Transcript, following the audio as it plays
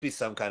be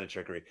some kind of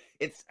trickery.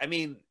 I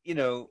mean,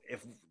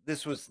 if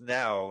this was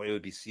now, it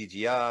would be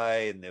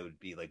CGI and there would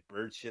be like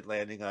bird shit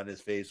landing on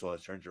his face while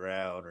it turns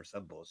around or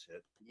some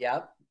bullshit.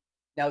 Yep.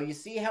 Now you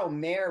see how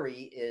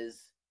Mary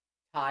is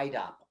tied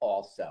up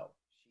also.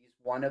 She's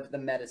one of the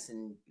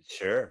medicine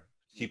Sure.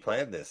 She people.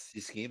 planned this. She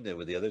schemed it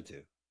with the other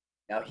two.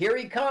 Now here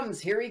he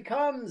comes,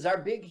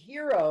 our big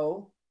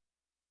hero.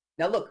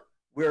 Now look,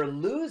 we're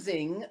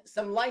losing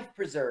some life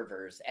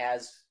preservers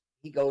as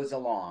he goes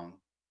along.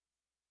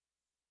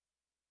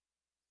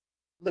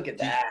 Look at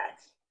Did, that.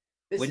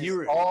 This when you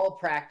is were all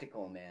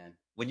practical, man.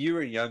 when you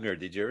were younger,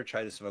 did you ever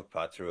try to smoke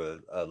pot through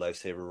a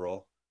lifesaver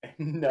roll?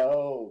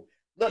 No.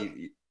 Look,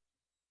 You,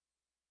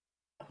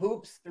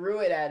 Hoops threw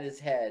it at his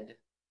head.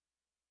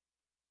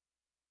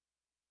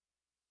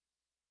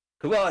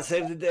 Come on,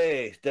 save the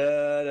day.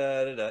 Da,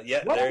 da, da, da.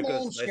 Yeah, What a there it man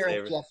goes.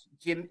 Sheriff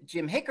Lifesaver.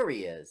 Jim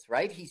Hickory is,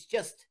 right? He's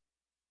just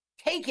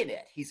taking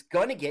it. He's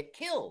gonna get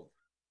killed.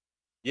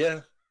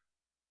 Yeah.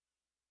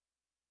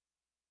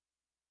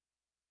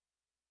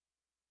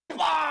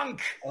 Bonk!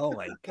 Oh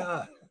my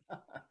god.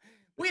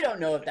 We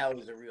don't know if that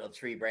was a real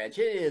tree branch.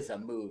 It is a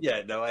movie.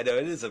 Yeah, no, I know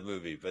it is a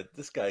movie, but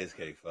this guy is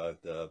getting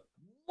fucked up.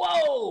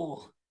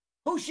 Whoa!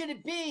 Who should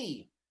it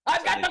be?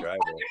 I've got Johnny the Driver.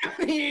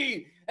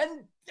 fucking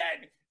and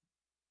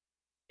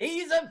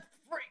he's a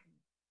freak.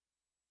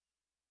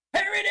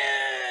 Here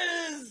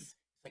it is! It's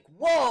like,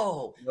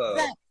 whoa, Whoa.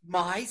 that's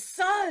my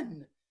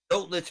son.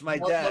 Don't lynch my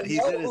No, dad. no, He's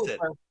no, innocent.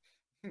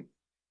 Hooper.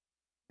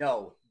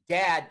 No,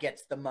 dad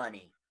gets the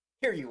money.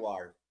 Here you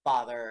are,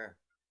 father.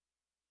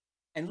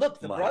 And look,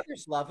 the My.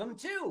 brothers love him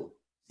too.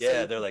 Yeah,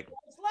 Save they're like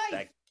his life.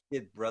 that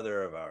kid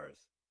brother of ours.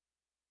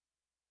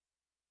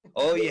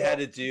 All you had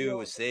to do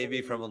was save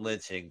me from a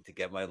lynching to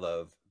get my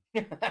love.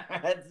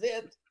 That's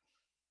it. Oh,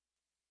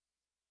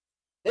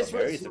 This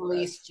was Mary's the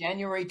released best.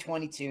 January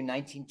 22,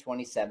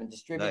 1927,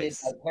 distributed by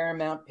Nice.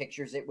 Paramount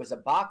Pictures. It was a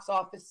box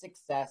office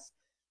success.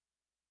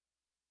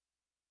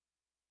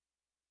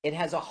 It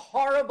has a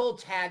horrible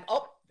tag.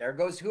 Oh, there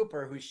goes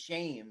Hooper, who's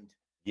shamed.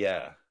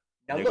 Yeah.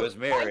 Now And there look, goes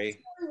why is Mary.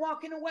 Mary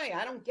walking away?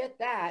 I don't get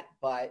that,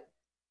 but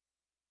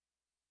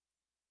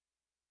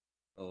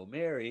Oh,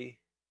 Mary.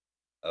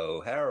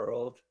 Oh,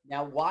 Harold.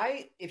 now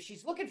why? If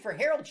she's looking for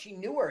Harold, she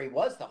knew where he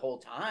was the whole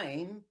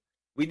time.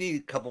 We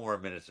need a couple more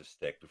minutes of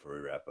stick before we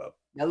wrap up.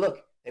 Now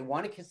look, they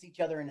want to kiss each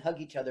other and hug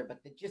each other,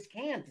 but they just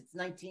can't. It's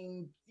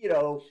 19, Yeah,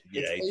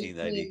 it's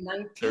 1890, 30.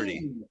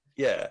 1819.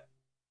 Yeah.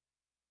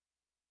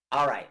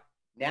 All right.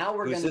 Now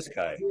we're Who's going to this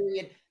guy?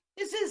 period.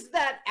 This is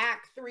that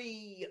act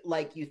 3,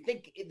 like you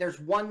think there's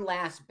one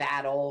last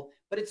battle,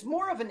 but it's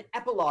more of an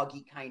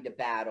epilogue-y kind of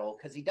battle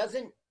because he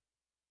doesn't.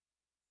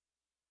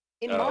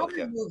 In Oh,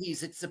 modern okay.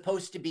 movies, it's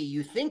supposed to be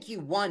you think you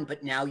won,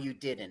 but now you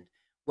didn't.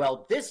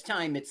 Well, this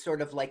time it's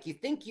sort of like you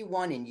think you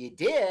won and you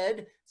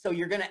did, so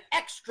you're going to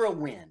extra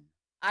win.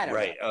 I don't know.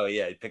 Right. Oh,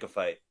 yeah. Pick a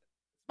fight.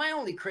 It's my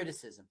only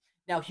criticism.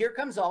 Now, here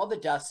comes all the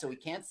dust, so we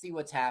can't see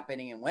what's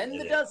happening. And when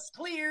the dust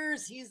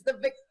clears, he's the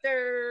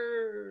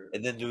victor.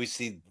 And then do we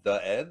see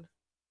the end?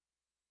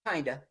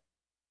 Kinda.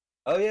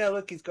 Oh, yeah.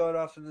 Look, he's going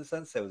off in the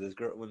sunset with his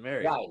girl, with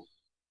Mary.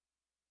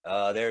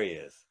 Right. There he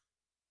is.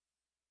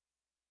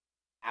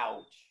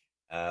 Ouch.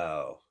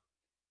 Oh.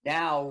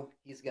 Now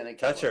he's going to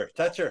Touch her.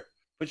 Touch her.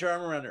 Put your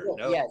arm around her. Well,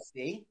 No. yeah,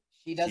 see?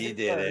 She does She it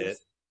did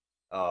first.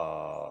 it.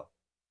 Oh.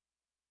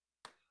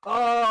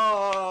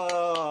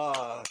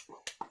 Oh.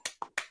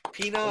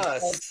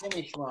 Peanuts.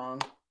 Finish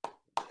wrong.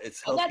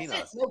 It's Oh, that's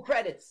peanuts. it. No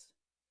credits.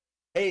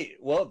 Hey,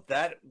 well,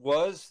 that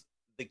was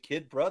the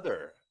Kid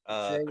Brother.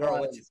 Sure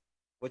Carl, was.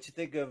 what you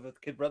think of the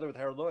Kid Brother with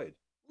Harold Lloyd?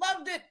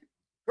 Loved it.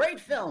 Great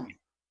film.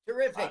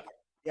 Terrific.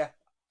 Yeah,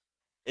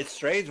 it's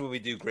strange when we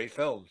do great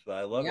films, but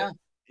I love Yeah. it.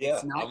 Yeah,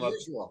 It's not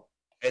usual.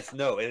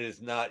 it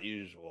is not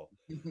usual.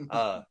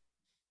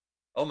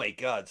 Oh my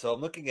God! So I'm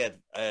looking at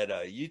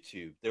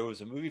YouTube. There was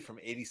a movie from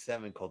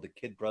 '87 called The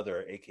Kid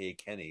Brother, aka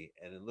Kenny,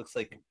 and it looks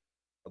like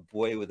a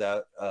boy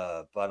without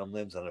bottom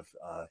limbs on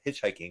a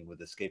hitchhiking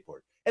with a skateboard.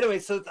 Anyway,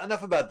 so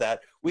enough about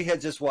that. We had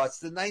just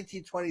watched the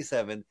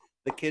 1927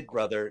 The Kid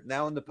Brother,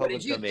 now in the What public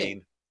did you domain.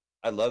 think?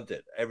 I loved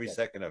it, every Good.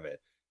 second of it.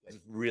 Good.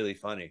 It's really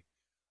funny.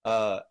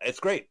 It's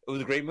great. It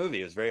was a great movie.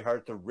 It was very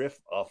hard to riff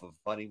off of a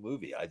funny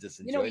movie. I just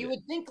enjoyed You it.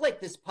 would think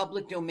like this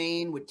public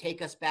domain would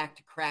take us back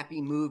to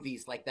crappy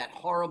movies, like that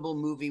horrible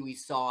movie we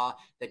saw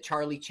that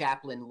Charlie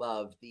Chaplin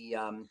loved. The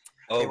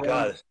Oh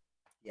God!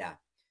 yeah.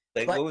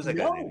 Like, But what was that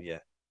no. guy's name? Yeah.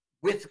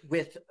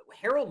 With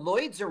Harold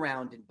Lloyd's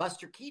around and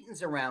Buster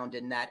Keaton's around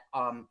and that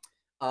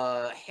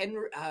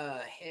Henry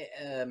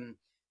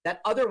that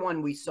other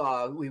one we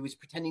saw, he was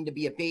pretending to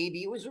be a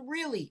baby. It was a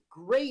really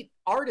great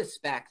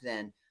artist back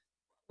then.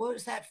 What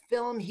was that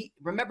film? He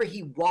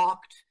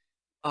walked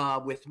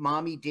with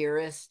Mommy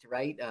Dearest,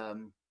 right?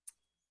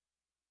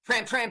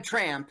 Tramp, Tramp,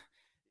 Tramp.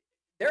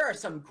 There are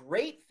some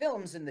great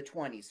films in the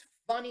 20s.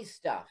 Funny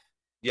stuff.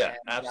 Yeah,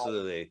 And,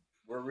 absolutely.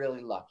 we're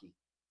really lucky.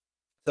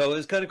 So it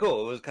was kind of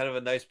cool. It was kind of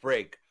a nice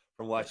break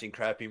from watching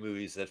crappy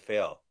movies that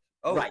fail.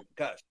 Oh, Right.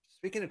 gosh.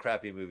 Speaking of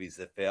crappy movies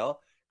that fail,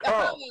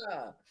 Carl,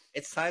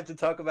 it's time to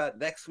talk about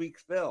next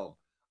week's film.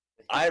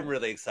 I'm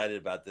really excited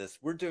about this.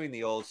 We're doing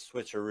the old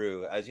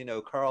switcheroo. As you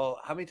know, Carl,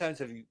 how many times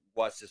have you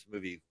watched this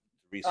movie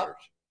Uh,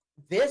 research?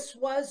 this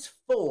was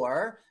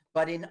four,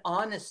 but in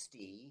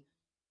honesty,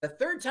 the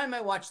third time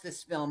I watched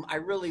this film, I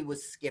really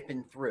was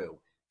skipping through,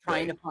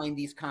 trying Right. to find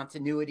these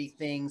continuity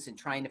things and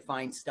trying to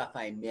find stuff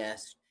I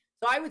missed.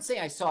 So I would say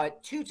I saw it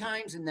two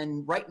times and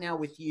then right now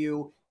with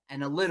you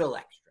and a little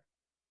extra.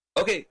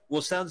 Okay,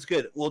 well, sounds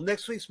good. Well,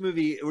 next week's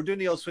movie, we're doing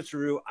the old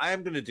switcheroo.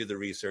 I'm going to do the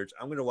research.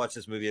 I'm going to watch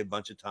this movie a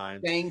bunch of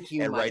times Thank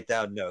you, and Mike. write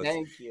down notes.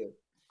 Thank you.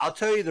 I'll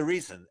tell you the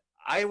reason.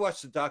 I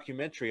watched a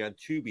documentary on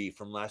Tubi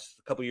from last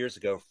a couple years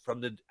ago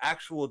from the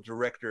actual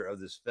director of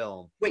this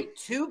film. Wait,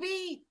 to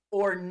be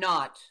or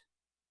not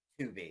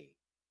to be?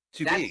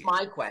 That's Tubi.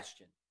 my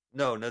question.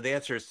 No, the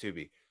answer is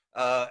Tubi.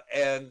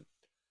 And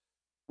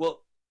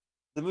well,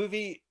 the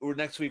movie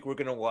next week we're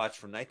going to watch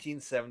from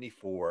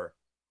 1974,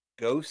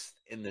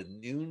 Ghost in the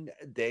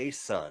Noonday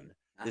Sun.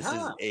 This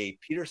is a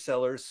Peter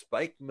Sellers,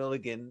 Spike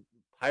Milligan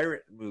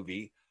pirate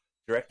movie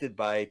directed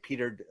by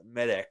Peter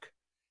Medek.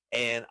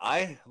 And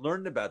I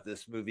learned about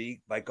this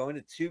movie by going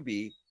to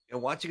Tubi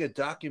and watching a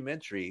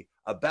documentary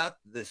about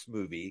this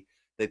movie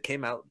that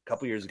came out a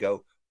couple years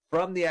ago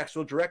from the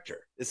actual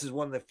director. This is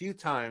one of the few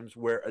times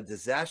where a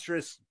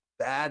disastrous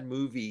bad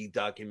movie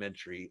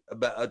documentary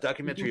about a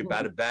documentary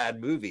about a bad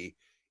movie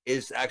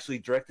is actually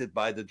directed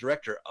by the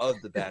director of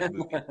the bad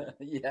movie.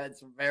 Yeah,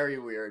 it's very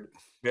weird.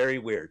 Very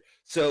weird.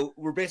 So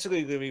we're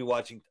basically going to be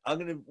watching.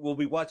 We'll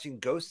be watching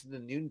Ghost in the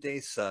Noonday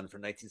Sun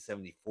from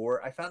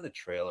 1974. I found the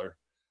trailer.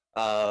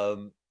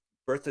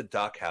 Bertha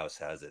Dockhouse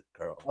has it,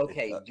 Carl.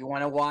 Okay, do you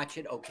want to watch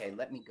it? Okay,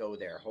 let me go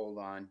there. Hold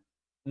on.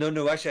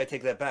 No. Actually, I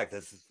take that back.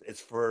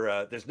 It's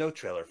for. There's no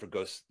trailer for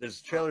Ghost.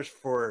 There's trailers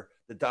for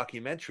the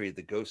documentary,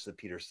 The Ghost of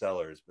Peter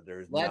Sellers, but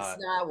there's Let's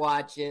not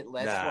watch it.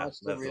 Let's watch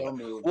the real not.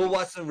 movie. We'll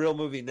watch the real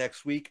movie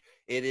next week.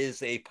 It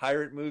is a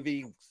pirate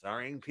movie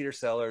starring Peter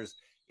Sellers.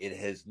 It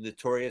has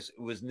notorious. It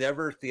was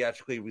never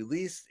theatrically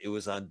released. It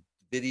was on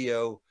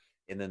video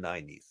in the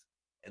 90s,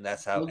 and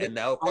that's how. And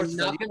now, of course, I'm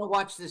not going to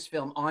watch this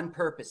film on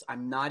purpose.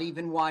 I'm not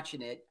even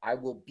watching it. I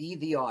will be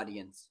the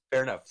audience.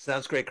 Fair enough.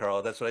 Sounds great,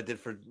 Carl. That's what I did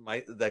for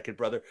that kid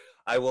brother.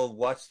 I will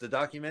watch the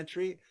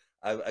documentary.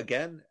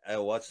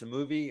 I'll watch the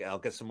movie. I'll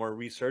get some more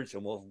research,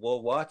 and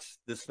we'll watch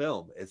this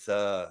film. It's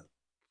oh,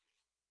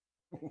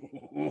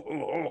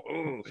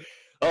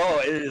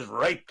 it is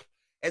ripe.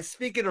 And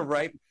speaking of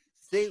ripe,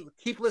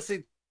 keep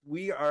listening.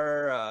 We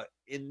are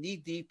in knee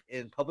deep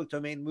in public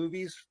domain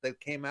movies that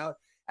came out,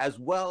 as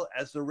well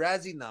as the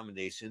Razzie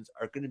nominations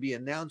are going to be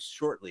announced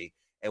shortly,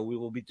 and we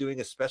will be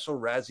doing a special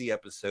Razzie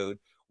episode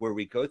where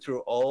we go through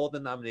all the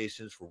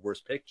nominations for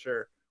Worst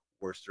Picture,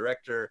 Worst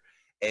Director,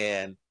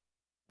 and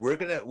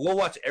we'll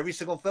watch every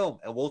single film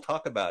and we'll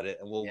talk about it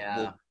and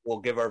we'll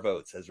give our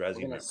votes as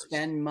Razzie members.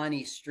 Spend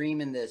money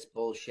streaming this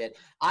bullshit.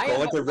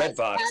 Go into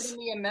Redbox.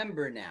 Academy a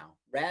member now.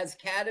 Raz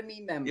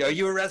Academy member. Yeah, are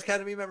you a Raz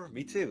Academy member?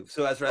 Me too.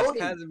 So as Raz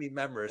Academy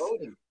members,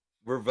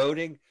 we're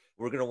voting.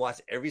 We're gonna watch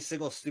every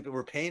single stupid.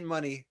 We're paying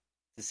money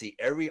to see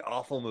every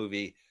awful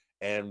movie,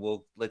 and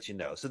we'll let you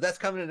know. So that's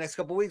coming in the next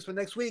couple of weeks. But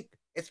next week,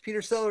 it's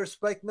Peter Sellers,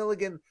 Spike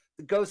Milligan,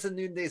 The Ghost of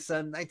Noonday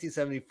Sun,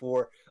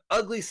 1974.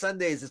 Ugly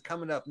Sundays is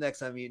coming up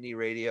next on Mutiny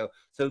Radio.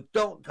 So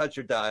don't touch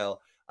your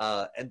dial,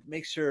 and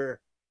make sure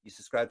you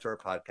subscribe to our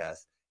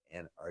podcast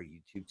and our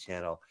YouTube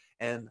channel.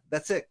 And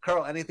that's it.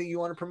 Carl, anything you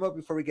want to promote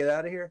before we get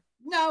out of here?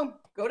 No.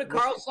 Go to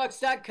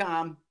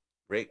carlsucks.com.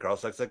 Great.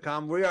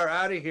 carlsucks.com. We are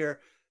out of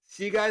here.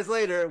 See you guys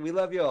later. We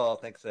love you all.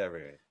 Thanks,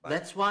 everybody. Bye.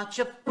 Let's watch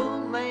a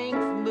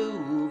full-length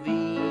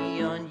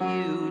movie on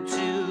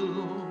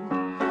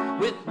YouTube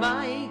with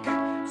Mike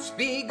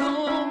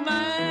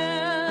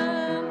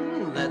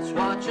Spiegelman. Let's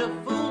watch a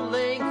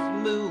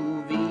full-length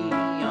movie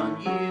on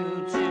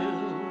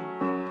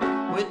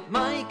YouTube with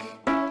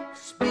Mike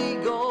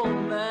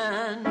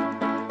Spiegelman.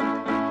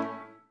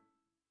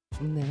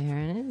 There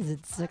it is.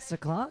 It's 6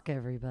 o'clock,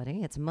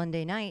 everybody. It's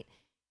Monday night.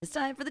 It's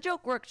time for the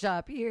Joke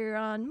Workshop here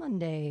on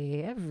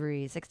Monday,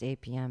 every 6 to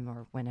 8 p.m.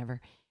 or whenever.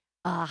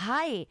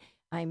 Hi,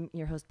 I'm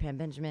your host, Pam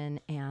Benjamin,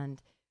 and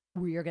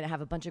we are going to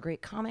have a bunch of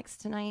great comics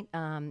tonight.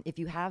 If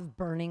you have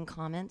burning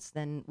comments,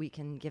 then we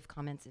can give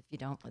comments. If you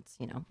don't,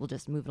 we'll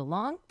just move it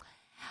along.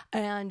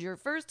 And your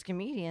first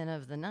comedian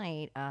of the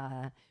night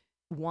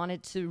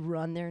wanted to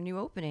run their new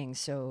opening,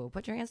 so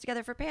put your hands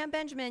together for Pam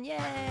Benjamin.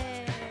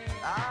 Yay!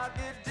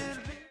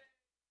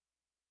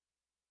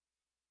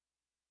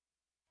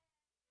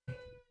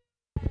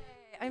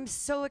 I'm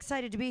so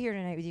excited to be here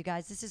tonight with you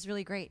guys. This is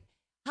really great.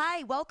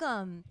 Hi,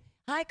 welcome.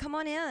 Hi, come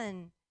on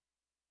in.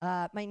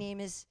 My name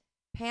is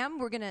Pam.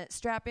 We're going to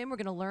strap in. We're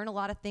going to learn a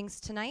lot of things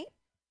tonight.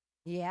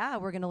 Yeah,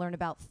 we're going to learn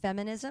about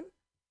feminism.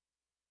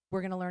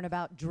 We're going to learn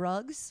about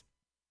drugs.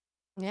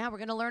 Yeah, we're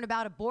going to learn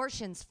about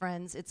abortions,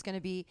 friends. It's going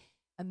to be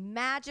a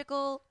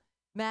magical,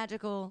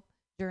 magical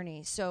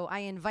journey. So I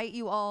invite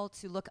you all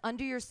to look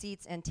under your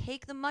seats and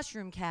take the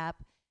mushroom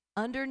cap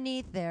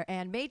underneath there.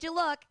 And made you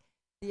look.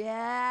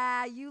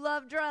 Yeah, you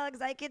love drugs.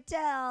 I can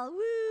tell.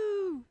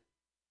 Woo!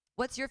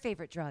 What's your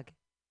favorite drug?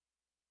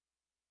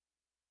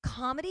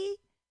 Comedy?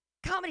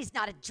 Comedy's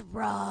not a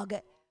drug.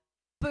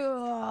 Boo!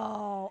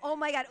 Oh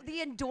my God, the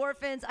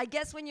endorphins. I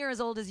guess when you're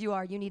as old as you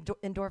are, you need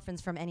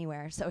endorphins from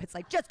anywhere. So it's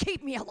like, just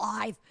keep me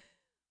alive.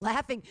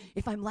 Laughing.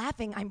 If I'm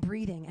laughing, I'm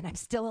breathing and I'm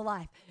still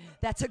alive.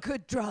 That's a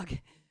good drug.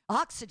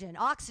 Oxygen.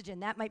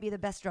 That might be the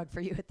best drug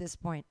for you at this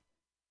point.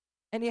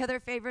 Any other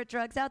favorite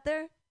drugs out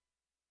there?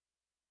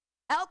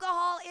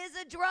 Alcohol is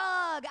a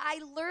drug.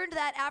 I learned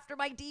that after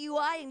my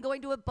DUI and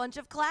going to a bunch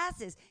of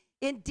classes.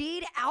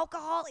 Indeed,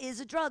 alcohol is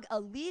a drug, a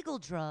legal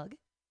drug,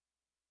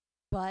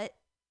 but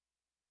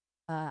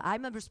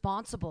I'm a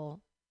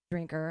responsible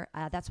drinker.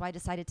 That's why I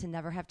decided to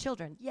never have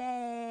children.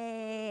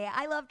 Yay!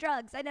 I love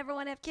drugs. I never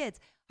want to have kids.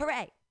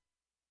 Hooray!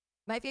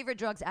 My favorite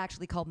drug's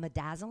actually called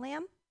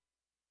midazolam.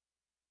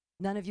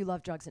 None of you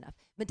love drugs enough.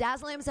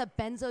 Midazolam is a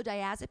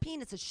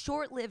benzodiazepine. It's a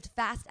short-lived,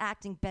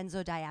 fast-acting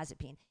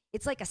benzodiazepine.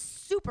 It's like a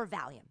super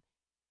Valium.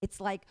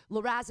 It's like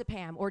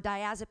lorazepam or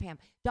diazepam.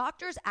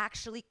 Doctors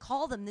actually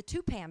call them the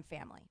 2-Pam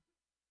family.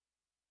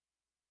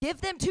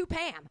 Give them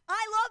 2-Pam.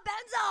 I love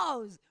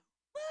benzos.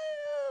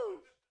 Woo!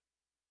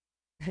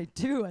 I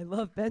do. I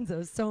love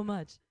benzos so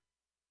much.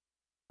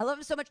 I love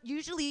them so much.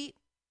 Usually,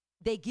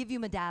 they give you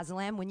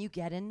midazolam when you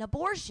get an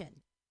abortion.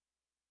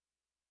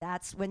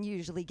 That's when you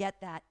usually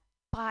get that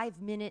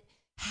 5-minute,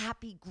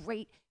 happy,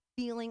 great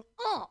feeling.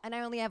 Oh, and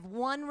I only have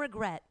one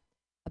regret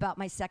about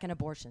my second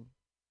abortion.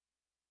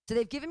 So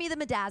they've given me the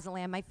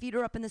midazolam. My feet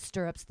are up in the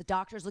stirrups. The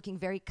doctor's looking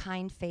very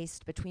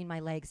kind-faced between my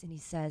legs, and he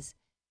says,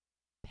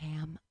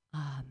 Pam,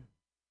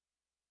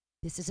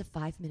 this is a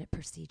 5-minute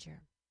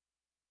procedure.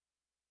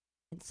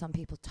 And some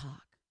people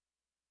talk,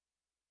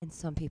 and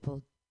some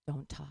people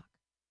don't talk.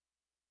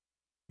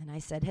 And I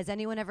said, has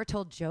anyone ever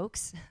told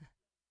jokes?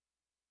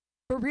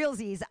 For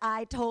realsies,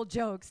 I told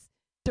jokes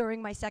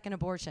during my second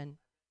abortion.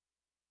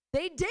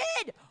 They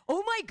did!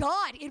 Oh my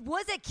God, it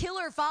was a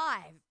killer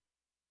 5.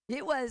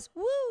 It was,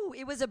 woo,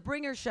 it was a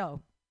bringer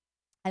show.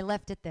 I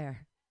left it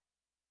there.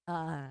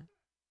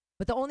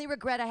 But the only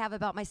regret I have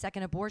about my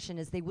second abortion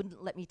is they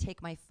wouldn't let me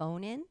take my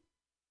phone in,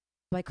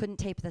 so I couldn't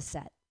tape the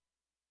set.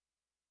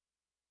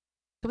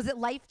 So was it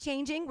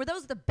life-changing? Were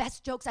those the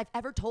best jokes I've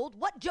ever told?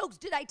 What jokes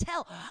did I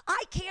tell?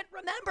 I can't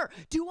remember.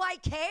 Do I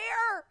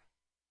care?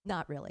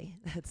 Not really.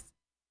 That's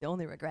the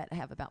only regret I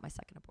have about my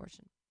second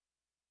abortion.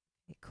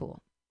 Okay,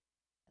 cool.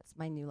 That's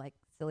my new,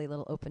 silly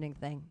little opening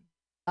thing.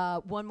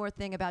 One more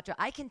thing about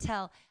I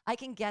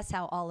can guess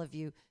how all of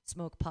you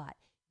smoke pot.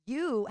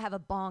 You have a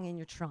bong in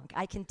your trunk.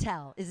 I can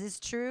tell. Is this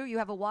true? You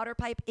have a water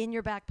pipe in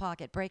your back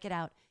pocket. Break it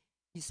out.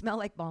 You smell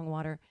like bong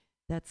water.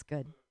 That's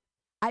good.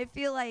 I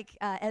feel like,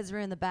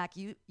 Ezra in the back,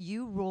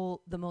 you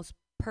roll the most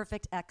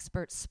perfect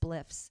expert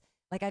spliffs.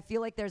 I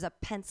feel like there's a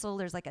pencil,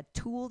 there's a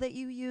tool that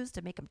you use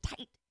to make them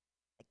tight.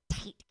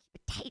 Tight, keep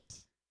it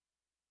tight.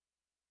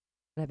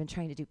 What I've been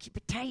trying to do, keep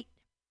it tight.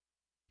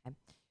 Okay.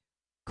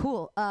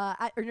 Cool.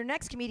 Your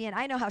next comedian,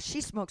 I know how she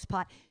smokes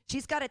pot.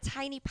 She's got a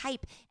tiny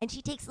pipe, and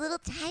she takes little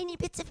tiny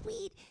bits of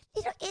weed,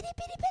 little itty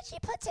bitty bits she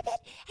puts in it,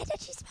 and then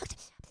she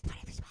smokes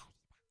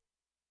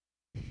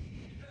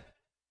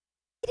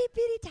itty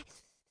bitty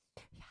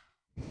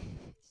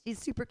She's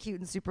super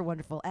cute and super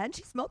wonderful, and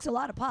she smokes a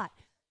lot of pot.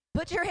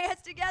 Put your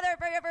hands together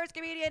for your first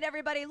comedian,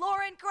 everybody.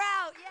 Lauren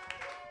Kraut. Yay!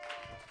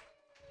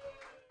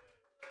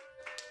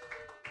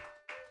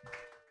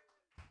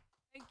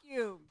 Thank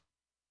you.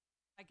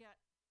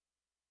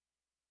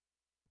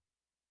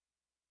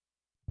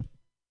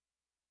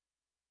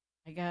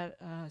 I got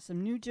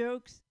some new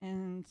jokes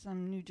and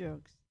some new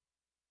jokes.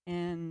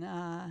 And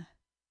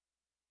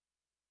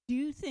do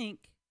you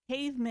think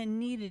cavemen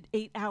needed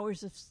 8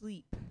 hours of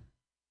sleep?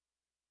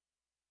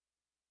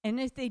 And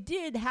if they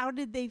did, how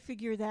did they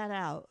figure that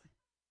out?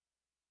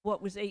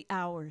 What was 8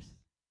 hours?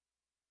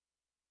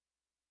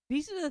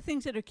 These are the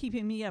things that are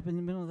keeping me up in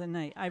the middle of the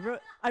night. I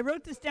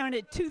wrote this down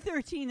at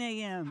 2:13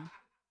 a.m.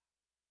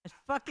 It's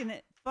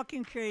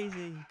fucking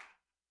crazy.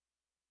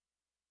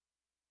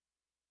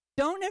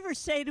 Don't ever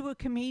say to a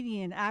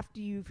comedian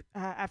after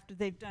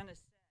they've done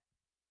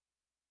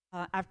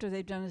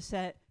a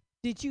set,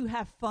 did you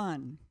have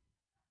fun?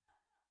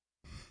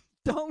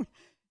 Don't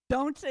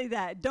say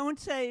that. Don't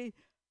say,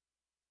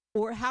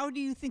 or how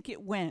do you think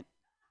it went?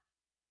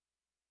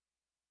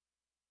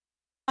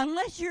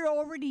 Unless you're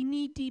already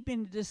knee-deep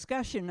in the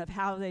discussion of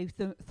how they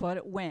thought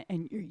it went,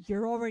 and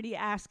you're already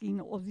asking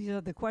all these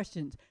other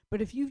questions.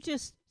 But if you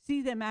just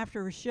see them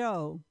after a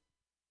show,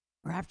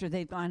 or after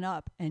they've gone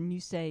up, and you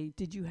say,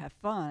 did you have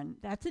fun?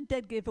 That's a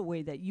dead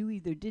giveaway that you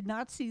either did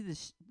not see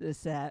the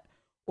set,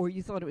 or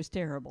you thought it was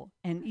terrible.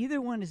 And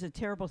either one is a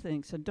terrible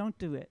thing, so don't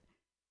do it.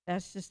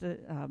 That's just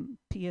a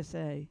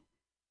PSA.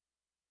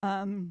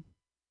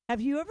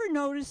 Have you ever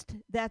noticed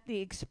that the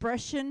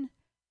expression,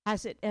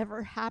 has it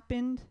ever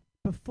happened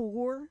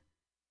before,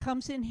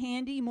 comes in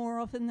handy more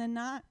often than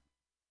not?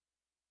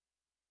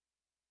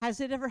 Has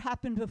it ever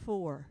happened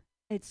before?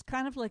 It's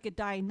kind of like a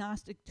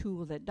diagnostic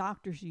tool that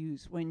doctors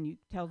use when you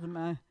tell them,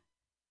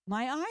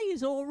 my eye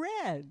is all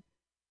red.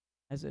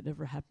 Has it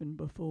ever happened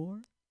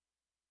before?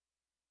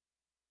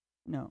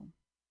 No.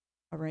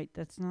 All right,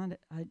 that's not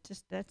it.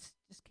 That's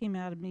just came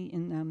out of me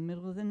in the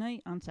middle of the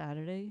night on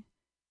Saturday.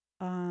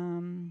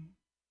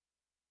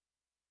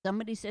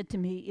 Somebody said to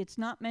me, it's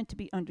not meant to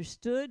be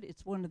understood.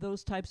 It's one of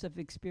those types of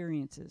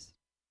experiences.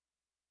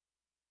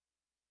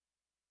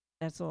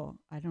 That's all.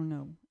 I don't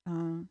know.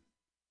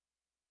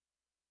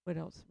 What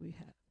else do we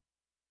have?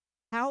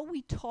 How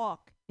we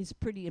talk is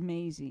pretty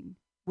amazing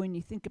when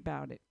you think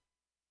about it.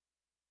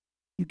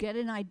 You get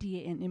an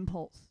idea, an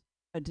impulse,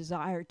 a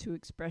desire to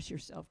express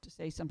yourself, to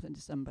say something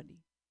to somebody.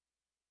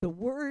 The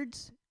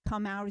words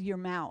come out of your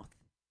mouth.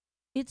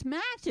 It's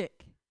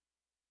magic.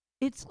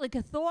 It's like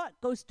a thought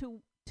goes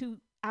to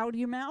out of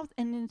your mouth,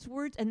 and then it's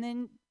words, and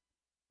then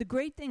the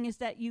great thing is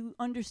that you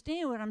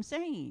understand what I'm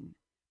saying.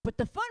 But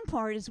the fun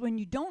part is when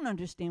you don't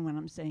understand what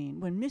I'm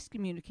saying, when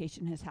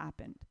miscommunication has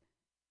happened.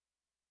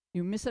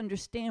 You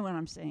misunderstand what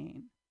I'm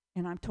saying,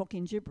 and I'm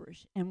talking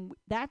gibberish. And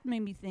that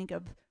made me think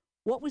of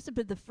what was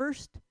the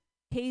first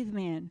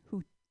caveman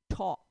who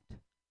talked.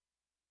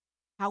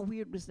 How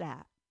weird was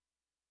that?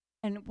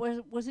 And it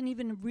wasn't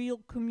even a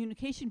real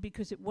communication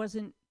because it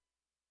wasn't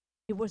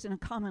a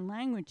common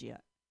language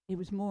yet. It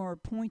was more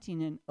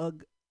pointing and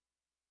ugh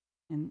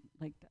and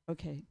like that.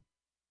 Okay.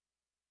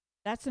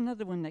 That's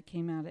another one that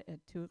came out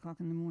at 2 o'clock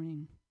in the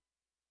morning.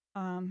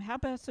 How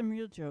about some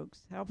real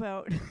jokes? How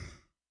about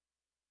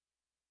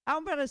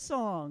a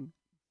song?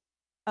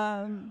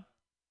 Oh,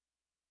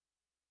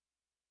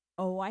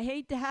 I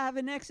hate to have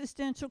an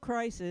existential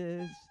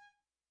crisis.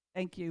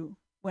 Thank you.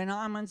 When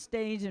I'm on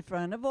stage in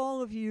front of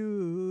all of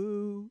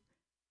you,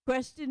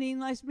 questioning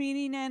life's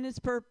meaning and its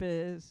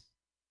purpose,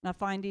 not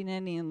finding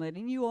any and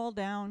letting you all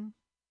down.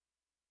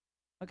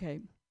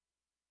 Okay.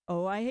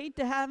 Oh, I hate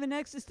to have an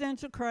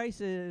existential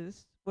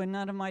crisis when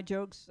none of my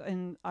jokes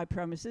and I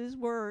premises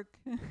work.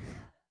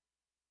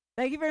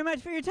 Thank you very much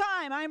for your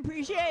time. I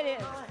appreciate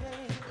it.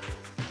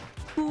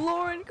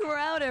 Lauren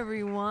Crowd,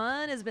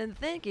 everyone, has been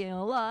thinking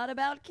a lot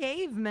about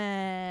cavemen.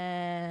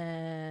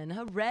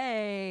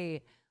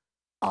 Hooray.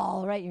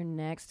 All right, your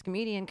next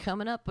comedian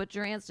coming up. Put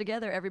your hands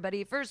together,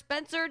 everybody, for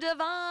Spencer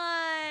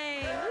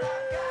Devine.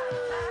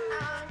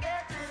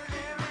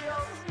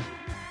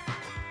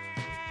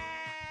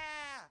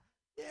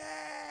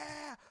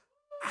 Yeah!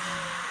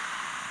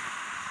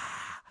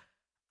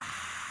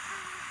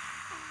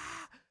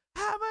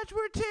 How much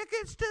were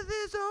tickets to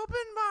this open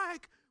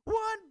mic? $1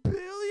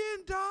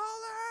 billion?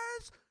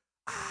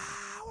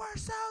 We're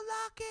so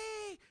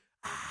lucky.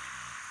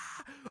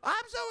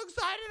 I'm so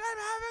excited I'm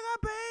having a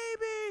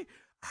baby.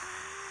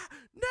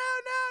 No.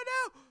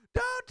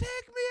 Don't take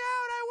me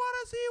out. I want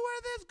to see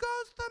where this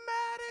goes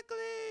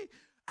thematically.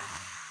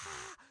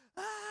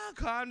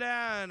 Calm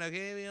down,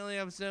 okay? We only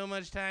have so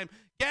much time.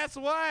 Guess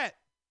what?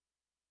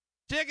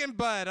 Chicken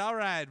butt. All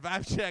right,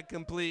 vibe check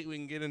complete. We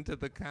can get into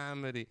the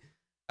comedy.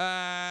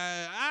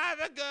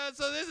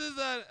 So this is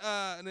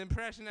an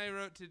impression I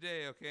wrote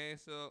today, okay?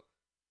 So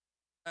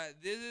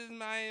this is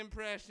my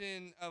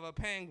impression of a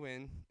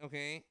penguin,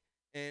 okay?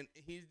 And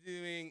he's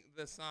doing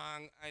the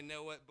song I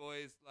Know What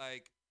Boys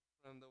Like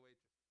from The Waitress.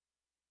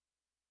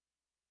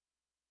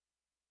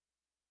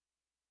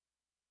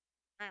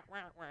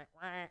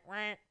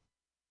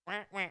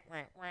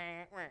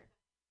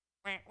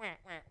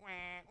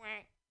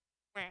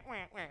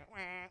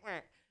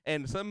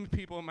 And some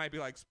people might be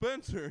like,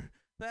 Spencer,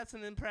 that's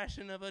an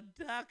impression of a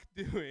duck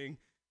doing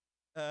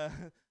the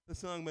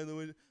song by the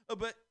way. Oh,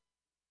 but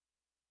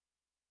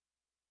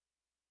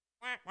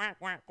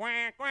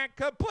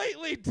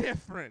completely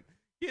different.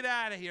 Get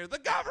out of here. The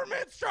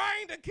government's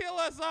trying to kill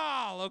us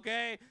all,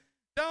 okay?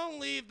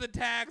 Don't leave the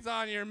tags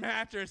on your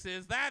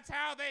mattresses. That's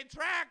how they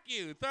track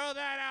you. Throw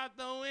that out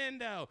the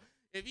window.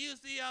 If you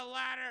see a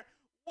ladder,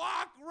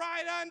 walk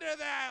right under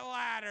that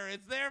ladder.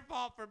 It's their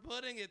fault for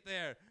putting it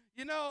there.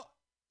 You know,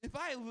 if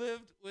I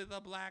lived with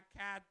a black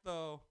cat,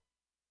 though,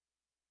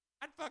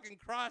 I'd fucking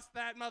cross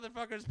that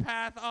motherfucker's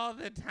path all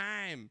the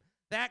time.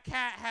 That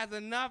cat has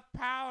enough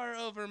power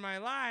over my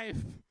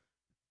life.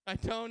 I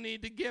don't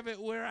need to give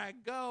it where I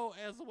go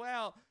as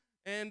well.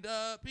 And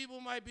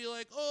people might be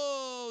like,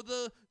 oh,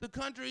 the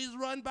country's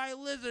run by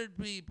lizard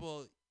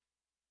people.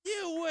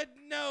 You would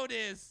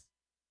notice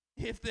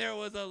if there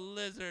was a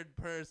lizard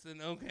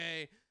person,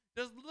 okay?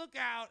 Just look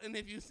out, and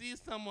if you see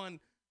someone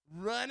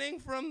running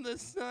from the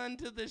sun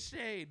to the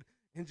shade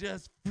and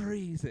just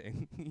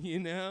freezing, you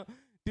know,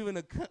 doing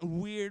a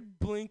weird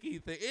blinky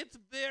thing, it's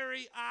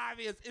very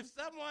obvious. If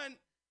someone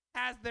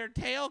has their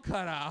tail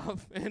cut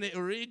off and it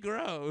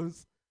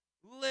regrows,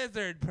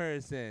 lizard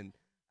person.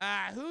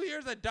 Who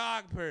here's a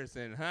dog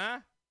person,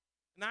 huh?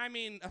 And I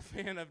mean a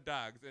fan of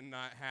dogs and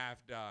not half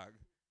dog.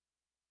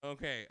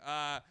 Okay,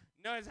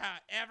 notice how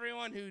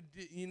everyone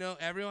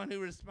who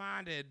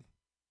responded,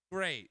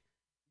 great.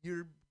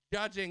 You're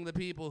judging the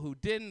people who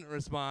didn't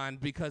respond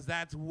because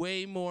that's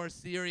way more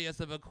serious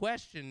of a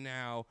question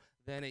now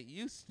than it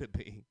used to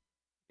be.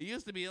 It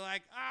used to be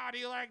like, oh, do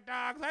you like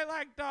dogs? I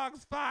like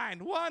dogs,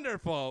 fine,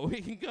 wonderful.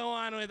 We can go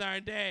on with our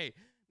day.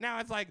 Now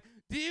it's like,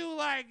 do you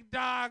like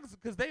dogs?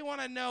 Because they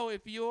want to know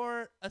if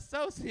you're a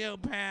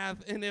sociopath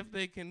and if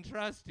they can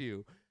trust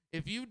you.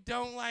 If you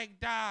don't like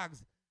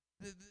dogs,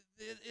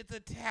 it's a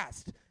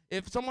test.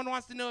 If someone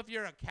wants to know if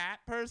you're a cat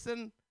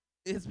person,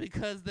 it's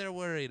because they're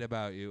worried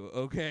about you,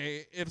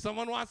 okay? If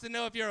someone wants to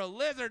know if you're a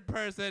lizard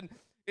person,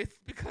 it's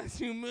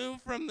because you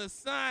move from the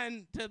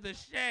sun to the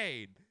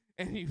shade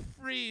and you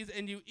freeze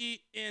and you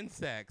eat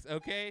insects,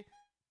 okay?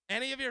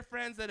 Any of your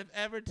friends that have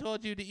ever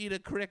told you to eat a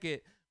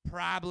cricket,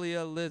 probably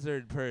a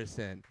lizard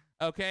person,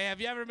 okay?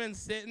 Have you ever been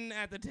sitting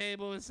at the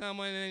table with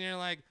someone and you're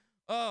like,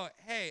 oh,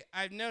 hey,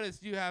 I've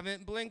noticed you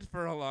haven't blinked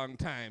for a long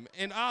time.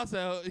 And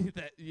also,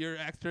 that your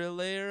extra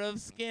layer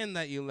of skin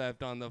that you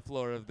left on the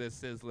floor of this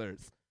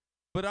Sizzlers.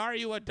 But are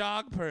you a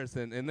dog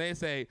person? And they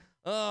say,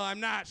 oh,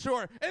 I'm not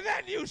sure. And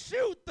then you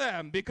shoot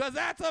them because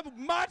that's a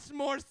much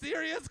more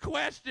serious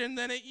question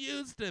than it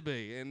used to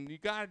be. And you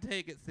got to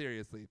take it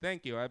seriously.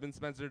 Thank you. I've been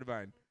Spencer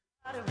Devine.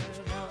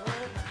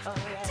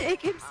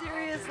 Take him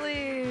seriously.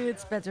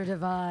 It's Spencer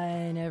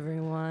Devine,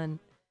 everyone.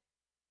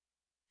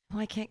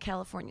 Why can't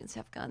Californians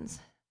have guns?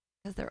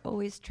 Because they're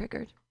always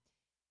triggered.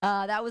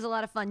 That was a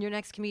lot of fun. Your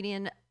next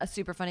comedian, a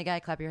super funny guy.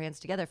 Clap your hands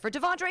together for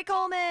Devondre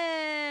Coleman.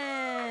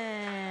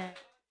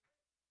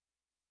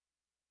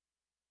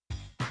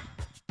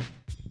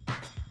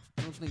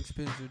 I don't think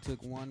Spencer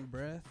took one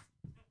breath.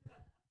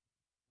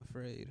 I'm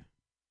afraid.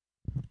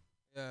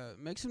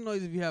 Make some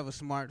noise if you have a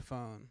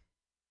smartphone.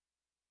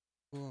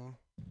 Cool.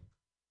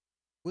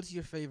 What's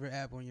your favorite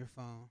app on your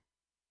phone?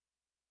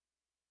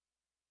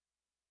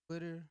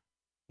 Twitter?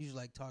 You just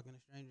like talking to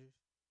strangers?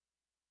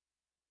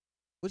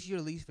 What's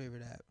your least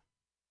favorite app?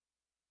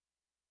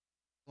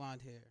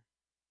 Blonde hair.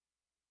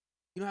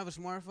 You don't have a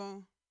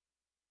smartphone?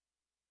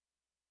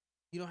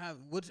 You don't have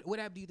what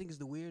app do you think is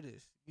the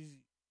weirdest?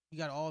 You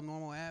got all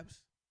normal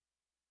apps?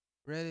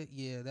 Reddit?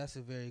 Yeah, that's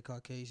a very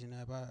Caucasian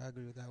app. I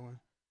agree with that one.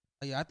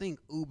 Yeah, I think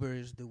Uber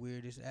is the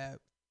weirdest app.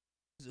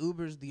 'Cause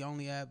Uber's the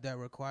only app that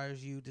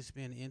requires you to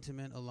spend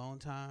intimate alone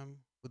time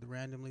with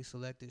randomly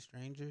selected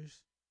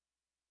strangers.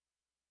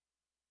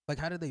 Like,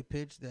 how did they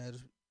pitch that?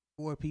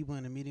 4 people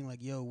in a meeting,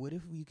 like, yo, what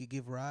if we could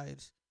give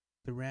rides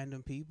to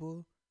random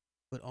people,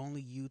 but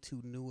only you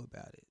two knew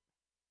about it?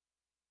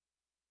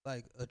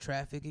 Like a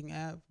trafficking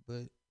app,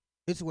 but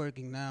it's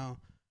working now.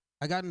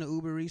 I got in an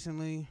Uber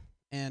recently,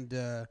 and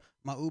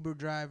my Uber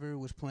driver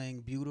was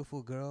playing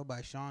Beautiful Girl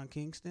by Sean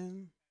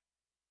Kingston.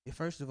 Yeah,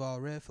 first of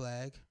all, red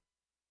flag.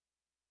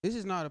 This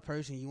is not a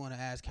person you want to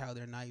ask how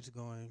their night's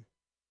going.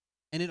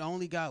 And it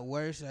only got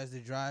worse as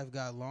the drive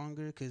got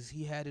longer because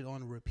he had it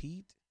on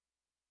repeat.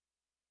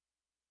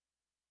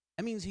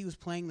 That means he was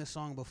playing the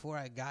song before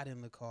I got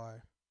in the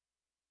car.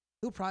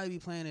 He'll probably be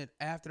playing it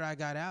after I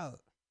got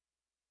out.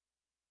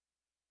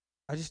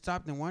 I just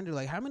stopped and wondered,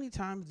 like, how many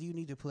times do you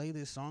need to play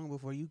this song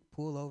before you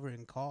pull over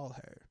and call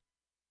her?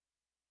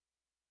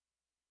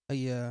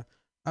 Yeah,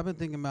 I've been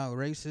thinking about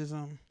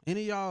racism.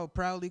 Any of y'all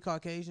proudly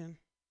Caucasian?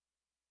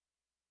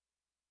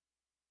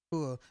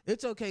 Cool.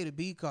 It's okay to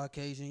be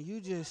Caucasian. You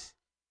just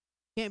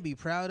can't be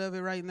proud of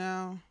it right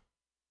now.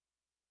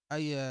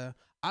 I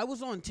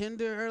was on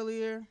Tinder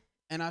earlier,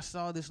 and I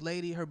saw this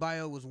lady. Her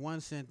bio was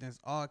one sentence,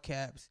 all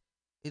caps.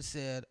 It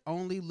said,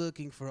 only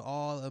looking for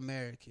all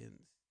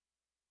Americans.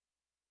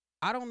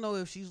 I don't know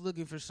if she's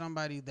looking for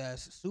somebody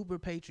that's super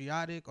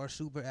patriotic or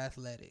super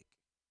athletic.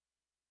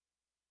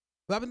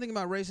 But I've been thinking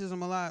about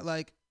racism a lot,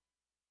 like,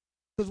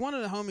 because one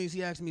of the homies,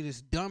 he asked me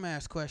this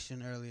dumbass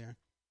question earlier.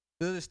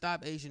 Does it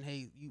stop Asian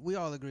hate? We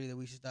all agree that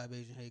we should stop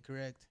Asian hate,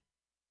 correct?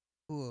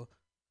 Cool.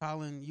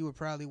 Colin, you were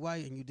probably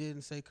white and you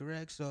didn't say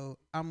correct, so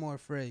I'm more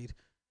afraid.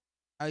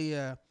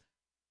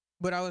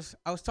 But I was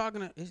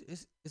talking to,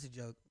 it's a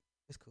joke.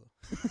 It's cool.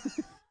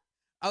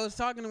 I was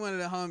talking to one of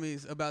the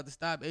homies about the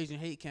Stop Asian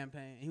Hate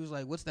campaign. He was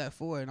like, what's that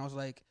for? And I was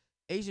like,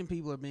 Asian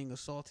people are being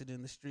assaulted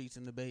in the streets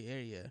in the Bay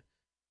Area.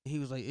 And he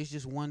was like, it's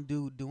just one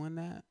dude doing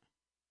that?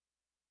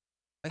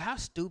 Like, how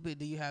stupid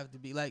do you have to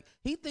be? Like,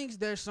 he thinks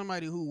there's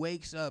somebody who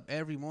wakes up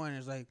every morning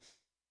and is like,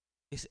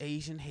 it's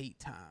Asian hate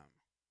time.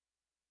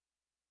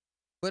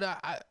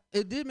 But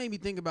it did make me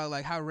think about,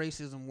 like, how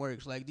racism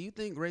works. Like, do you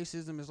think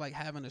racism is like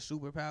having a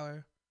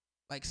superpower?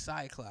 Like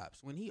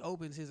Cyclops. When he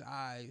opens his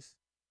eyes,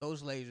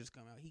 those lasers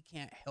come out. He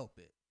can't help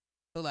it.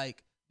 So,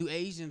 like, do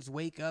Asians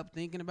wake up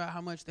thinking about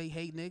how much they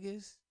hate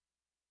niggas?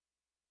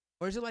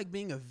 Or is it like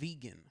being a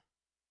vegan?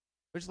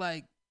 Where it's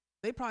like,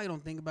 they probably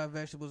don't think about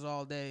vegetables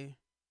all day.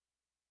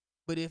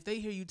 But if they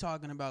hear you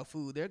talking about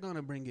food, they're going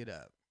to bring it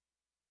up.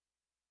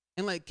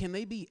 And, like, can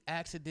they be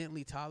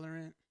accidentally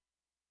tolerant?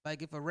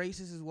 Like, if a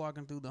racist is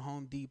walking through the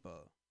Home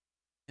Depot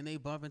and they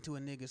bump into a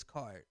nigga's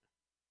cart,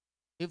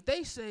 if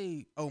they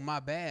say, oh,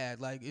 my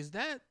bad, like, is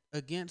that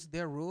against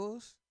their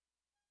rules?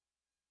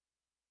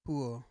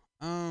 Cool.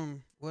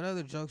 What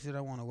other jokes did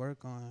I want to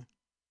work on?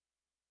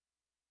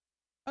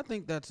 I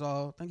think that's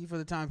all. Thank you for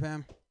the time,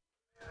 Pam.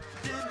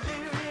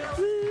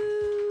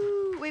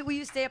 Woo! Wait, will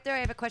you stay up there? I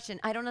have a question.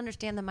 I don't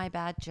understand the my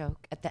bad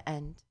joke at the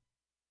end.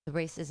 The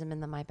racism in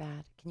the my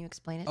bad. Can you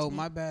explain it to me?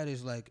 My bad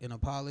is like an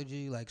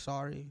apology, like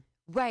sorry.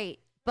 Right.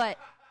 But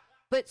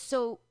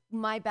so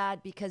my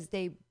bad because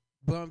they're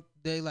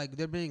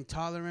being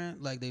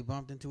tolerant, like they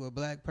bumped into a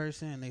black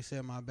person and they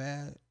said my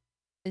bad.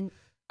 And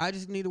I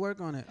just need to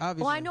work on it.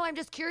 Obviously. Well, I know. I'm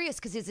just curious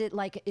because is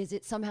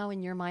it somehow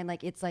in your mind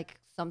like it's like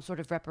some sort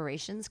of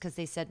reparations because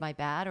they said my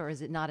bad, or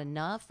is it not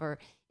enough, or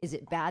is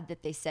it bad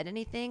that they said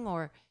anything,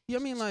 or Yeah,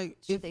 I mean, like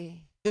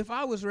if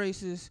I was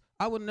racist,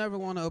 I would never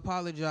want to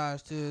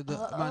apologize to the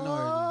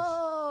minorities.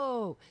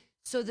 Oh,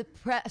 so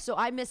so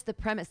I missed the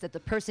premise that the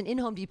person in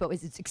Home Depot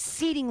is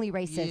exceedingly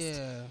racist,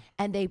 Yeah.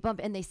 and they bump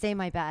and they say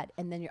my bad,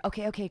 and then you're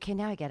okay.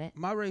 Now I get it.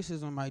 My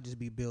racism might just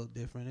be built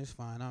different. It's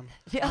fine. I'm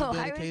I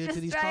dedicated was to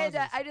just these trying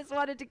causes. I just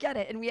wanted to get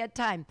it, and we had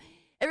time.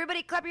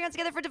 Everybody, clap your hands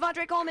together for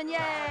Devontae Coleman! Yay!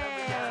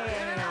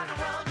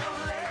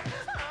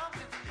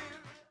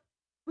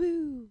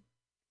 Woo!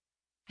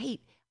 Hey,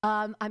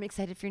 I'm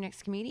excited for your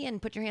next comedian.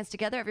 Put your hands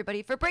together,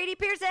 everybody, for Brady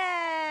Pearson!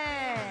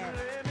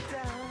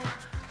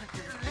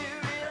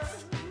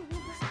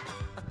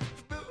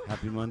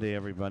 Happy Monday,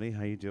 everybody.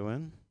 How you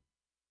doing?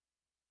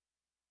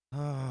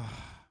 I've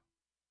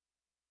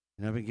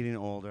been getting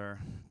older.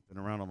 Been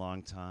around a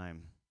long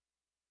time.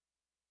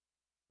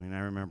 I mean, I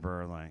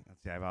remember, like,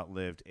 let's see, I've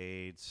outlived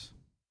AIDS,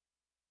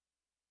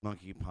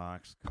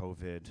 monkeypox,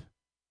 COVID,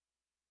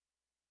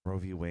 Roe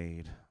v.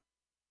 Wade.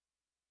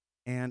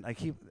 And I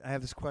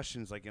have this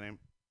question, like, and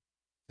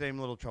today I'm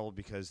a little troubled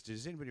because,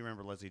 does anybody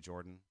remember Leslie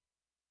Jordan?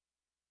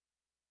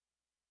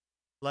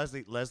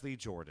 Leslie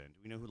Jordan. Do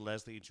we know who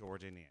Leslie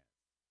Jordan is?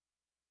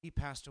 He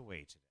passed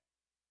away today.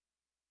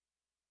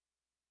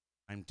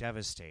 I'm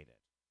devastated.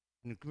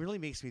 And it really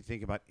makes me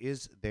think about,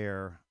 is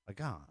there a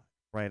God?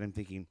 Right? I'm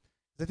thinking,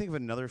 I think of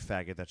another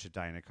faggot that should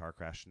die in a car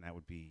crash, and that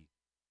would be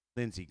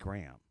Lindsey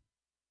Graham.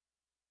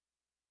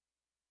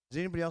 Does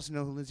anybody else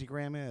know who Lindsey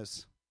Graham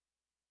is?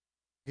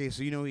 Okay,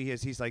 so you know who he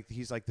is. He's like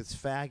this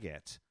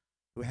faggot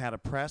who had a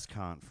press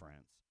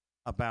conference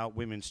about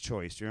women's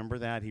choice. Do you remember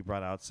that? He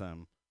brought out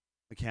some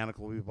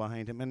mechanical people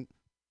behind him. And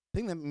the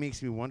thing that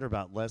makes me wonder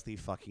about Lindsey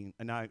fucking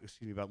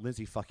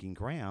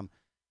Graham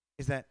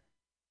is that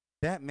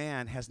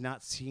man has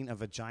not seen a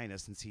vagina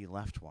since he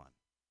left one.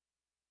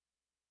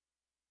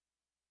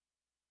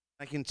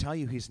 I can tell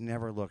you he's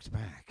never looked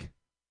back.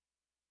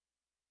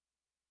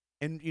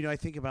 And, I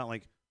think about,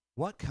 like,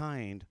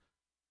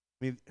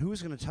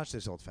 who's going to touch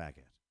this old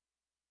faggot?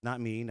 Not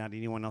me, not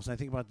anyone else. And I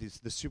think about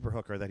the super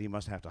hooker that he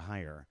must have to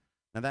hire.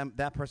 Now,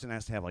 that person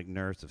has to have, like,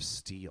 nerves of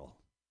steel.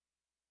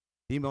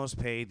 The most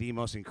paid, the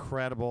most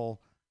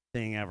incredible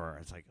thing ever.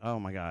 It's like, oh,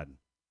 my God.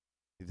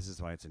 This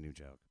is why it's a new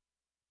joke.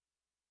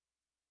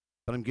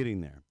 But I'm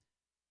getting there.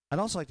 I'd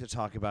also like to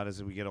talk about,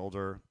 as we get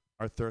older,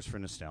 our thirst for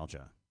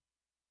nostalgia.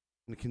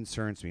 And it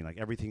concerns me. Like,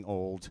 everything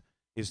old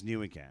is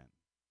new again.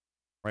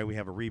 Right? We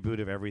have a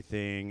reboot of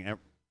everything.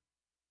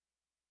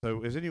 So,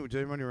 does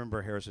anyone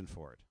remember Harrison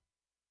Ford?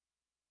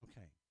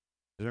 Okay.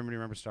 Does everybody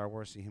remember Star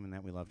Wars? See him in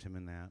that? We loved him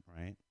in that,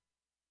 right?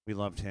 We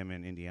loved him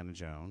in Indiana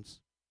Jones.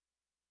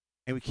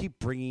 And we keep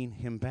bringing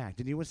him back.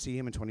 Did anyone see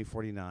him in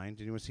 2049?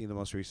 Did anyone see the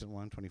most recent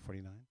one,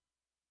 2049?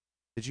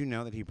 Did you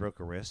know that he broke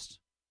a wrist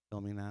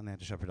filming that and they had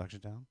to shut production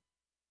down?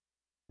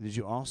 And did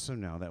you also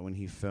know that when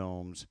he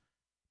filmed,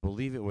 I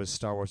believe it was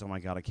Star Wars, oh my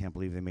God, I can't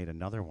believe they made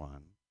another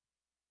one,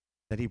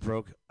 that he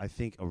broke, I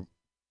think, a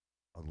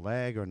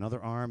leg or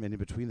another arm, and in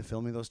between the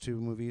filming of those two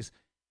movies,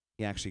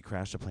 he actually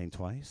crashed a plane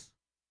twice?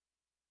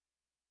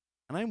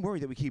 And I'm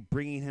worried that we keep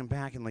bringing him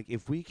back, and, like,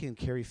 if we can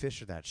Carrie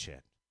Fisher that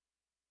shit,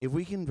 if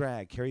we can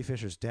drag Carrie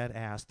Fisher's dead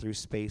ass through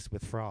space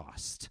with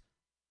Frost,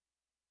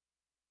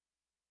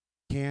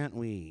 can't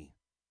we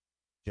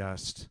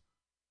just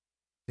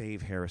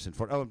save Harrison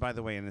Ford? Oh, and by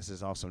the way, and this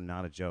is also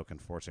not a joke,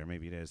 unfortunately, or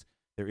maybe it is,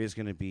 there is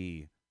going to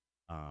be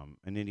an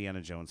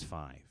Indiana Jones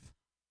 5.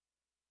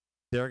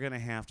 They're going to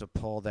have to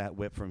pull that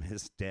whip from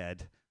his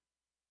dead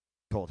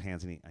cold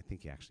hands, and I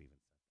think he actually even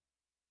said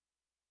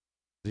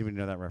that. Does anybody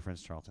know that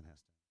reference? Charlton Heston.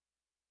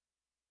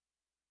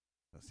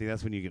 See,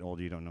 that's when you get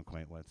older, you don't know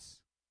quite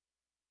what's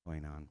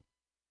going on.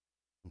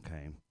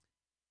 Okay.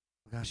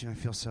 Well, gosh, I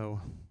feel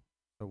so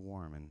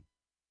warm, and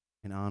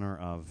in honor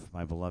of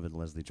my beloved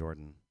Leslie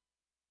Jordan,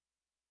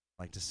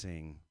 I'd like to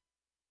sing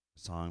a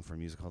song for a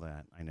musical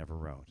that I never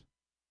wrote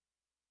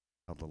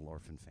called Little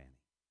Orphan Fanny.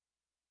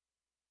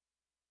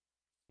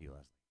 You,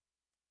 Leslie.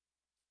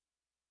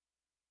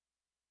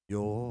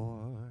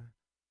 Your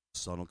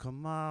sun'll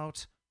come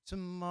out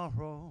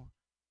tomorrow.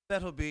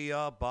 That'll be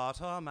a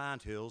bottom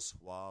and he'll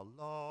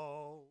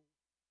swallow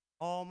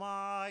all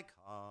my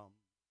cum.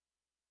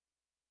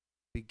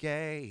 Be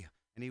gay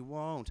and he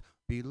won't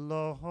be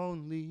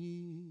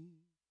lonely.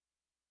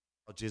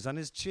 I'll jizz on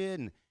his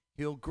chin,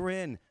 he'll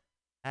grin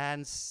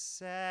and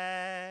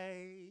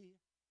say,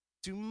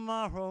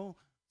 tomorrow,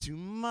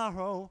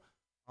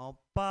 I'll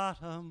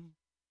bottom.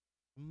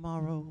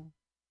 Tomorrow,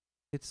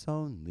 it's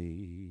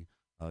only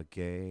a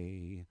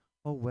gay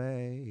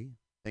away.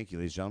 Thank you,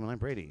 ladies and gentlemen. I'm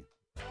Brady.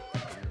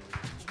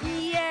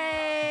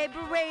 Yay,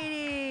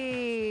 Brady!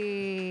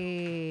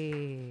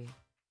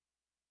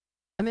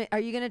 Are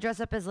you going to dress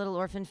up as Little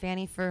Orphan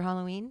Fanny for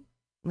Halloween?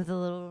 With a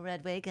little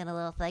red wig and a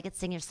little faggot,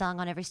 sing your song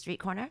on every street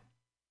corner?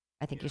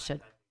 I think you should.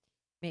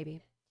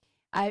 Maybe.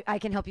 I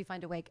can help you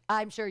find a wig.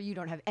 I'm sure you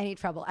don't have any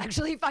trouble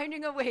actually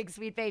finding a wig,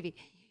 sweet baby.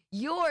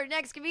 Your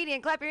next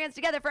comedian. Clap your hands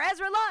together for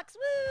Ezra Lux.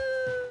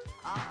 Woo!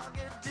 I'll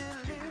get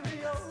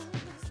delirious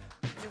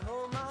if you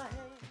hold my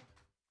hand.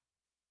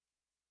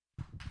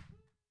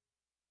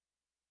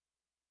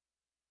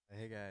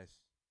 Hey guys,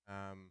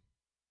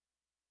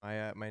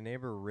 my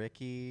neighbor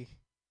Ricky,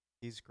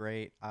 he's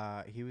great.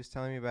 He was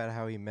telling me about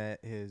how he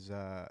met his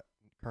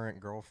current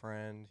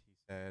girlfriend. He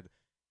said,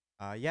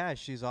 "Yeah,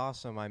 she's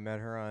awesome. I met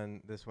her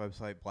on this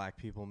website,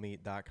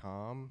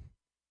 blackpeoplemeet.com."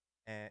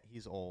 And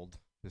he's old,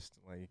 just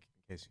like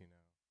in case you know.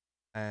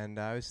 And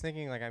I was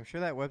thinking, like, I'm sure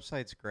that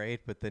website's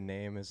great, but the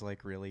name is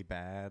like really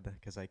bad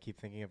because I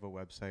keep thinking of a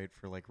website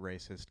for like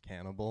racist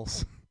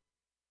cannibals.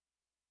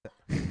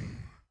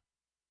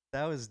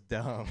 That was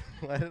dumb.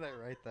 Why did I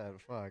write that?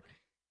 Fuck.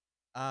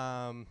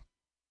 I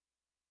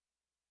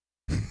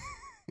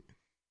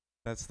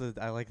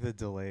like the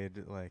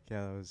delayed, like,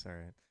 yeah, that was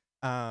alright.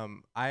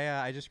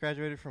 I just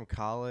graduated from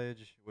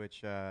college,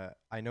 which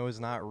I know is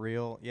not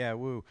real. Yeah,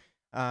 woo.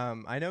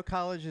 I know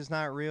college is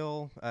not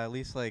real, at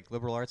least like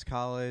liberal arts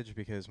college,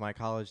 because my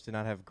college did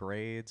not have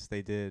grades.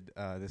 They did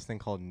this thing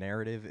called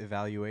narrative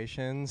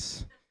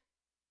evaluations.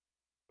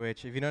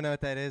 Which, if you don't know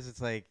what that is,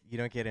 it's like you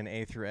don't get an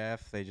A through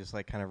F. They just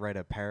like kind of write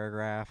a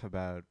paragraph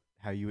about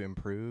how you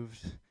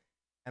improved.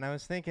 And I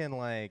was thinking,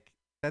 like,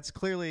 that's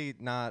clearly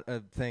not a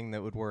thing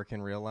that would work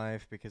in real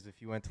life, because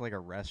if you went to like a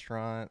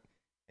restaurant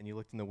and you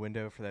looked in the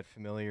window for that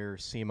familiar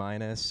C-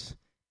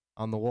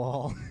 on the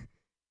wall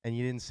and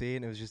you didn't see it,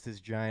 and it was just this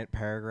giant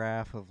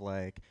paragraph of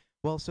like,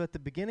 well, so at the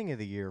beginning of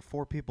the year,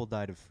 4 people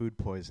died of food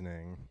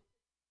poisoning,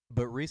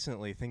 but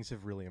recently things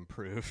have really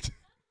improved.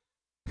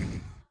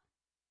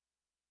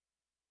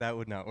 That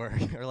would not work.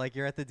 Or like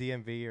you're at the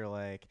DMV, you're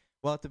like,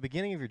 well, at the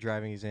beginning of your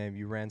driving exam,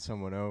 you ran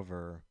someone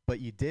over, but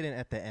you didn't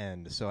at the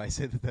end, so I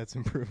say that that's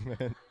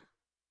improvement.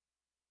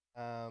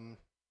 I'm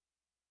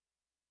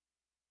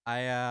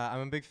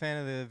a big fan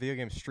of the video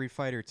game Street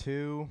Fighter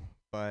 2,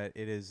 but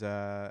it is,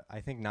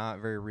 I think, not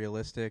very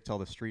realistic to all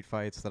the street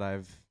fights that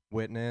I've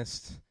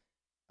witnessed.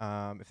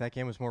 If that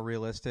game was more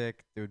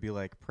realistic, it would be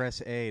like,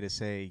 press A to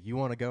say, you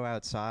want to go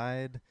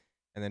outside,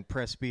 and then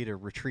press B to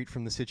retreat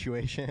from the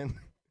situation.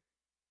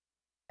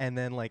 And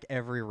then, like,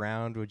 every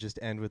round would just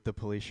end with the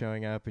police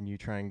showing up and you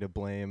trying to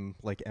blame,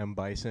 like, M.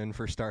 Bison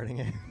for starting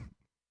it.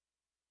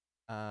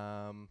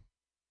 The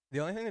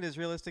only thing that is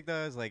realistic,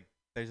 though, is, like,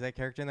 there's that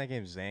character in that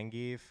game,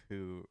 Zangief,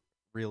 who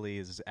really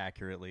is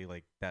accurately,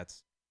 like,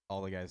 that's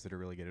all the guys that are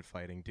really good at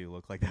fighting do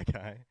look like that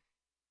guy.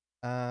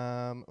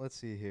 Let's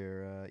see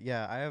here.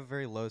 Yeah, I have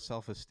very low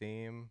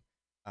self-esteem.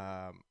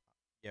 Yeah,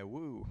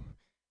 woo.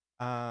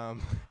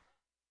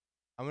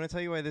 I'm going to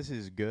tell you why this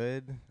is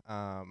good.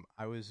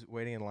 I was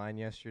waiting in line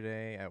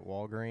yesterday at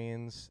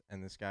Walgreens,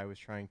 and this guy was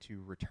trying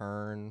to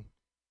return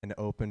an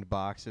opened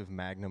box of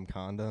Magnum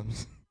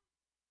condoms.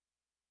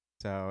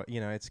 So, you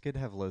know, it's good to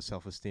have low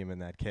self-esteem in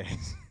that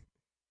case.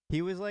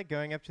 He was, like,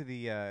 going up to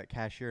the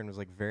cashier and was,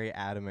 like, very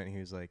adamant. He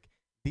was like,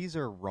 these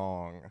are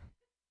wrong.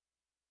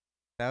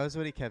 That was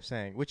what he kept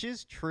saying, which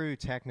is true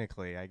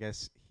technically. I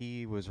guess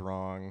he was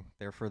wrong,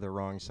 therefore the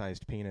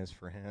wrong-sized penis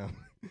for him.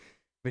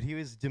 But he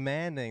was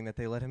demanding that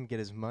they let him get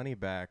his money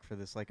back for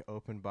this, like,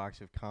 open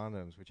box of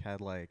condoms, which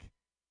had, like,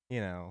 you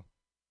know,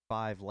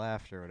 5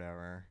 left or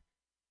whatever.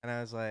 And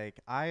I was like,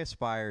 I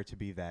aspire to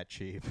be that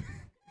cheap.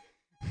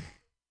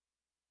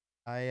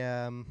 I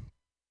am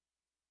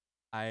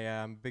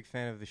a big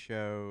fan of the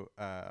show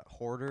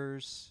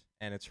Hoarders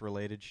and its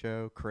related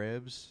show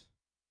Cribs.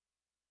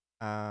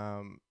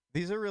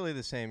 These are really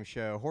the same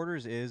show.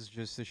 Hoarders is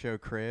just the show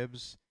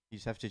Cribs. You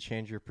just have to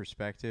change your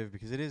perspective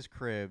because it is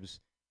Cribs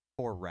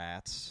for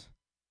rats.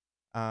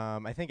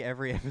 I think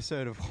every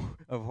episode of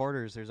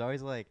Hoarders, there's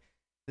always like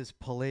this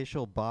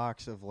palatial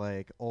box of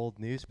like old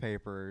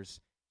newspapers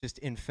just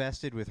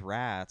infested with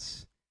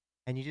rats,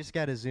 and you just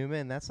got to zoom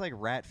in. That's like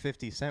Rat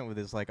 50 Cent with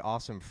his like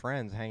awesome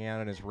friends hanging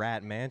out in his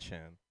rat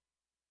mansion.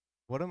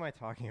 What am I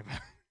talking about?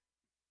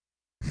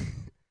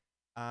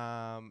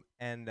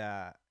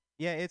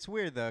 Yeah, it's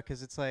weird though,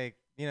 because it's like,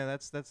 you know,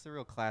 that's the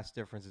real class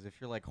differences.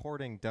 If you're like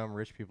hoarding dumb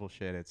rich people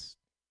shit, it's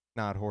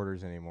not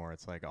Hoarders anymore.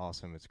 It's like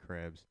awesome, it's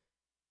Cribs.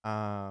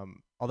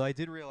 Although I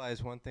did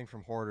realize one thing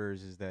from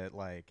Hoarders is that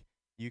like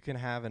you can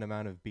have an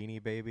amount of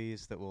Beanie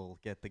Babies that will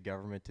get the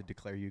government to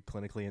declare you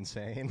clinically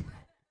insane,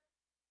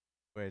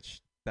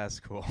 which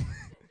that's cool.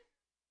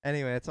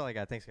 Anyway, that's all I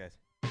got. Thanks, guys.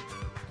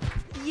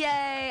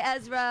 Yay,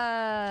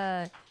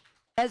 Ezra!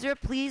 Ezra,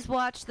 please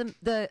watch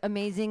the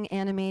amazing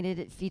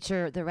animated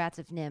feature, The Rats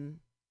of Nim.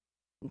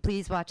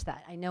 Please watch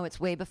that. I know it's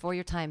way before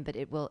your time, but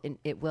it will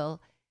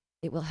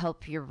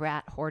help your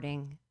rat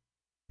hoarding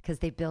because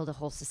they build a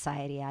whole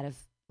society out of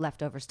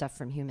leftover stuff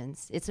from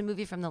humans. It's a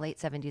movie from the late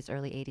 70s,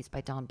 early 80s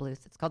by Don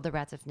Bluth. It's called The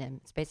Rats of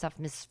Nim. It's based off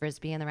Mrs.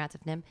 Frisbee and the Rats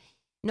of Nim.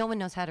 No one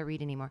knows how to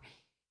read anymore.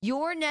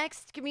 Your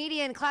next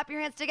comedian, clap your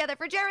hands together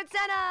for Jared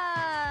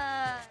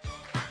Senna!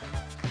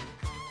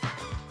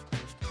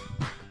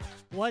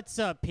 What's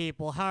up,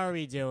 people? How are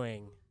we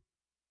doing?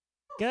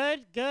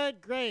 Good,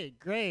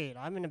 great.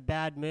 I'm in a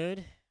bad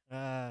mood.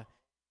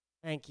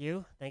 Thank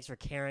you. Thanks for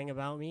caring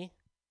about me.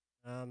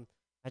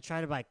 I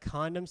tried to buy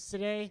condoms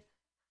today.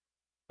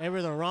 They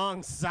were the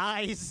wrong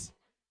size.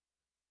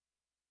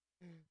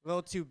 A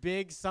little too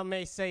big. Some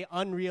may say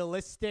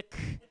unrealistic.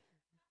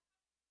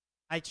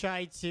 I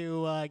tried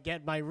to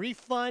get my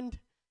refund.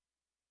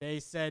 They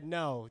said,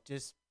 no,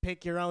 just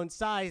pick your own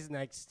size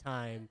next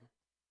time.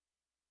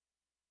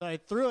 So I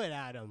threw it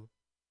at them.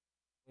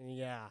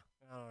 Yeah,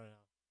 I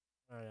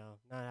don't know.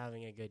 Not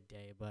having a good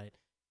day, but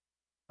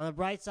on the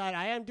bright side,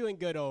 I am doing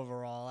good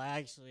overall. I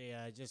actually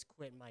just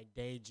quit my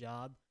day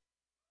job.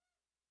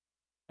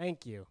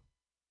 Thank you.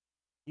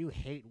 You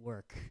hate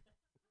work.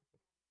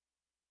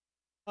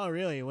 Oh,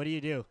 really? What do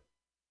you do?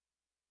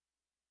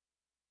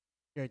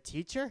 You're a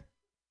teacher?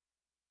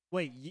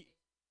 Wait,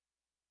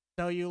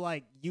 so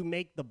you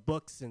make the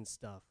books and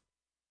stuff?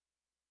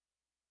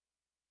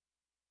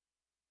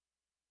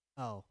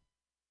 Oh,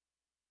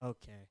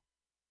 okay.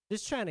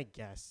 Just trying to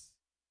guess.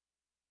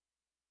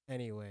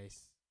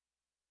 Anyways.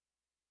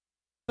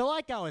 So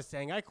like I was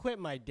saying, I quit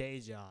my day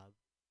job.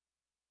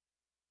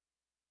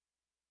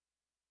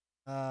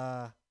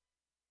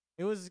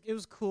 It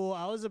was cool.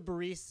 I was a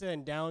barista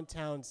in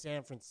downtown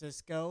San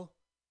Francisco.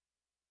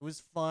 It was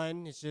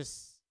fun. It's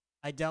just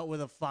I dealt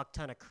with a fuck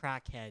ton of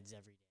crackheads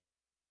every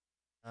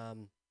day.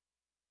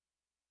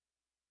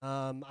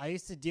 I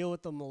used to deal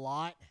with them a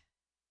lot.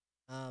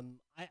 I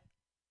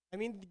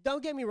mean,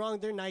 don't get me wrong,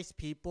 they're nice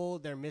people.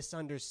 They're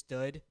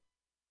misunderstood.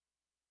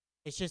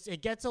 It's just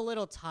it gets a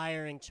little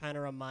tiring trying to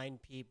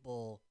remind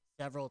people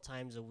several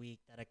times a week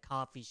that a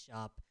coffee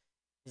shop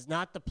is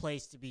not the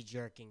place to be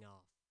jerking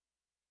off.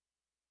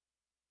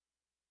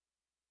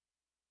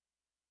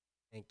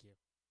 Thank you.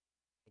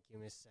 Thank you,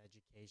 Miss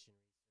Education.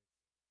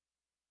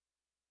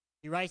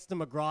 He writes the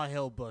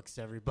McGraw-Hill books,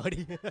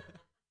 everybody.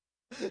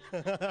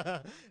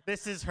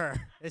 This is her.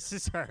 This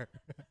is her.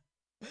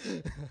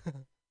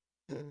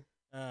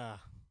 Yeah,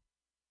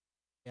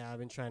 I've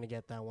been trying to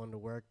get that one to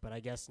work, but I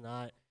guess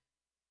not.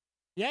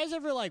 You guys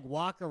ever,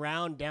 walk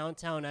around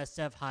downtown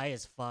SF high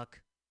as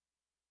fuck?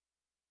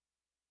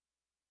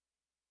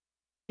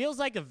 Feels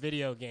like a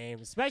video game,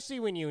 especially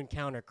when you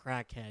encounter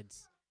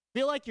crackheads.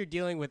 Feel like you're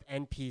dealing with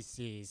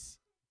NPCs.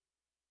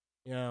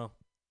 You know?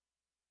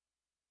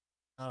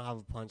 I don't have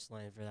a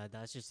punchline for that.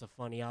 That's just a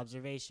funny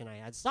observation I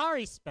had.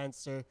 Sorry,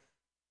 Spencer.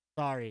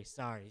 Sorry.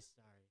 It's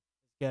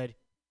good.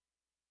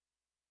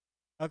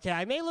 Okay,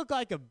 I may look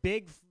like a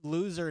big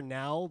loser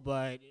now,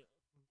 but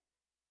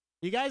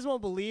you guys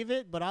won't believe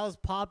it, but I was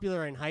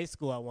popular in high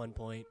school at one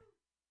point.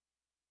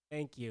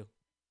 Thank you.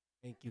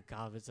 Thank you,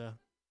 Kavita.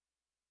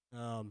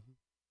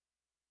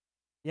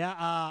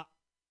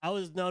 I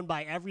was known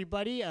by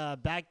everybody.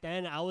 Back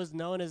then, I was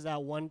known as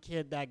that one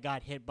kid that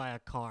got hit by a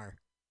car.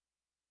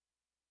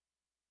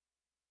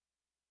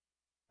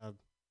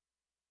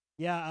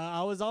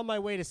 I was on my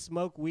way to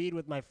smoke weed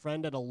with my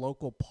friend at a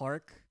local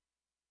park,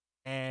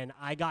 and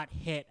I got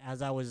hit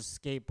as I was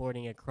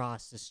skateboarding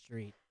across the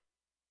street.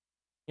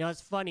 You know,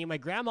 it's funny. My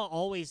grandma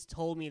always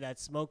told me that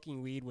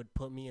smoking weed would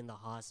put me in the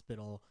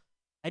hospital.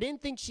 I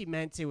didn't think she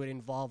meant it would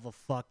involve a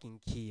fucking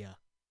Kia.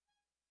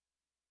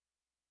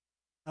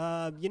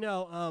 It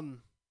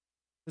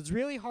was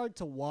really hard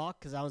to walk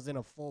because I was in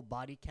a full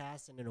body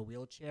cast and in a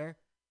wheelchair,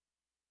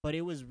 but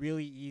it was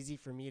really easy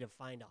for me to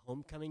find a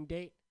homecoming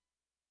date.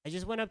 I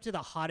just went up to the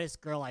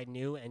hottest girl I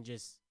knew and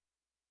just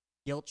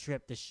guilt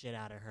tripped the shit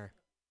out of her.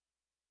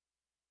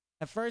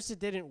 At first it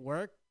didn't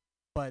work,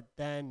 but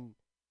then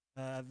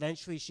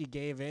eventually she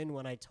gave in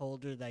when I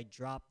told her that I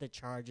dropped the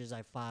charges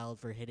I filed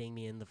for hitting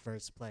me in the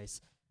first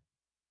place.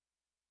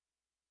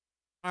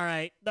 All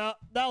right, that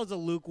was a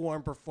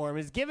lukewarm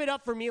performance. Give it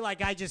up for me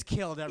like I just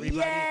killed everybody.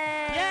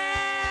 Yay!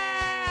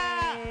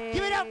 Yeah!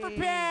 Give it up for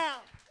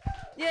Pam!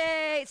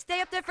 Yay! Stay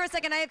up there for a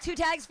second. I have 2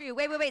 tags for you.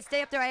 Wait.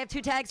 Stay up there. I have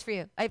 2 tags for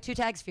you.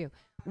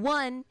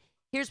 One,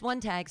 here's one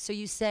tag. So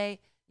you say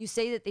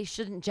that they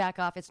shouldn't jack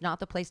off. It's not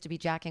the place to be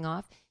jacking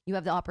off. You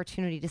have the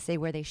opportunity to say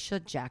where they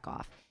should jack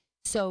off.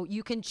 So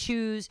you can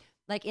choose,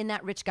 like in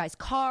that rich guy's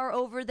car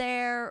over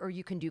there, or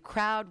you can do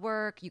crowd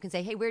work. You can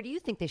say, hey, where do you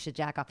think they should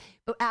jack off?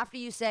 But after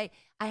you say,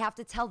 I have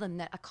to tell them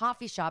that a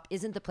coffee shop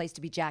isn't the place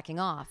to be jacking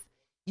off.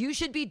 You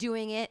should be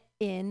doing it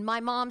in my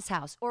mom's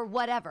house or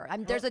whatever.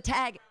 There's a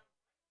tag.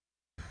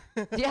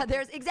 Yeah,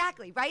 there's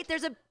exactly, right?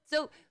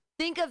 So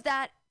think of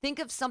that. Think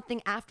of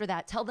something after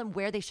that. Tell them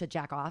where they should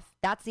jack off.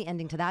 That's the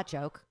ending to that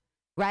joke,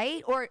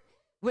 right? Or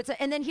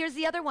and then here's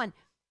the other one.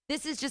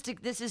 This is just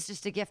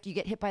a gift. You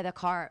get hit by the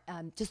car.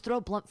 Just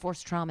throw blunt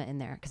force trauma in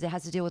there because it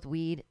has to deal with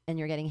weed and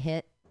you're getting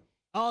hit.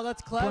 Oh,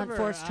 that's clever. Blunt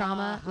force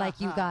trauma, like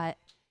you got,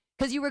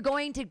 because you were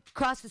going to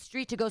cross the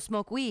street to go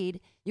smoke weed.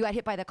 You got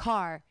hit by the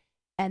car,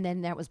 and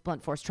then there was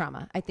blunt force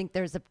trauma. I think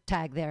there's a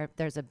tag there.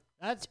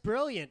 That's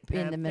brilliant, Pam.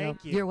 In the middle.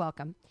 Thank you. You're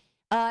welcome.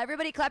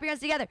 Everybody clap your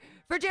hands together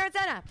for Jared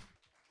Senna.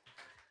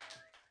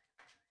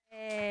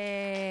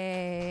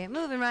 Hey,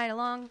 moving right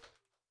along.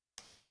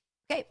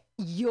 Okay,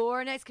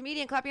 your next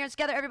comedian. Clap your hands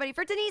together, everybody,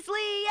 for Denise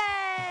Lee.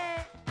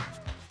 Yay!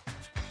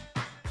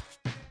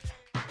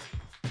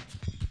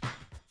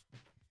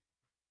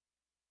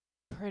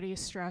 Pretty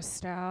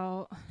stressed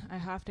out. I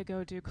have to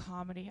go do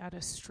comedy at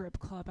a strip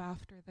club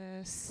after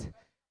this.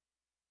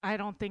 I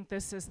don't think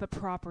this is the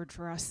proper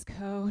dress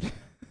code.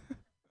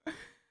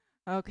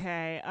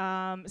 Okay.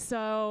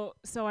 So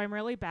I'm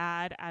really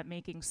bad at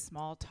making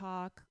small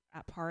talk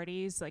at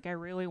parties. Like I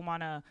really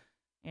want to,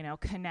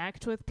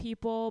 connect with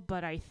people,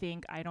 but I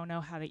think I don't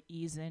know how to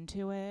ease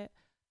into it.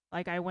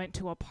 Like I went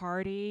to a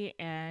party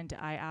and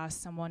I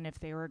asked someone if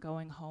they were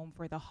going home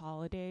for the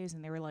holidays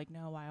and they were like,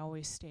 "No, I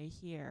always stay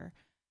here."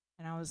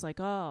 And I was like,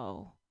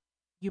 "Oh,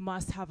 you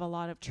must have a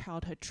lot of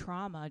childhood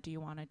trauma. Do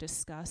you want to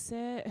discuss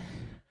it?"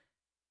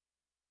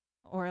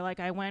 Or like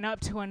I went up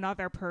to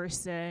another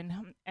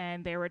person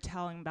and they were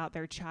telling about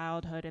their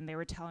childhood and they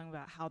were telling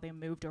about how they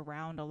moved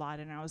around a lot.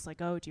 And I was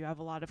like, "Oh, do you have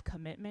a lot of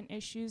commitment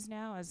issues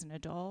now as an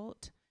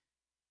adult?"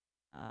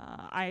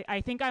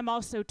 I think I'm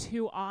also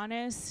too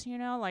honest,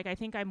 like I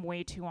think I'm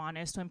way too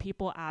honest. When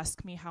people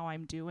ask me how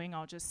I'm doing,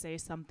 I'll just say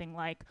something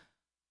like,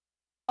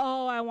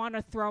 "Oh, I want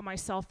to throw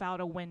myself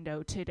out a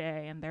window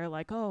today." And they're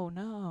like, "Oh,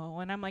 no."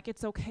 And I'm like,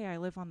 "It's okay. I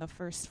live on the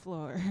first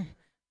floor."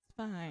 It's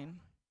fine.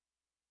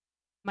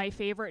 My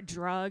favorite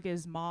drug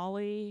is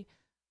Molly.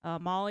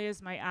 Molly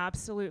is my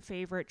absolute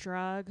favorite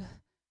drug.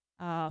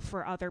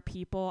 For other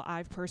people,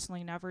 I've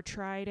personally never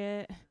tried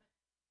it.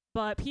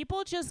 But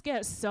people just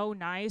get so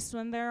nice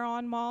when they're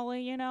on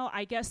Molly,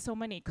 I get so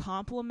many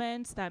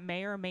compliments that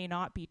may or may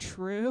not be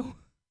true.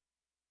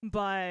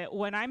 But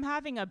when I'm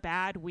having a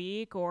bad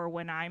week or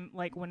when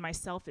when my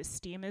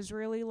self-esteem is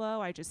really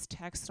low, I just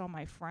text all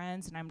my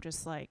friends and I'm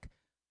just like,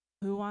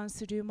 "Who wants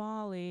to do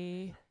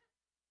Molly?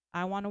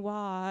 I want to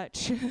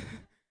watch."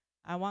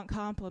 I want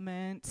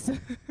compliments.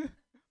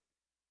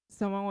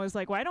 Someone was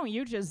like, "Why don't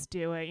you just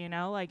do it?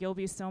 Like you'll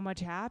be so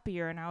much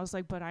happier." And I was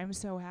like, "But I'm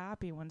so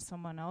happy when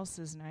someone else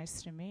is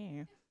nice to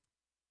me."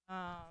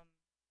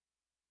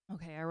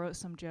 Okay, I wrote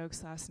some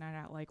jokes last night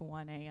at like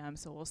 1 a.m.,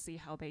 so we'll see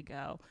how they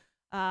go.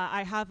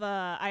 I have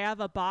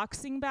a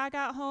boxing bag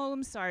at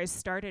home, so I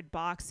started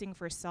boxing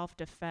for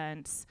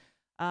self-defense,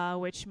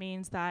 which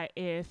means that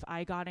if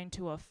I got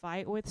into a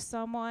fight with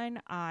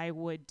someone, I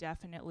would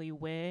definitely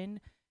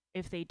win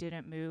if they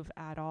didn't move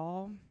at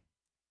all.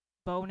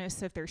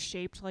 Bonus if they're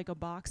shaped like a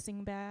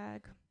boxing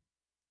bag.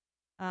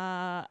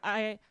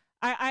 I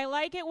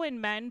like it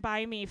when men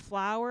buy me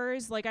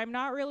flowers. Like I'm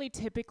not really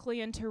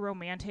typically into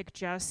romantic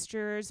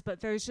gestures,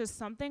 but there's just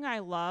something I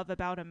love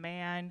about a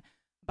man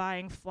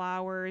buying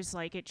flowers.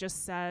 Like it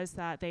just says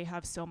that they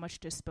have so much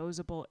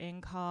disposable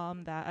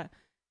income that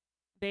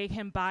they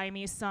can buy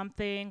me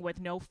something with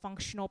no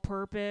functional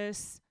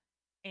purpose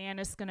and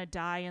it's gonna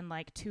die in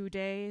like 2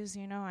 days.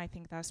 I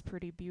think that's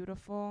pretty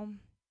beautiful.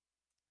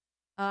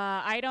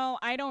 I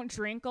don't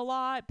drink a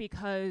lot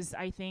because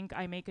I think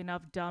I make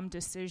enough dumb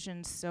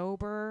decisions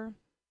sober.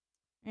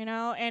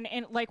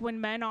 And like when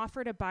men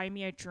offer to buy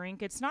me a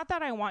drink, it's not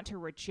that I want to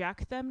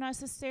reject them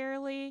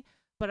necessarily,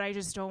 but I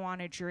just don't want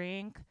to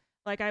drink.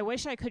 Like I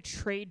wish I could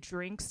trade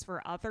drinks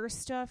for other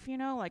stuff,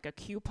 like a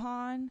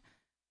coupon.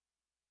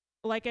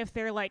 Like if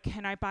they're like,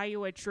 "Can I buy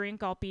you a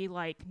drink?" I'll be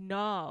like,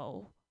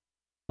 "No.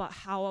 But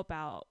how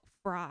about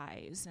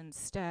fries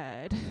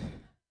instead?"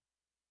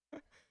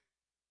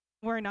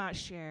 We're not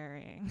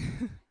sharing.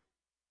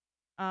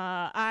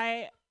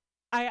 I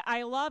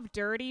love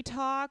dirty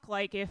talk.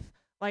 Like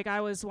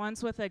I was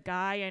once with a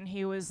guy and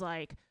he was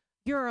like,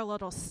 "You're a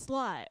little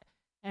slut,"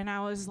 and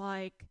I was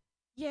like,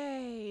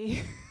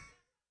 "Yay."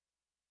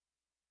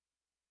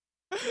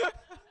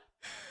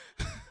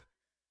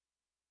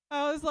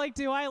 I was like,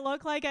 "Do I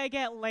look like I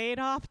get laid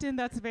often?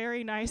 That's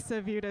very nice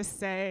of you to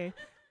say."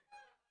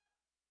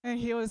 And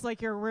he was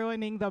like, "You're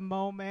ruining the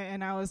moment."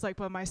 And I was like,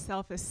 "But my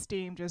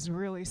self-esteem just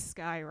really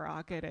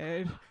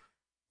skyrocketed.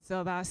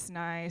 So that's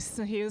nice."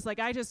 So he was like,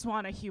 "I just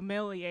want to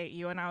humiliate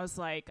you." And I was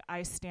like,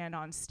 "I stand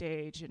on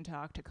stage and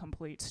talk to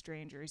complete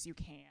strangers. You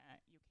can't.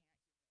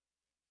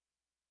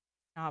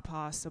 Not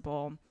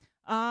possible."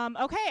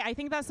 Okay, I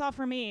think that's all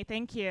for me.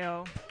 Thank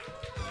you.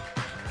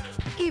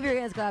 Keep your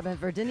hands clapping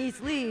for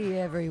Denise Lee,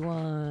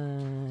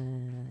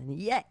 everyone.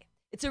 Yay.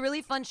 It's a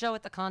really fun show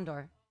at the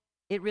Condor.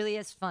 It really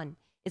is fun.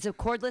 It's a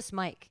cordless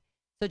mic,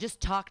 so just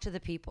talk to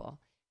the people.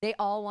 They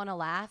all want to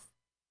laugh.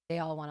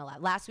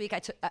 Last week I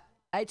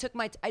took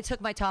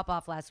my top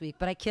off last week,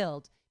 but I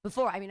killed. I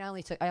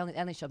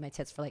only showed my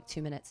tits for like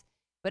 2 minutes.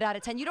 But out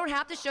of 10, you don't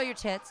have to show your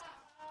tits.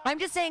 I'm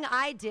just saying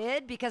I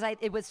did because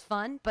it was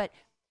fun, but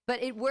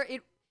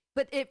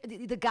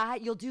the guy,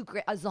 you'll do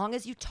great as long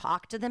as you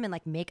talk to them and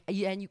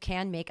you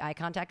can make eye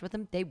contact with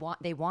them. They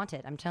want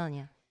it. I'm telling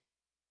you.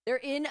 They're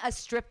in a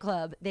strip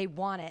club. They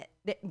want it.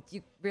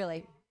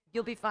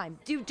 You'll be fine.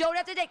 You don't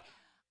have to take.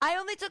 I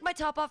only took my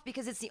top off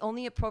because it's the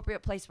only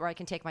appropriate place where I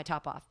can take my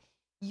top off.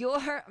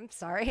 I'm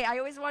sorry. I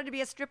always wanted to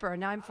be a stripper, and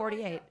now I'm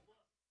 48.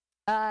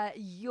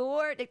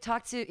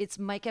 It's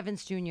Mike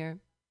Evans Jr.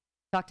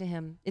 Talk to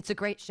him. It's a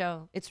great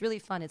show. It's really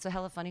fun. It's a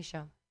hella funny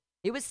show.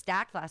 It was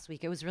stacked last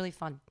week. It was really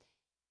fun.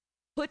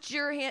 Put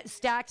your hand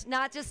stacked,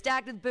 not just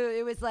stacked with boo.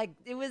 It was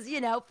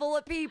full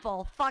of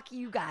people. Fuck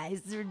you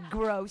guys. They're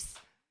gross.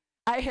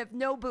 I have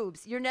no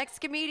boobs. Your next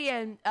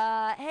comedian,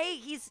 hey,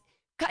 he's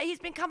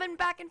been coming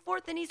back and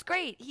forth and he's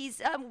great.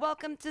 He's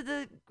welcome to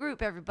the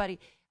group, everybody.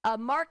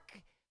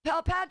 Mark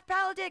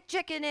Paladic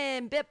chicken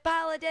in, Bip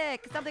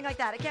Paladic, something like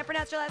that. I can't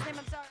pronounce your last name,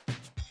 I'm sorry.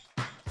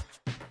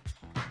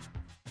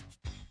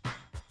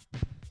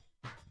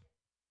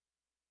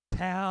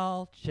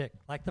 Pal chick,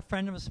 like the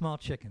friend of a small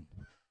chicken.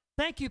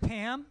 Thank you,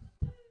 Pam.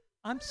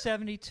 I'm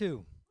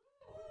 72.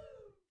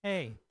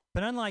 Hey,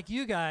 but unlike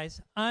you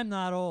guys, I'm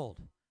not old.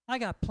 I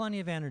got plenty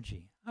of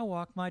energy. I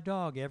walk my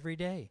dog every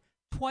day,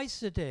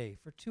 twice a day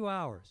for 2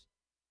 hours.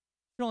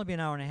 It'll only be an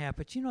hour and a half,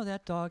 but you know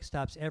that dog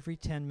stops every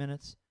 10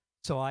 minutes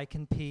so I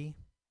can pee.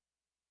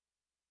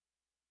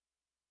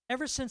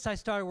 Ever since I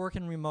started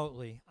working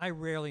remotely, I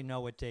rarely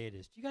know what day it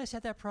is. Do you guys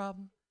have that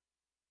problem?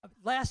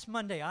 Last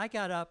Monday, I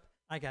got up,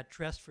 I got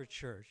dressed for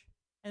church,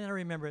 and then I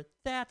remembered,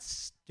 that's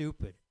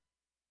stupid.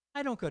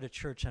 I don't go to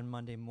church on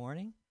Monday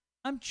morning.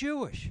 I'm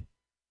Jewish.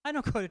 I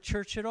don't go to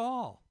church at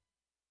all.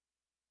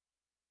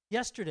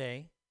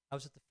 Yesterday, I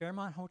was at the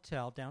Fairmont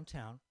Hotel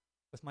downtown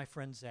with my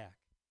friend Zach.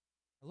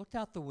 I looked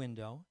out the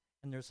window,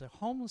 and there's a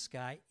homeless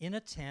guy in a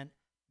tent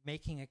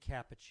making a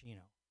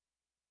cappuccino.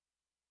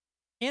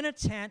 In a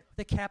tent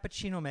with a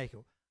cappuccino maker.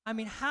 I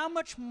mean, how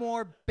much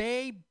more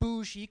bay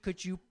bougie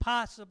could you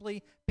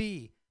possibly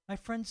be? My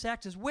friend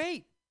Zach says,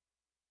 wait,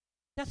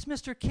 that's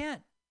Mr.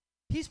 Kent.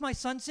 He's my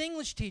son's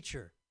English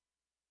teacher.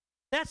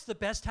 That's the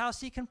best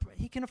house he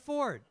can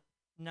afford.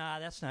 Nah,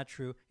 that's not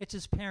true. It's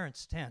his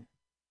parents' tent.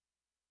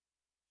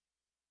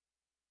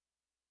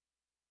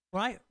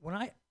 When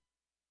I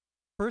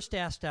first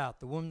asked out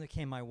the woman that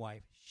became my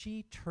wife,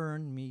 she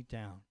turned me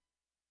down.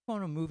 I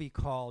went on a movie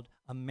called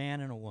A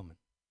Man and a Woman.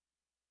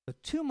 So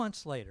 2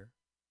 months later,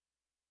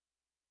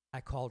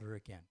 I called her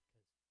again.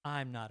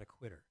 I'm not a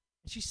quitter.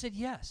 And she said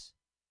yes.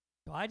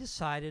 So I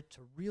decided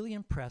to really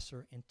impress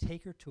her and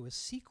take her to a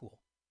sequel,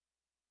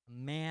 A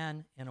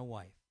Man and a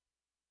Wife.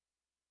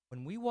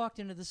 When we walked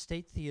into the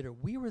State Theater,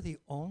 we were the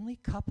only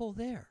couple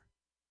there.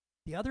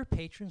 The other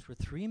patrons were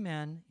 3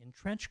 men in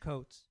trench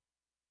coats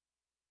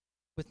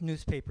with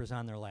newspapers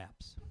on their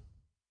laps.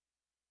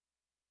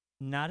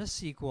 Not a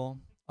sequel,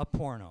 a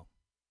porno.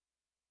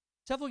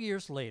 Several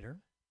years later,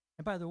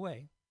 and by the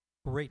way,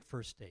 great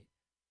first date.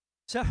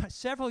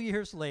 Several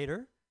years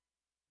later,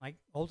 my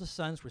oldest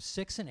sons were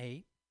 6 and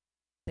 8.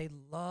 They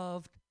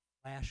loved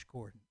Flash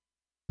Gordon.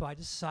 So I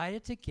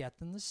decided to get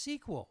them the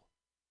sequel,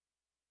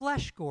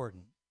 Flesh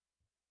Gordon.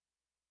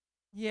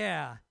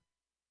 Yeah,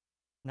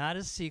 not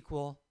a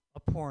sequel, a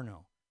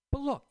porno.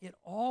 But look, it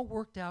all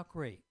worked out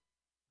great.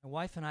 My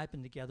wife and I have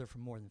been together for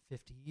more than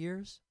 50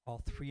 years.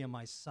 All 3 of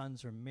my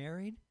sons are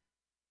married,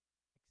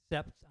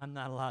 except I'm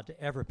not allowed to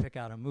ever pick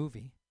out a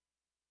movie.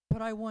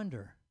 But I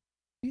wonder,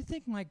 do you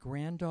think my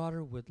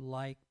granddaughter would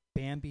like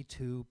Bambi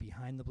 2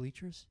 Behind the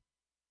Bleachers?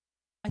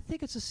 I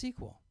think it's a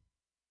sequel.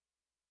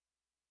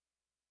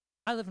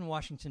 I live in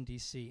Washington,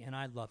 D.C., and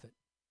I love it.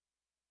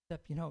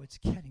 Except, it's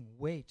getting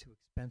way too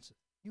expensive.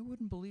 You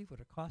wouldn't believe what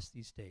it costs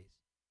these days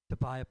to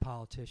buy a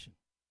politician.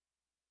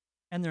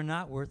 And they're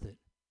not worth it.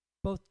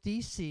 Both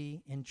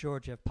D.C. and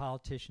Georgia have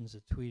politicians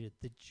that tweeted,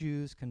 the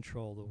Jews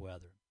control the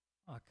weather.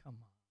 Oh, come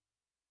on.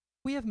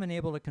 We haven't been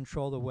able to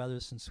control the weather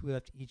since we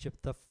left Egypt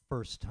the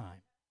first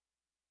time.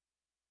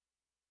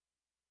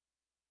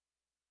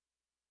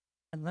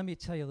 And let me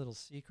tell you a little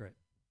secret.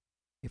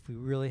 If we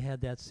really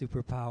had that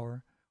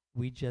superpower,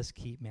 we'd just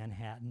keep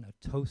Manhattan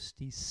a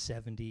toasty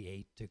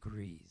 78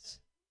 degrees.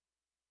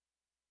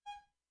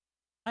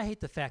 I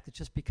hate the fact that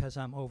just because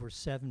I'm over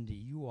 70,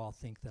 you all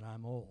think that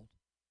I'm old.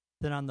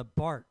 That on the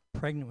BART,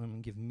 pregnant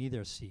women give me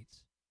their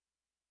seats.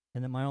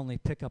 And that my only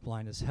pickup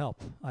line is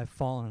help. I've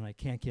fallen and I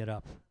can't get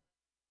up.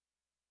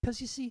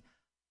 Because you see,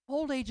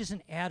 old age is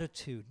an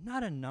attitude,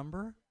 not a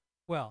number.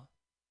 Well,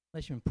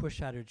 unless you've been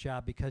pushed out of your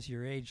job because of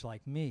your age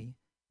like me,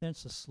 then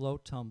it's a slow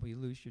tumble. You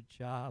lose your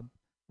job,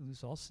 you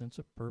lose all sense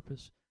of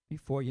purpose.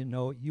 Before you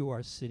know it, you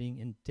are sitting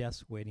in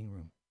death's waiting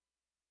room.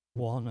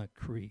 Walnut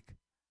Creek.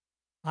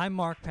 I'm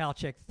Mark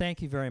Palchik.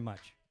 Thank you very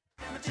much.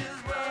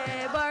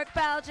 Hey, Mark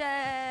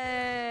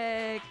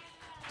Palchik.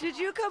 Did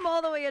you come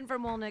all the way in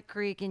from Walnut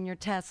Creek in your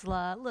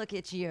Tesla? Look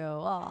at you.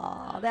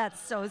 Oh, that's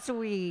so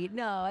sweet.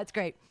 No, that's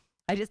great.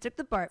 I just took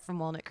the BART from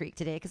Walnut Creek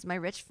today because my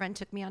rich friend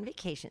took me on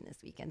vacation this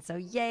weekend. So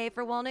yay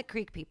for Walnut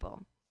Creek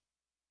people.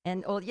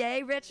 And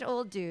yay, rich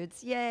old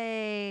dudes.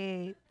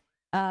 Yay.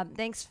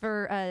 Thanks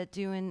for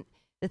doing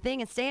the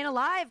thing and staying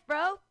alive,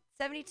 bro.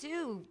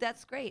 72.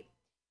 That's great.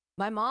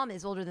 My mom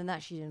is older than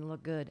that. She didn't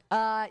look good.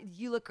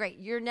 You look great.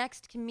 Your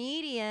next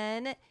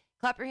comedian,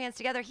 clap your hands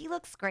together. He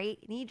looks great,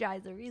 and he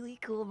drives a really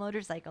cool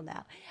motorcycle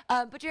now.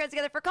 Put your hands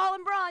together for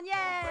Colin Braun. Yay!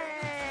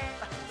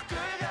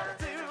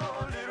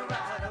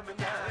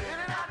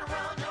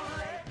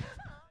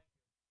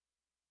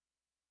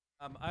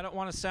 I don't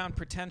want to sound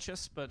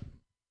pretentious, but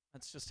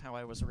that's just how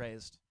I was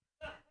raised.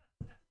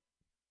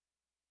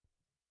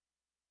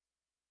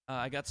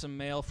 I got some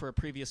mail for a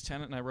previous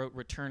tenant, and I wrote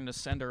 "Return to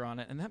Sender" on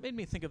it, and that made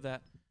me think of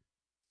that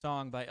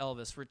song by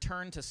Elvis,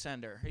 "Return to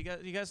Sender."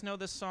 You guys know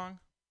this song?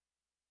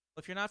 Well,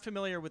 if you're not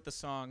familiar with the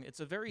song, it's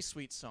a very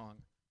sweet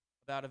song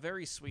about a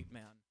very sweet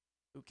man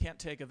who can't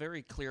take a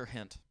very clear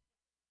hint.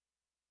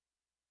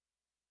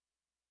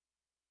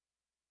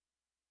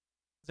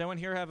 Has anyone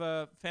here have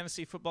a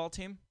fantasy football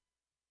team?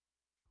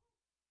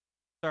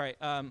 Sorry,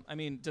 I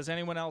mean, does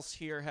anyone else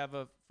here have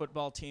a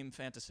football team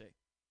fantasy?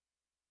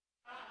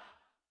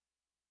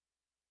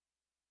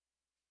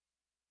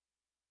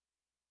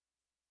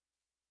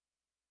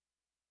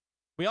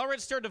 We all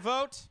registered to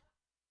vote.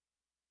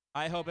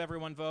 I hope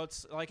everyone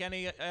votes. Like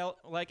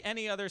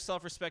any other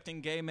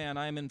self-respecting gay man,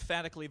 I am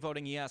emphatically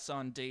voting yes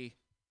on D.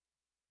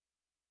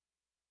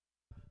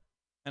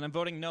 And I'm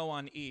voting no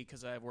on E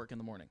because I have work in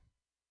the morning.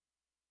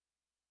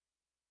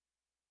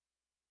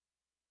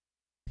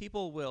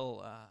 People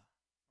will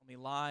tell me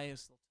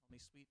lies. They'll tell me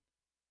sweet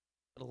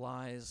little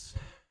lies.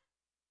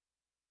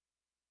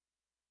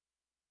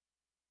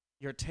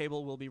 Your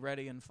table will be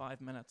ready in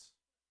 5 minutes.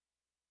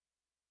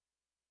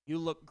 You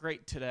look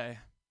great today.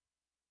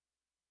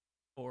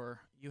 Or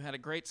you had a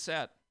great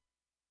set.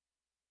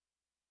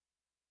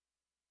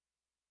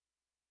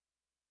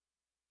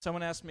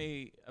 Someone asked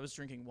me, I was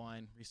drinking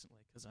wine recently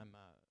because I'm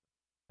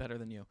better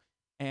than you.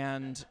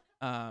 And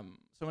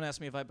someone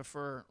asked me if I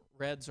prefer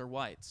reds or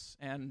whites.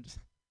 And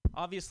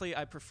obviously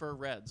I prefer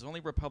reds. Only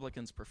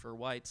Republicans prefer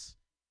whites.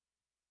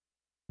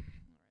 All right,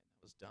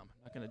 that was dumb.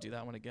 I'm not going to do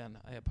that one again.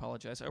 I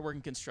apologize. I work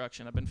in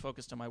construction. I've been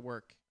focused on my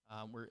work.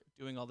 We're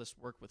doing all this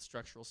work with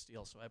structural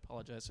steel, so I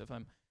apologize if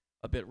I'm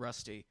a bit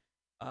rusty.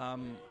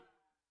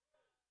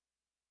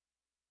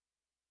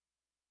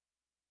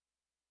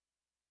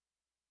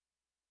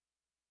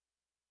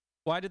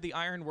 Why did the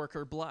iron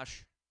worker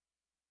blush?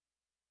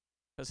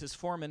 Because his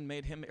foreman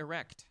made him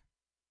erect.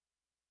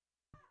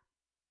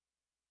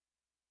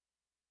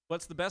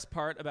 What's the best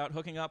part about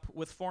hooking up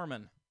with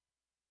foremen?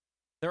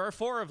 There are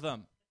 4 of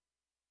them.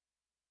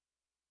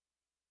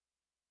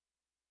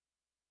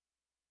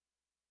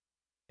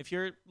 If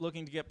you're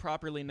looking to get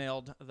properly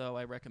nailed, though,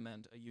 I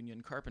recommend a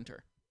union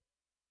carpenter.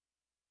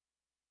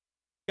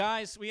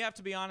 Guys, we have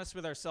to be honest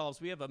with ourselves.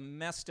 We have a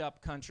messed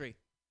up country,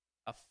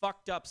 a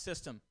fucked up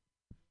system.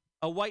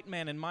 A white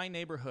man in my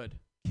neighborhood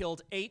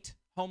killed 8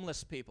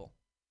 homeless people.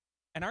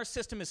 And our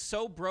system is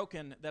so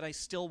broken that I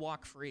still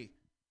walk free.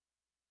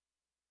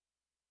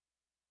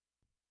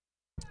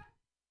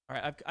 All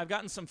right, I've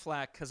gotten some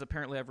flack because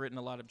apparently I've written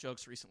a lot of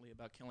jokes recently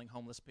about killing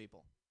homeless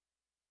people.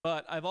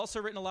 But I've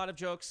also written a lot of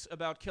jokes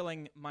about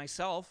killing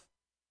myself.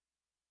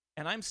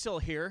 And I'm still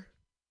here,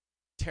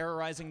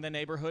 terrorizing the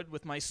neighborhood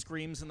with my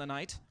screams in the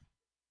night.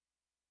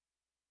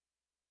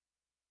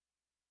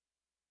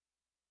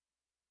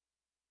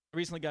 I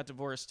recently got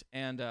divorced,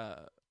 and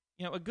a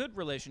good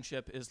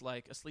relationship is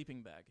like a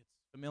sleeping bag.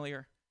 It's familiar,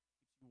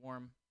 keeps you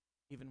warm,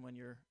 even when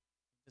you're in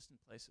distant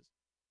places.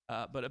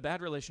 But a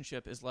bad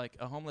relationship is like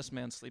a homeless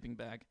man's sleeping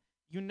bag.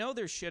 You know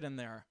there's shit in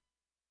there,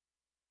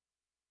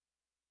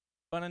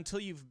 but until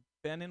you've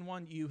been in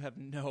one, you have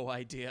no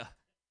idea.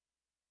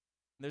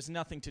 There's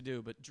nothing to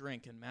do but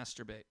drink and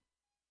masturbate.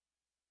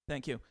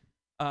 Thank you.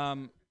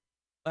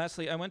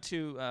 Lastly, I went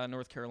to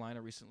North Carolina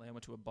recently. I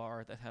went to a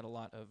bar that had a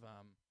lot of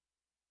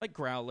like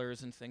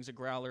growlers and things. A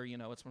growler,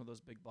 it's one of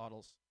those big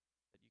bottles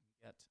that you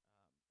can get.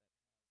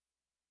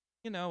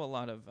 A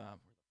lot of where the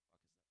fuck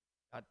is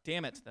that? God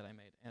damn it that I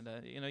made. And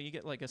you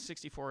get like a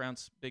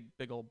 64-ounce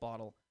big old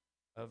bottle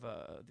of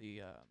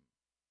the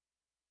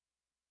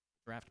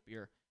draft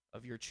beer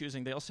of your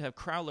choosing. They also have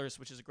crowlers,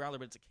 which is a growler,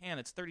 but it's a can.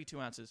 It's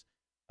 32 ounces,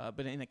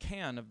 but in a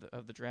can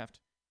of the draft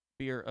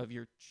beer of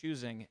your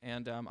choosing.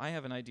 And I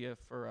have an idea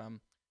for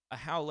a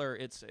howler.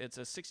 It's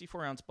a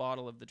 64-ounce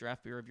bottle of the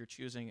draft beer of your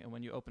choosing, and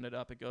when you open it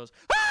up, it goes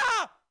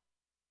ah!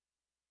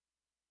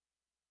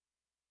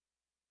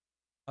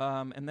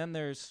 And then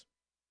there's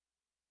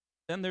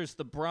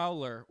the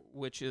Browler,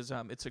 which is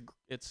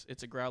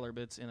it's a growler,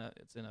 but it's in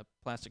a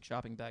plastic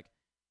shopping bag.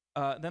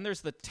 Then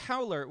there's the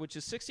Towler, which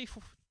is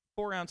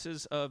 64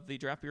 ounces of the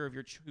draft beer of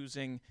your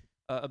choosing,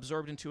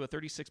 absorbed into a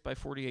 36 by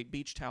 48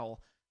 beach towel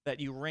that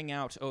you wring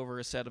out over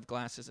a set of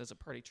glasses as a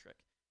party trick.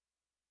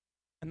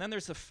 And then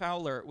there's the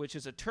Fowler, which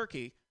is a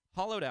turkey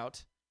hollowed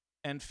out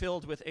and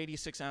filled with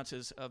 86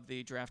 ounces of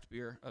the draft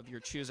beer of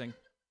your choosing.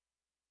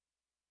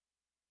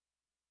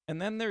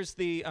 And then there's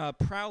the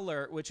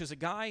Prowler, which is a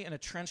guy in a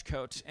trench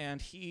coat,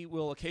 and he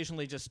will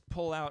occasionally just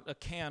pull out a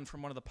can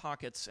from one of the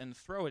pockets and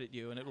throw it at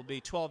you, and it will be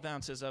 12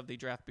 ounces of the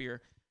draft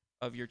beer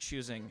of your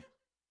choosing.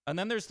 And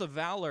then there's the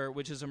Valor,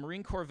 which is a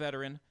Marine Corps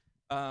veteran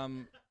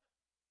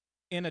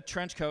in a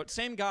trench coat.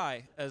 Same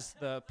guy as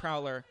the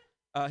Prowler.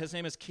 His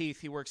name is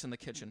Keith. He works in the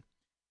kitchen.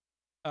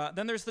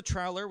 Then there's the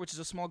Trowler, which is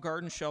a small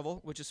garden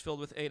shovel, which is filled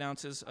with 8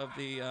 ounces of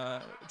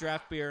the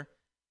draft beer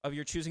of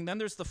your choosing. Then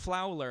there's the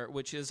Flowler,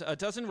 which is a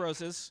dozen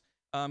roses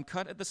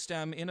cut at the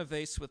stem in a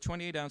vase with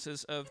 28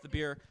 ounces of the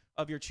beer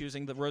of your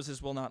choosing. The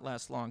roses will not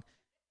last long.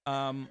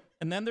 And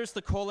then there's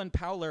the Colin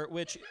Powler,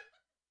 which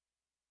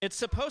it's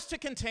supposed to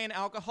contain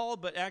alcohol,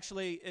 but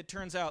actually it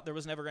turns out there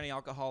was never any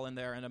alcohol in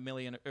there, and 1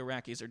 million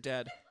Iraqis are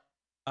dead.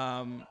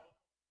 And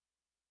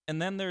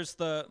then there's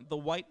the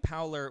White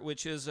Powler,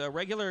 which is a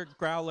regular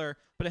growler,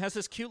 but it has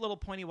this cute little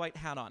pointy white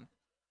hat on.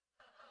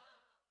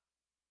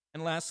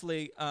 And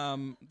lastly,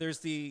 there's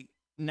the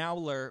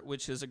Nowler,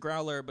 which is a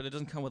growler, but it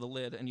doesn't come with a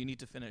lid, and you need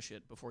to finish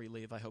it before you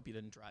leave. I hope you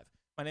didn't drive.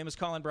 My name is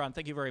Colin Braun.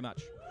 Thank you very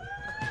much.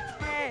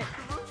 Hey,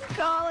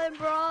 Colin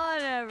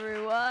Braun,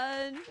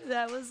 everyone.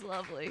 That was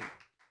lovely.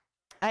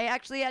 I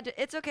actually had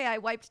to, it's okay. I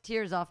wiped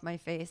tears off my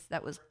face.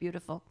 That was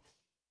beautiful.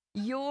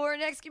 Your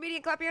next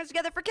comedian, clap your hands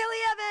together for Kelly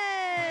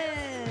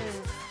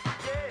Evans.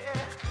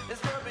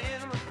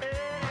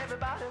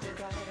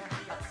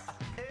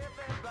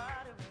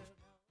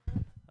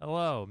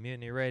 Hello,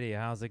 Mutiny Radio.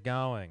 How's it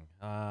going?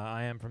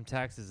 I am from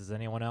Texas. Is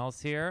anyone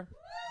else here?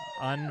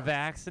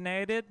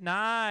 Unvaccinated?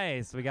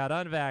 Nice. We got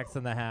unvax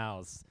in the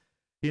house.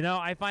 You know,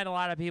 I find a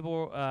lot of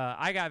people,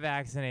 I got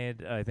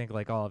vaccinated, I think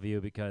like all of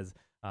you, because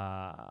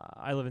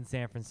I live in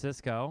San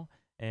Francisco,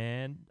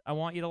 and I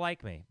want you to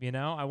like me, you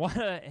know? I want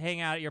to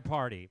hang out at your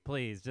party.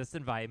 Please, just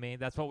invite me.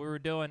 That's what we were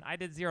doing. I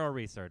did zero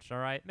research, all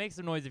right? Make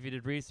some noise if you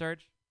did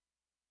research.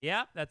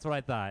 Yeah, that's what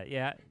I thought.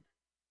 Yeah.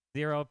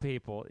 0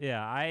 people.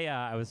 Yeah,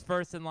 I was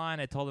first in line.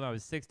 I told them I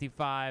was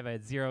 65. I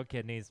had 0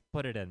 kidneys.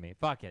 Put it in me.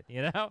 Fuck it,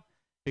 you know?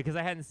 Because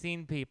I hadn't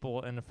seen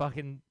people in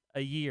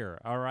a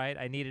year, all right?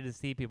 I needed to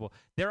see people.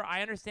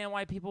 I understand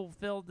why people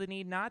feel the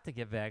need not to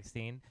get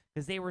vaccine,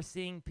 because they were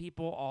seeing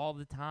people all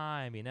the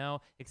time, you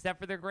know? Except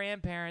for their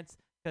grandparents,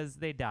 because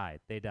they died.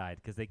 They died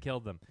because they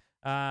killed them.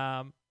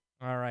 All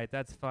right,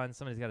 that's fun.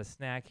 Somebody's got a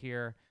snack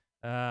here.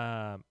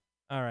 All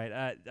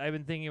right, I've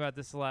been thinking about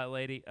this a lot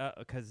lately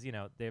because, you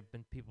know,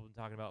 people been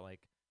talking about, like,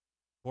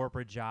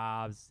 corporate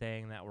jobs,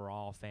 saying that we're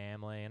all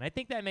family. And I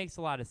think that makes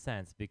a lot of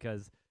sense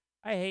because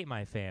I hate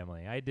my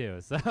family. I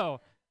do.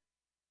 So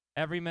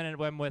every minute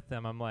when I'm with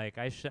them, I'm like,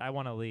 I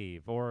want to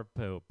leave or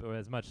poop or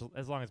as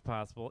long as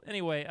possible.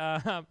 Anyway,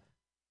 and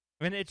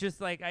it's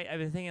just like I've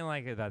been thinking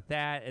like about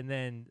that, and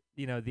then,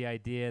 you know, the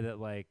idea that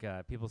like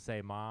people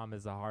say mom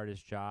is the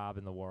hardest job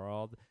in the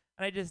world.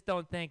 And I just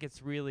don't think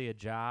it's really a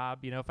job.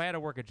 You know, if I had to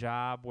work a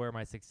job where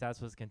my success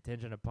was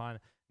contingent upon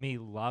me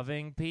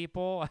loving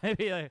people, I'd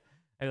be like,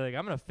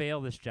 I'm going to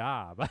fail this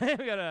job.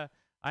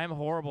 I'm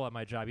horrible at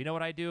my job. You know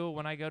what I do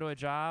when I go to a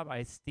job?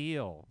 I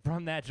steal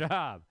from that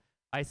job.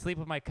 I sleep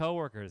with my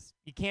coworkers.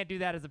 You can't do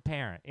that as a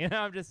parent. You know,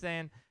 I'm just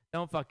saying,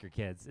 don't fuck your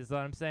kids, is what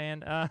I'm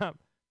saying.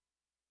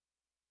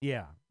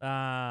 Yeah.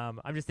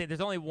 I'm just saying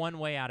there's only one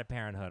way out of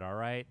parenthood, all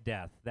right?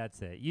 Death.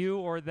 That's it. You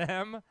or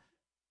them.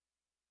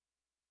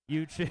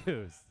 You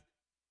choose.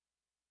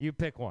 You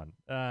pick one.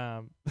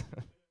 Oh,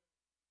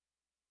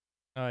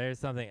 here's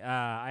something.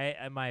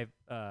 My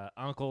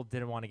uncle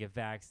didn't want to get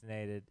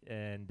vaccinated,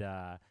 and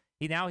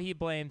he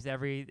blames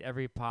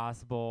every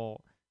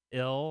possible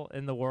ill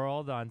in the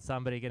world on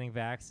somebody getting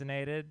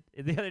vaccinated.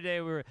 The other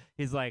day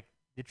he's like,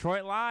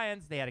 Detroit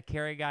Lions, they had to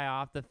carry a guy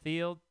off the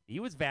field.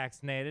 He was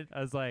vaccinated. I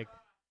was like,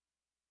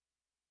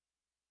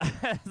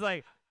 it's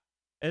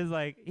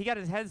like he got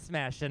his head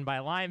smashed in by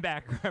a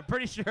linebacker. I'm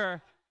pretty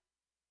sure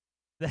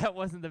that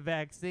wasn't the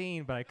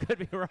vaccine, but I could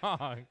be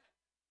wrong.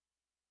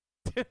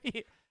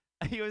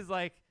 He was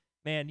like,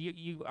 man,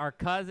 your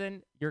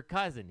cousin,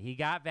 he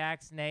got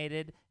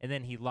vaccinated, and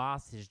then he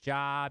lost his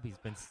job. He's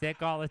been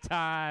sick all the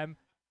time.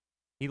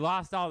 He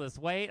lost all this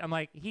weight. I'm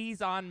like,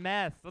 he's on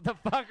meth. What the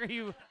fuck are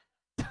you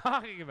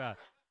talking about?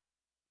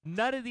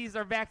 None of these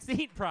are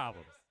vaccine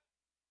problems.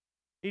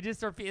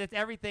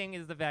 Everything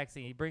is the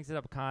vaccine. He brings it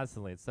up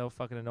constantly. It's so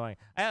fucking annoying.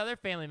 I had other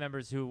family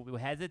members who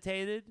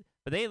hesitated,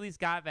 but they at least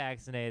got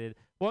vaccinated.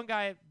 One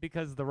guy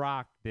because The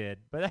Rock did,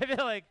 but I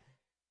feel like,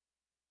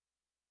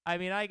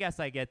 I guess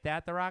I get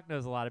that. The Rock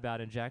knows a lot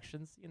about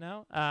injections, you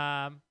know?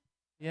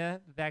 Yeah,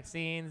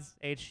 vaccines,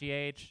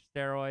 HGH,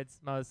 steroids,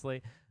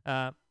 mostly.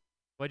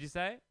 What'd you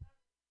say?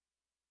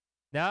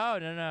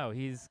 No.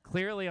 He's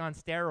clearly on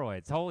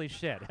steroids. Holy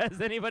shit.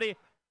 Has anybody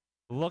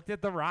looked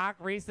at The Rock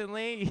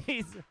recently?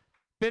 He's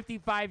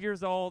 55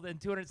 years old and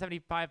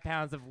 275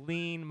 pounds of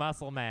lean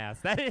muscle mass.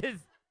 That is,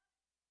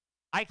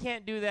 I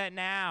can't do that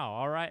now,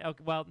 all right?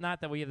 Okay, well,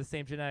 not that we have the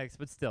same genetics,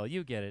 but still,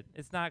 you get it.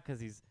 It's not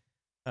because he's,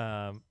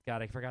 God,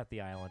 I forgot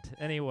the island.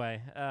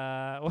 Anyway,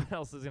 what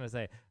else was I going to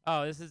say?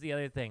 Oh, this is the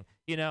other thing.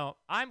 You know,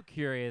 I'm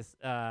curious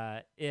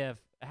how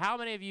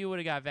many of you would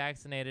have got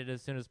vaccinated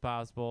as soon as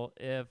possible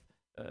if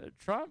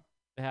Trump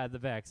had the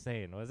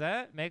vaccine? Was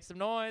that? Make some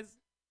noise.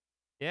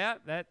 Yeah,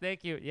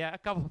 thank you. Yeah, a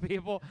couple of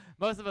people.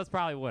 Most of us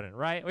probably wouldn't,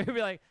 right? We'd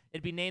be like,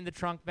 it'd be named the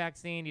trunk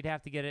vaccine. You'd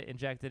have to get it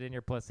injected in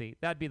your pussy.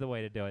 That'd be the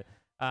way to do it.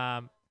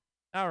 All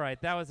right,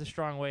 that was a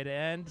strong way to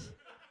end.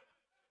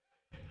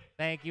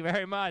 Thank you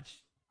very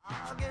much.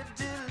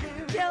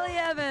 Kelly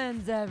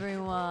Evans,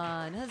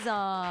 everyone.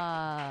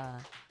 Huzzah.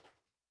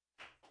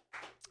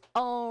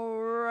 All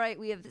right,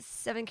 we have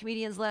 7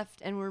 comedians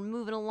left, and we're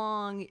moving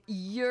along.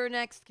 Your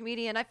next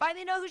comedian. I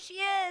finally know who she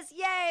is.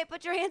 Yay!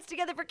 Put your hands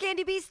together for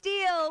Candy B.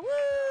 Steele. Woo!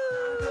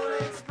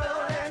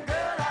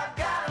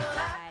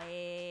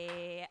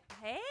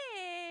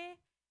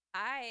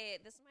 Hi.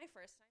 This is my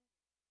first time.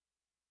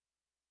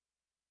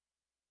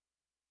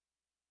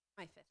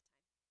 My 5th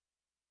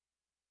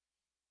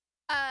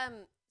time.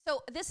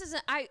 So this is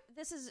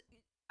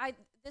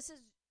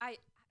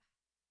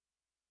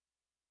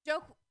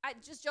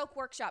joke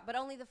workshop, but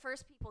only the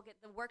first people get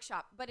the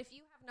workshop. But if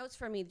you have notes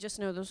for me, just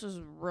know this is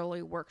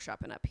really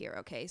workshopping up here,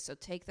 okay? So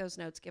take those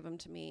notes, give them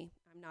to me.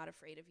 I'm not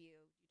afraid of you.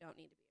 You don't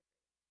need to be.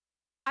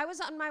 I was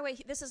on my way.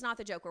 This is not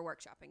the joke we're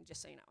workshopping,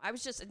 just so you know. I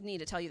was just need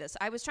to tell you this.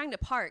 I was trying to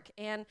park,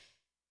 and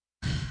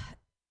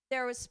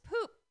there was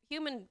poop,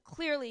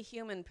 clearly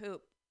human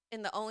poop,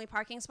 in the only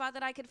parking spot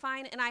that I could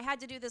find, and I had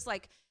to do this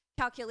like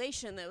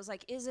calculation that was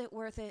like, is it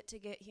worth it to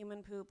get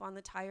human poop on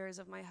the tires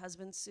of my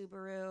husband's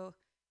Subaru?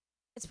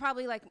 It's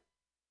probably like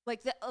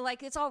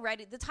it's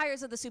already, the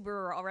tires of the Subaru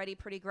are already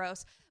pretty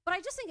gross, but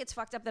I just think it's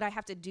fucked up that I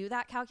have to do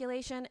that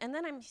calculation, and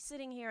then I'm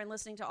sitting here and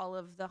listening to all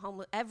of the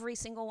homeless. Every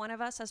single one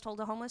of us has told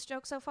a homeless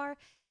joke so far,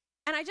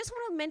 and I just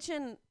want to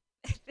mention.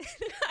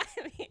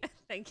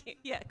 Thank you.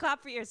 Yeah,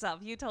 clap for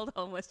yourself. You told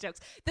homeless jokes.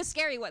 The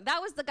scary one. That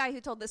was the guy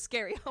who told the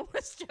scary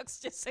homeless jokes.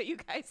 Just so you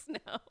guys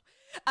know.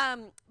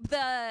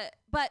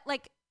 But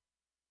like,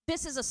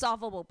 this is a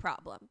solvable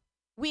problem.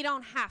 We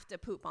don't have to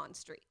poop on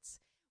streets.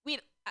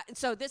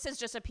 So this is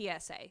just a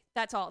PSA.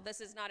 That's all.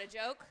 This is not a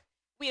joke.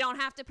 We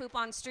don't have to poop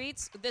on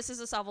streets. This is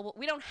a solvable.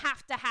 We don't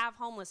have to have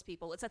homeless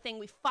people. It's a thing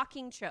we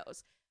fucking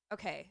chose.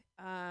 Okay.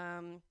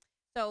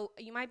 So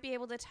you might be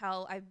able to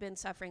tell I've been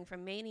suffering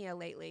from mania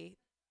lately.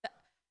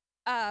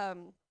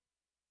 And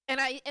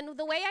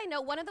the way I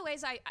know, one of the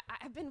ways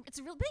I've been,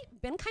 it's really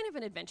been kind of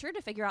an adventure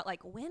to figure out,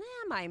 like, when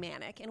am I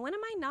manic and when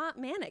am I not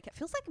manic? It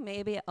feels like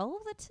maybe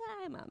all the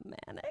time I'm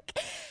manic.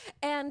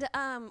 And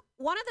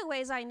one of the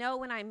ways I know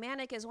when I'm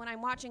manic is when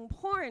I'm watching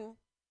porn.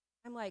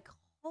 I'm like,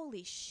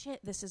 holy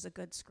shit, this is a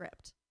good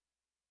script.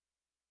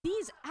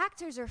 These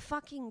actors are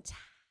fucking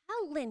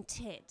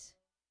talented.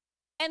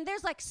 And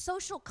there's like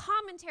social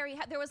commentary.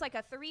 There was like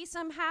a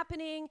threesome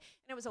happening, and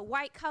it was a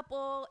white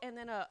couple, and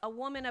then a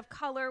woman of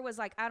color was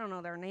like, I don't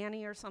know, their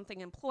nanny or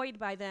something employed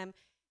by them.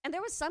 And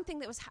there was something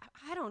that was,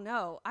 I don't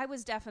know. I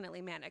was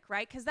definitely manic,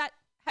 right? Because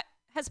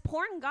has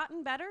porn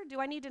gotten better? Do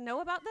I need to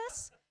know about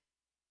this?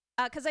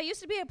 Because I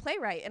used to be a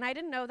playwright, and I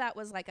didn't know that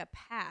was like a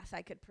path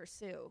I could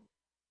pursue.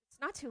 It's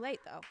not too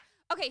late, though.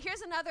 Okay, here's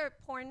another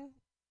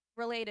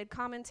porn-related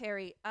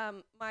commentary.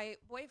 My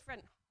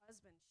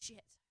husband,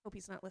 hope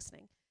he's not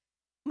listening.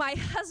 My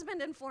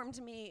husband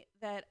informed me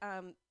that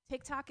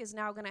TikTok is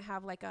now going to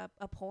have like a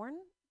porn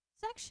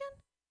section,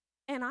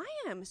 and I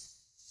am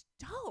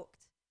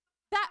stoked.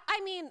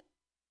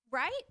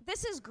 Right?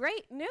 This is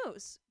great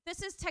news.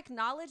 This is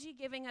technology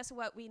giving us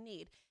what we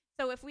need.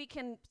 So if we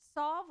can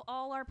solve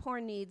all our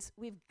porn needs,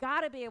 we've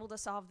got to be able to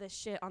solve this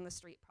shit on the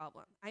street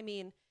problem. I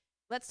mean,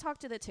 let's talk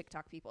to the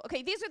TikTok people.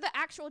 Okay, these are the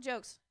actual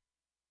jokes.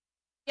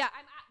 Yeah,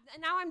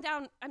 I'm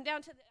down to the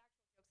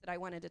actual jokes that I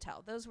wanted to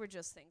tell. Those were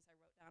just things I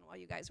wrote down while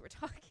you guys were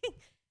talking.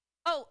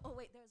 Oh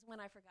wait, there's one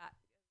I forgot.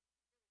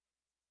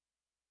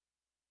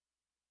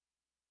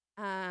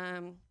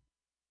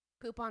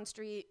 Poop on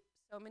street,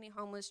 so many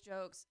homeless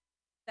jokes.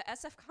 The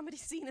SF comedy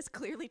scene is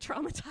clearly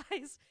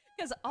traumatized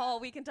because all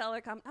we can tell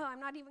are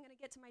I'm not even going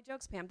to get to my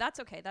jokes, Pam. That's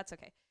okay.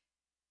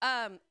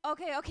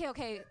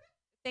 Okay.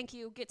 Thank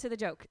you. Get to the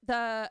joke.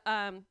 But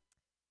I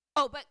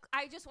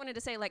just wanted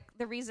to say, like,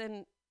 the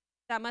reason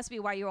that must be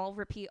why you all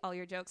repeat all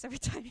your jokes every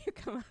time you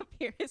come up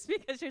here is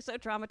because you're so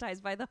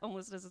traumatized by the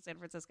homelessness of San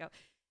Francisco.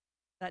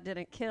 That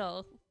didn't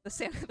kill.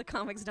 The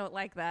comics don't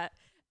like that.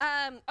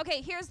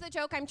 Okay, here's the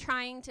joke I'm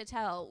trying to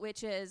tell,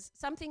 which is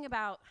something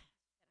about,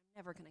 I'm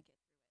never going to get through it.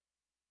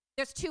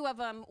 There's two of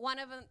them. One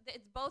of them,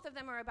 both of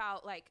them are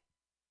about, like,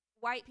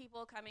 white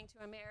people coming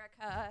to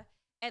America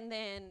and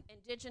then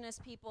indigenous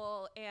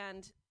people.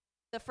 And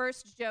the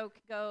first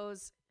joke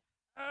goes,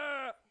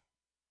 like,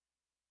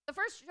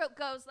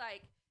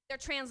 they're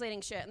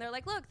translating shit. And they're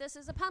like, look, this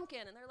is a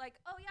pumpkin. And they're like,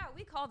 oh, yeah,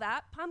 we call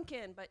that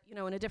pumpkin, but, in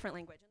a different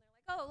language. And they're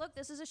like, oh, look,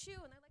 this is a shoe.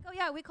 And they're like, oh,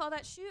 yeah, we call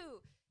that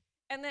shoe.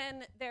 And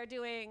then they're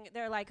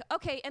like,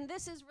 okay, and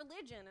this is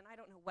religion. And I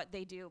don't know what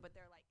they do, but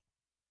they're like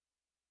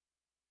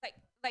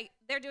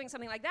they're doing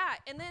something like that.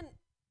 And then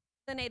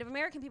the Native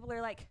American people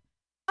are like,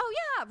 oh,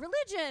 yeah,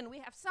 religion. We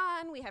have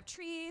sun, we have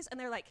trees. And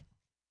they're like,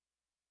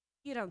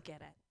 you don't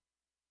get it.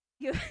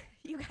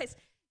 You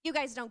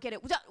guys don't get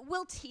it.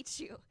 We'll teach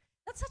you.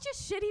 That's such a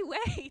shitty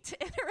way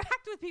to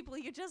interact with people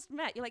you just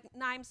met. You're like,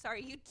 nah, I'm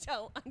sorry, you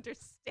don't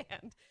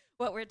understand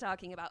what we're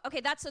talking about.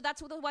 Okay, that's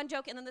the one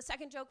joke. And then the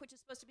second joke, which is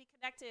supposed to be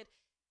connected,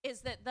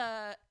 is that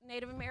the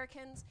Native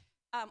Americans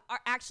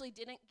actually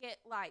didn't get,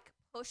 like,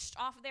 pushed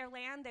off their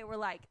land. They were,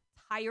 like,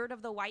 tired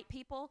of the white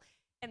people,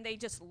 and they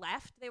just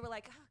left. They were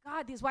like, oh,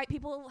 God, these white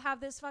people have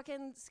this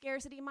fucking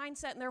scarcity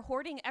mindset, and they're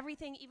hoarding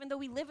everything, even though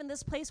we live in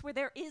this place where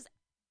there is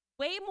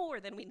way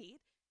more than we need.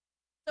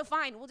 So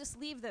fine, we'll just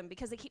leave them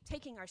because they keep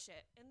taking our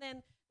shit. And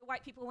then the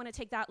white people want to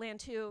take that land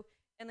too,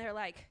 and they're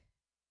like,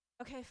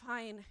 okay,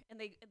 fine. And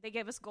they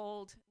gave us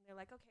gold, and they're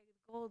like, okay,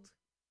 gold,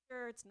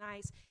 sure, it's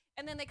nice.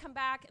 And then they come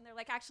back, and they're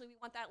like, actually, we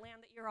want that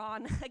land that you're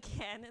on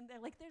again. And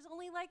they're like, there's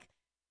only like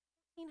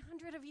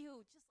 1,500 of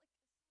you, just like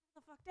sit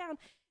the fuck down.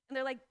 And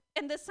they're like,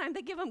 and this time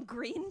they give them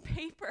green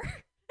paper.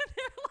 And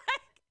they're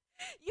like,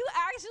 you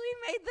actually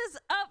made this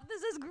up.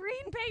 This is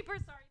green paper.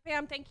 Sorry,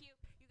 Pam. Thank you.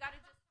 You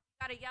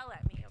gotta yell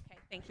at me. Okay,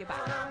 thank you. Bye.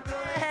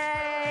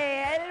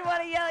 Hey, I didn't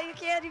want to yell at you,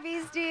 Candy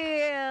Bee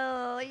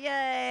Steele.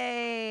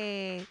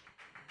 Yay.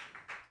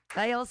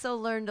 I also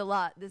learned a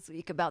lot this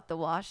week about the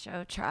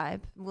Washoe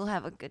tribe. We'll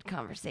have a good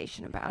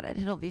conversation about it.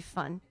 It'll be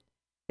fun.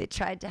 They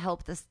tried to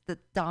help the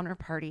Donner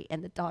Party,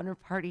 and the Donner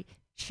Party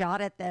shot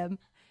at them.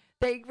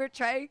 The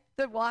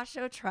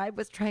Washoe tribe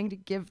was trying to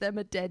give them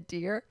a dead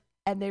deer,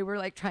 and they were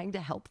like trying to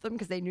help them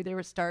because they knew they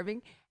were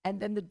starving. And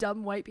then the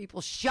dumb white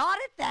people shot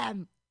at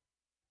them.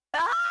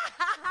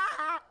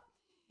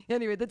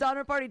 Anyway, the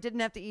Donner Party didn't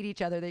have to eat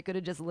each other. They could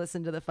have just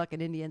listened to the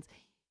fucking Indians.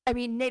 I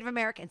mean, Native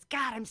Americans.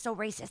 God, I'm so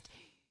racist.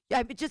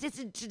 Yeah, it's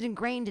just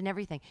ingrained in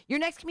everything. Your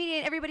next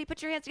comedian, everybody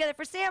put your hands together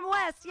for Sam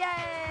West. Yay!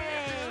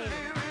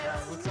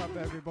 What's up,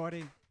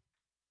 everybody?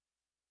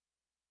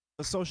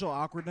 The social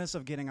awkwardness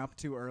of getting up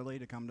too early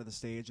to come to the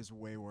stage is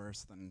way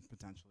worse than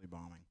potentially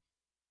bombing.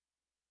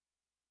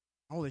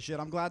 Holy shit,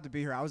 I'm glad to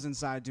be here. I was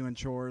inside doing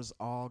chores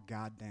all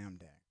goddamn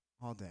day.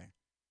 All day.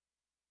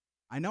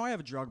 I know I have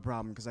a drug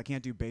problem because I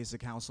can't do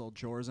basic household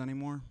chores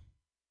anymore.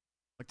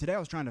 Like today I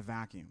was trying to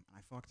vacuum, and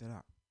I fucked it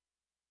up.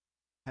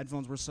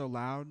 Headphones were so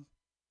loud,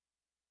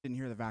 didn't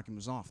hear the vacuum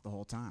was off the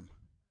whole time.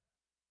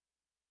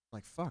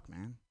 Like, fuck,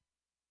 man.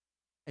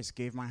 I just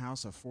gave my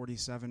house a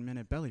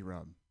 47-minute belly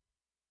rub.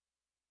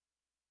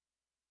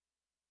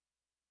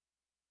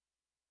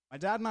 My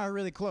dad and I are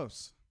really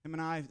close. Him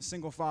and I,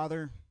 single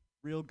father,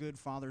 real good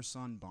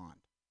father-son bond.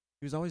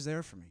 He was always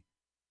there for me.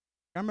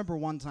 I remember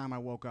one time I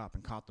woke up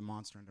and caught the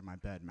monster under my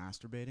bed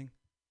masturbating.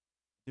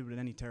 Did what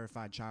any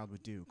terrified child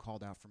would do,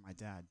 called out for my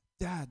dad.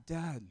 Dad,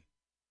 Dad.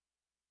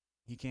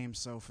 He came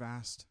so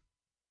fast.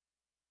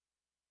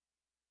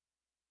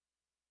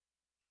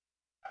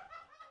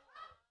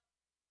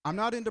 I'm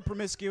not into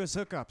promiscuous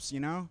hookups, you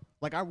know?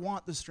 Like, I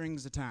want the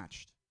strings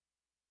attached.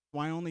 So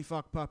I only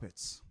fuck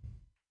puppets.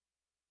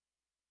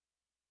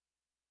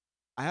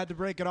 I had to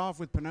break it off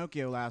with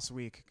Pinocchio last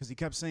week because he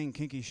kept saying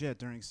kinky shit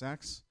during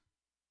sex.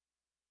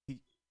 He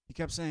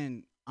kept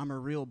saying, I'm a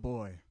real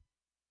boy.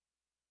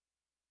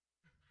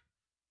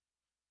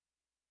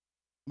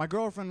 My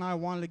girlfriend and I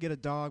wanted to get a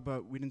dog,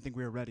 but we didn't think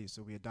we were ready,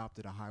 so we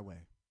adopted a highway.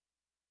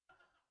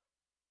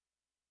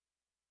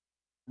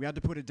 We had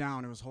to put it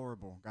down. It was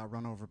horrible. Got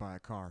run over by a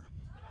car.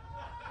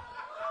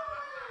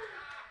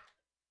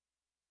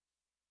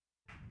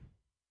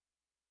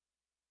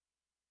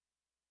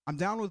 I'm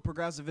down with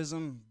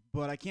progressivism,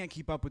 but I can't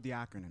keep up with the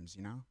acronyms,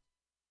 you know?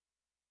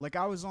 Like,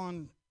 I was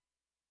on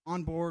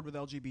board with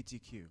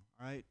LGBTQ,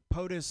 all right?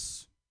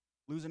 POTUS,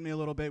 losing me a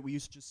little bit. We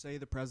used to just say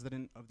the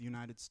President of the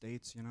United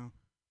States, you know?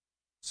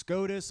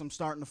 SCOTUS, I'm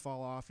starting to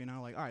fall off, you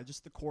know? Like, all right,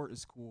 just the court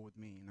is cool with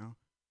me, you know?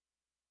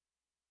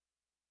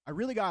 I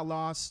really got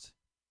lost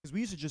because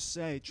we used to just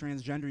say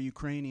transgender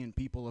Ukrainian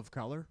people of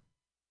color.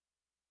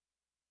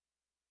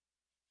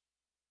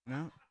 You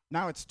know?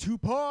 Now it's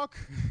Tupac.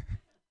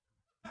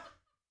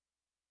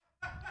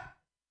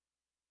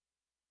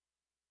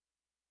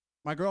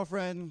 My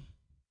girlfriend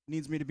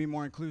needs me to be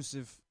more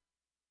inclusive,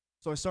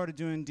 so I started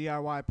doing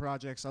DIY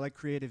projects. I like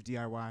creative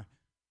DIY.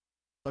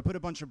 So I put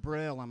a bunch of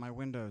braille on my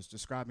windows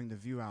describing the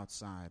view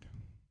outside.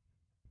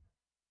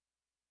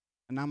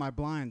 And now my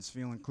blinds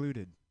feel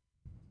included.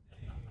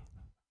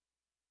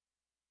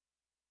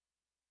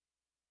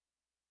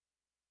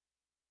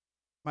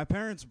 My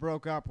parents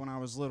broke up when I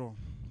was little.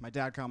 My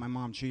dad caught my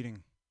mom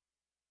cheating.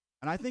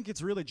 And I think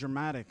it's really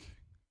dramatic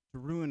to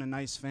ruin a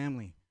nice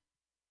family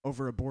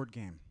over a board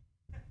game.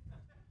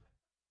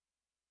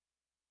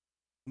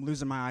 I'm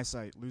losing my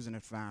eyesight, losing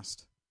it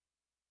fast.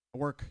 I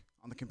work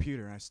on the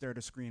computer. I stare at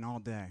a screen all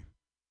day.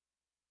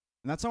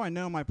 And that's how I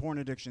know my porn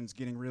addiction's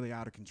getting really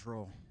out of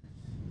control.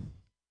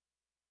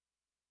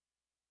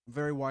 I'm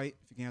very white,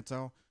 if you can't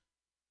tell.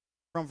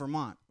 From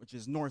Vermont, which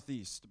is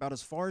northeast, about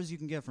as far as you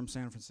can get from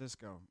San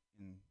Francisco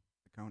in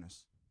the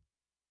CONUS.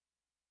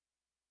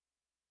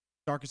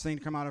 Darkest thing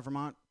to come out of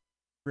Vermont,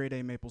 grade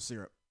A maple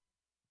syrup.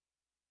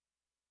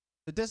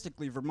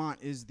 Statistically, Vermont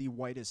is the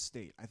whitest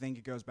state. I think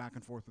it goes back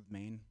and forth with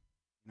Maine.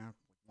 You know,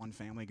 one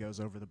family goes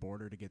over the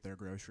border to get their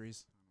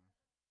groceries.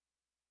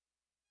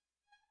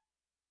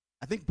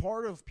 I think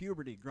part of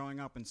puberty, growing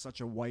up in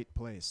such a white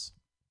place,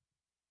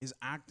 is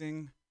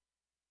acting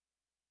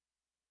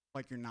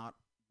like you're not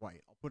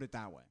white. I'll put it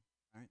that way,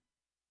 right?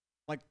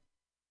 Like,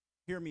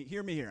 hear me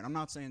here, and I'm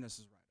not saying this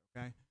is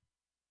right, okay?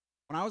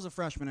 When I was a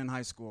freshman in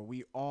high school,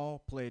 we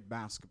all played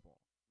basketball.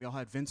 We all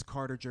had Vince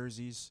Carter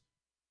jerseys,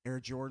 Air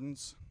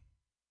Jordans.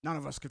 None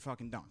of us could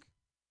fucking dunk.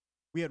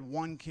 We had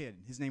one kid.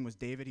 His name was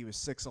David. He was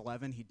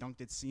 6'11". He dunked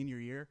it senior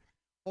year.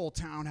 Whole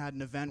town had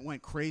an event,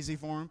 went crazy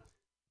for him.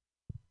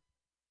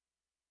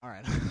 All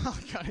right, I'll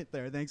cut it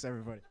there. Thanks,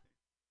 everybody.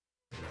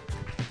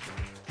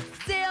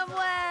 Sam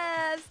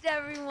West,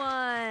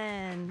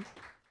 everyone.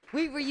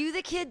 Wait, were you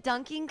the kid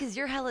dunking? Because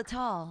you're hella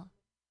tall.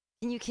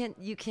 And you can't,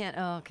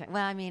 oh, okay.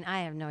 Well, I mean,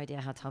 I have no idea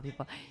how tall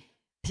people.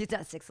 He's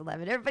not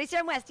 6'11". Everybody,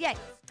 Sam West, yay.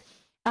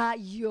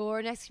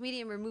 Your next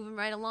comedian, we're moving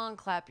right along.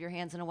 Clap your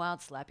hands in a wild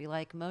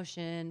slappy-like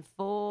motion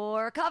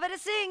for Kava to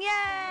sing, yay!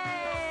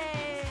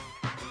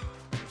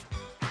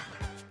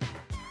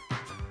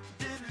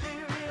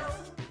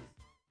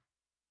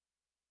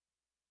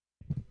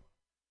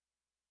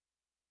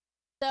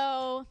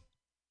 So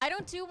I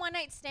don't do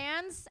one-night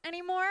stands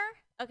anymore.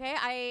 Okay,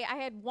 I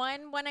had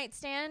one night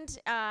stand,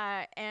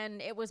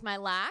 and it was my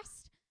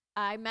last.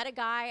 I met a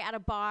guy at a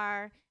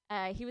bar.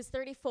 He was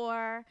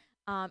 34,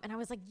 and I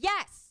was like,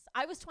 yes.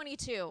 I was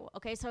 22.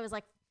 Okay, so I was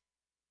like,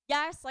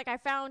 yes. Like I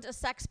found a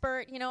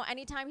sexpert. You know,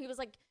 anytime he was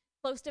like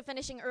close to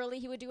finishing early,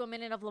 he would do a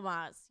minute of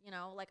Lamaze. You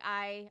know, like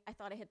I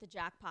thought I hit the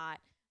jackpot.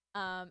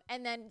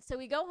 And then so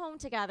we go home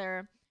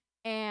together,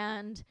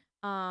 and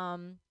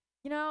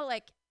you know,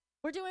 like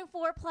we're doing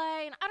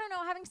foreplay, and I don't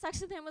know, having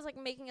sex with him was like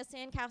making a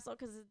sandcastle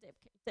because his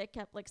dick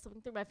kept like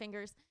slipping through my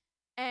fingers,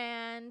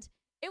 and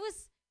it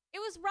was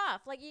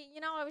rough. Like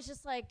you know, I was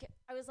like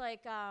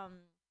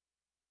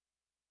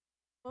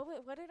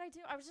what did I do?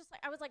 I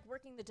was like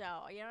working the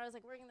dough. You know, I was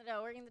like working the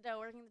dough, and I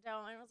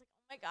was like,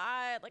 oh my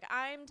god, like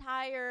I'm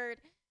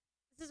tired.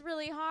 This is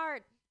really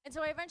hard. And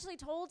so I eventually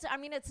told him, I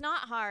mean, it's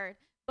not hard,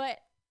 but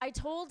I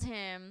told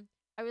him,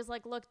 I was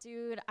like, look,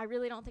 dude, I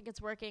really don't think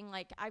it's working.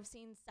 Like I've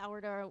seen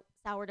sourdough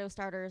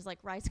starters like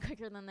rise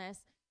quicker than this.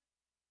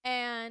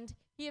 And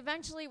he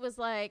eventually was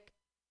like,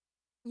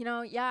 you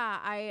know, yeah,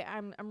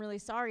 I'm really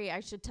sorry. I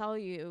should tell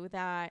you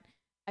that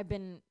I've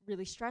been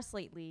really stressed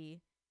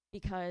lately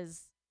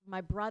because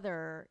my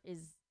brother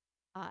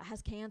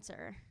has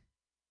cancer.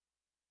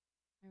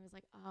 I was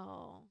like,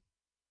 oh.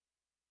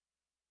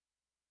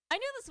 I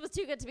knew this was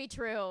too good to be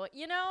true.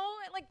 You know,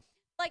 like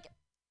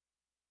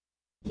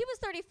he was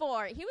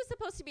 34. He was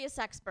supposed to be a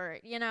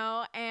sexpert, you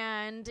know,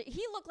 and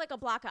he looked like a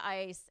block of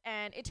ice.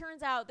 And it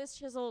turns out this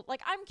chiseled,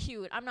 like I'm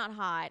cute, I'm not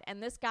hot,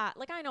 and this guy,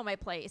 like I know my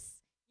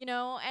place, you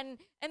know, and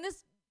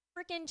this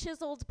freaking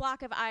chiseled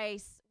block of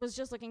ice was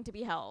just looking to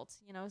be held,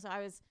 you know. So I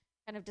was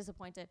kind of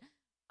disappointed.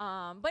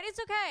 But it's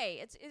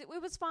okay.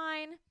 It was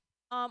fine.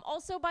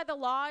 Also, by the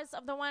laws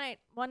of the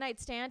one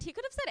night stand, he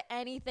could have said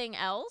anything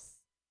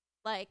else,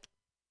 like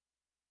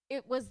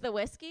it was the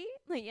whiskey,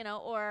 you know,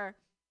 or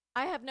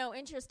I have no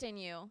interest in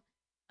you.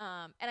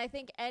 And I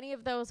think any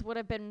of those would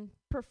have been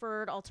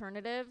preferred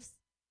alternatives.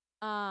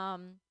 But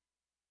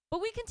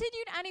we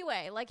continued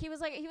anyway. Like he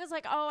was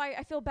like, oh,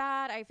 I feel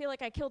bad. I feel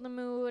like I killed the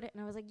mood.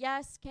 And I was like,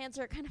 yes,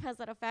 cancer kind of has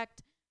that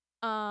effect.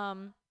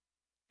 And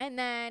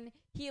then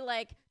he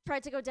like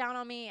tried to go down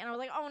on me, and I was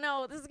like, oh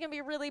no, this is gonna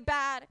be really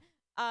bad.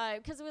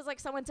 Because it was like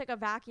someone took a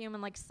vacuum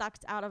and like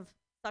sucked all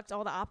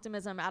the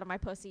optimism out of my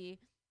pussy.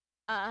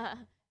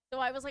 So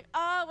I was like,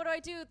 oh, what do I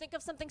do? Think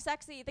of something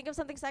sexy.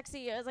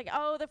 I was like,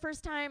 oh, the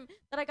first time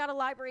that I got a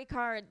library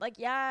card, like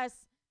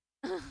yes.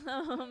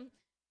 And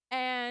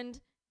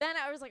then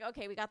I was like,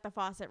 okay, we got the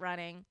faucet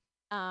running.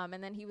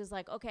 And then he was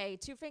like, okay,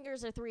 2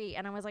 fingers or 3,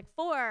 and I was like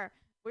 4.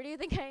 Where do you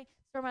think I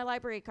store my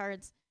library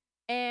cards?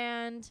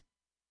 And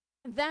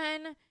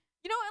then,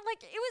 you know,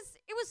 like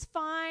it was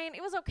fine.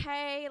 It was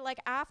okay. Like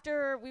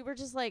after we were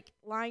just like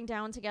lying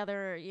down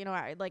together, you know,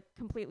 I like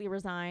completely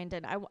resigned,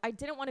 and I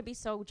didn't want to be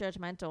so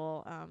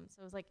judgmental. So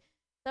I was like,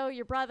 so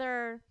your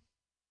brother,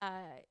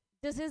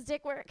 does his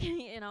dick work?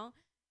 You know?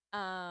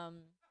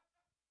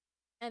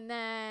 And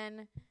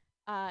then,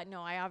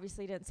 no, I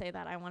obviously didn't say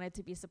that. I wanted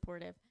to be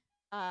supportive.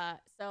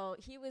 So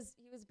he was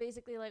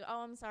basically like,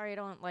 oh, I'm sorry. I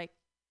don't like,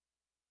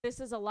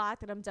 this is a lot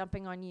that I'm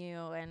dumping on you.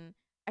 And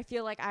I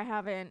feel like I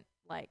haven't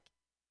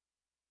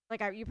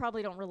you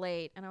probably don't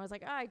relate. And I was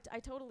like, oh, I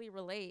totally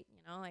relate.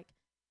 You know, like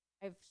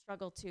I've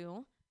struggled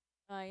too.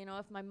 You know,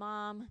 if my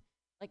mom,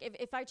 like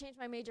if I change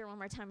my major one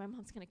more time, my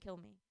mom's going to kill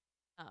me.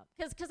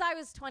 Cause I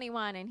was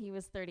 21 and he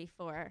was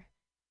 34.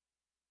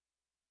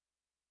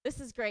 This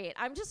is great.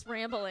 I'm just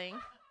rambling.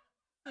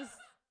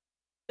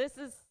 This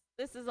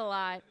is a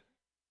lot.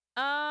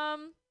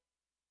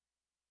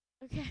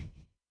 Okay.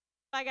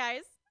 Bye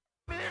guys.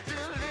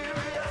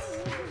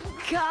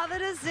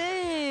 Kavita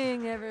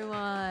Singh,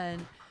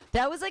 everyone.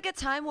 That was like a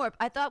time warp.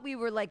 I thought we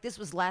were like, this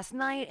was last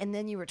night, and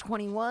then you were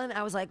 21.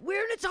 I was like,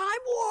 we're in a time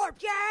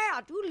warp. Yeah.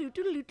 Doodaloo,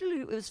 doodaloo,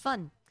 doodaloo. It was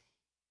fun.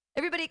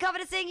 Everybody,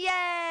 Kavita Singh,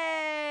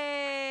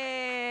 yay!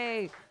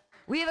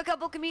 We have a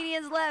couple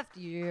comedians left.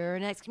 Your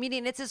next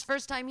comedian, it's his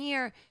first time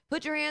here.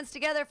 Put your hands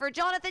together for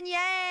Jonathan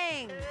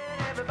Yang.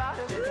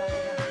 Everybody will know.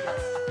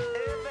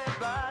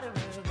 Everybody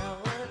will know.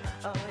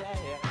 Oh, yeah,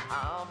 yeah.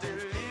 I'm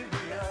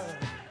delirious.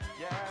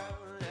 Yeah,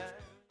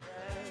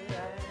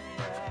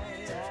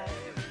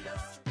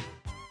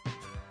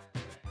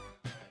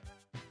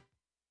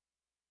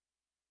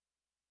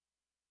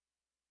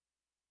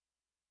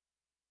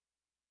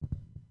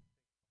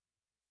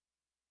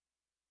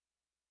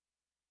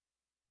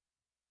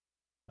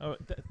 Oh,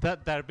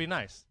 that'd be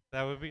nice.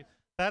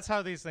 That's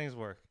how these things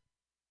work.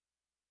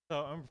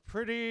 So I'm a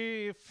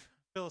pretty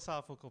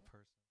philosophical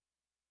person.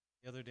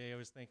 The other day I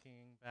was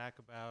thinking back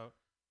about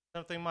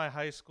something my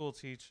high school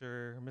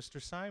teacher,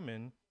 Mr.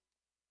 Simon,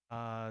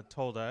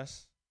 told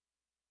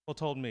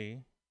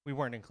me. We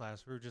weren't in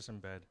class. We were just in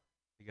bed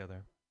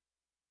together.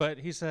 But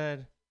he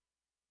said,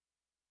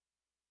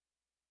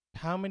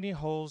 how many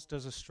holes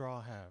does a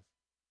straw have?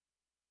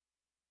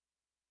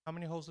 How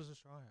many holes does a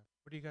straw have?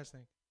 What do you guys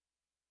think?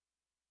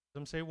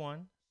 Some say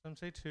 1, some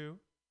say 2.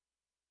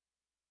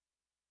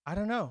 I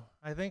don't know.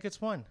 I think it's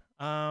 1.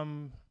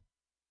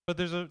 But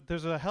there's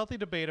a healthy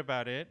debate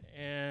about it,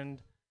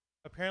 and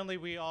apparently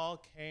we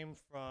all came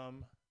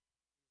from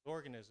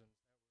organisms,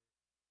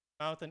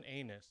 mouth and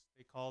anus.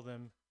 They call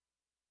them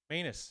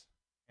manus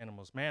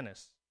animals,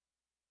 manus.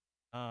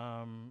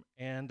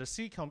 And the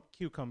sea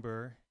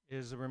cucumber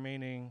is a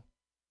remaining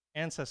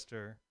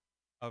ancestor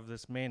of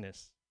this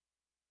manus.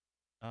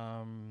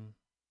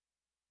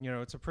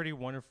 It's a pretty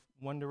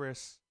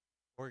wondrous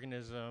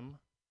organism.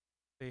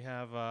 They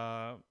have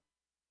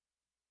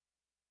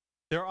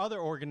their other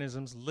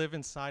organisms live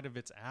inside of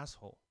its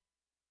asshole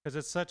because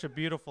it's such a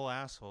beautiful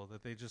asshole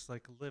that they just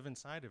like live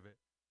inside of it.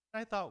 And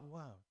I thought,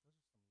 wow, those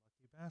are some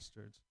lucky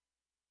bastards.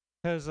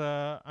 Because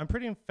I'm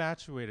pretty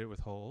infatuated with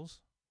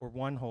holes, or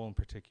one hole in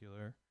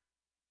particular.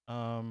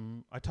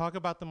 I talk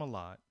about them a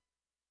lot,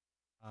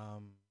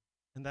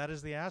 and that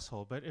is the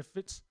asshole. But if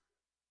it's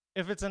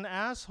an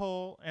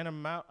asshole and a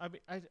mouth,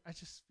 I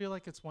just feel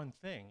like it's one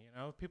thing.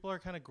 People are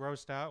kind of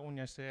grossed out when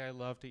I say I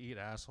love to eat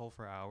asshole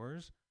for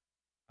hours.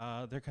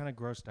 They're kind of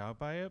grossed out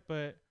by it.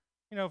 But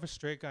if a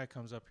straight guy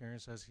comes up here and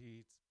says he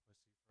eats pussy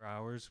for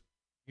hours,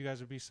 you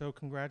guys would be so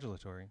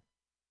congratulatory.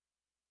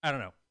 I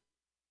don't know.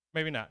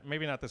 Maybe not.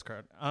 Maybe not this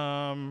crowd.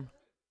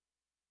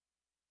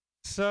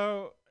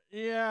 So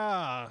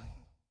yeah,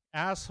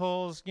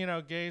 assholes.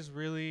 Gays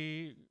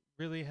really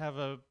have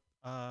a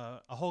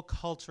whole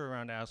culture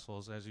around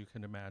assholes, as you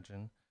can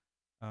imagine.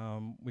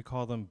 We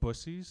call them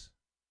bussies.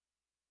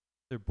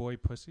 They're boy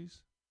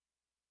pussies.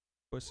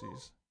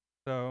 Pussies.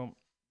 So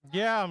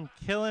yeah, I'm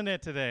killing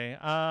it today.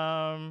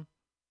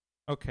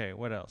 Okay,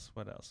 what else?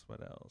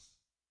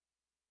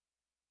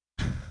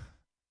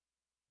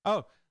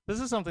 Oh, this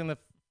is something that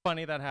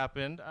funny that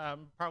happened.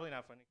 Probably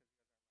not funny because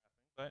you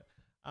guys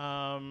aren't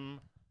laughing,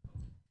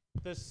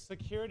 but the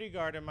security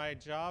guard at my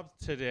job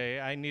today,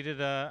 I needed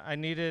a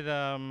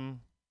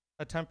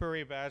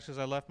temporary badge because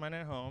I left mine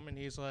at home, and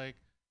he's like,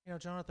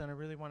 Jonathan, I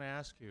really want to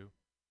ask you,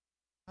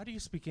 how do you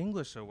speak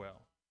English so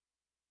well?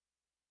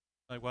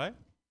 Like, what?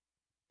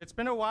 It's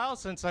been a while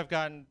since I've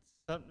gotten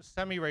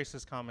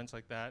semi-racist comments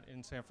like that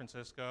in San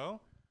Francisco,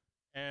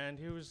 and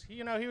he was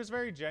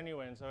very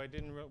genuine, so I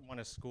didn't want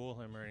to school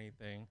him or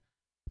anything.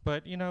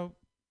 But,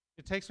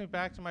 it takes me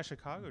back to my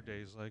Chicago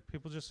days. Like,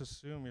 people just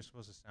assume you're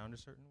supposed to sound a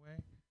certain way.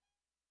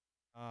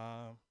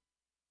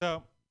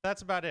 So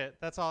that's about it.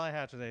 That's all I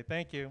had today.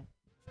 Thank you.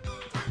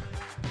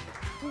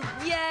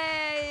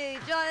 Yay!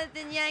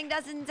 Jonathan Yang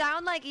doesn't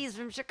sound like he's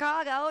from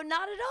Chicago.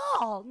 Not at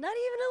all. Not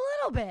even a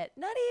little bit.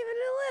 Not even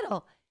a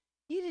little.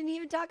 You didn't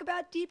even talk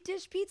about deep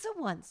dish pizza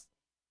once.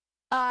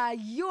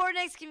 Your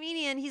next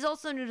comedian, he's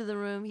also new to the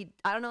room.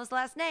 I don't know his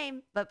last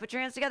name, but put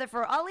your hands together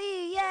for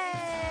Ali. Yay!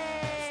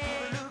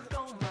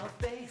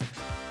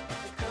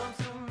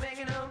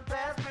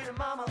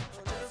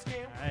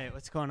 All right,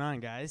 what's going on,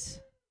 guys?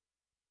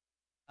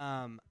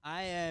 I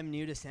am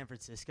new to San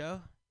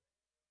Francisco.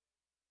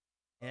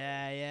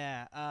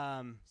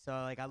 Yeah. So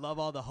I love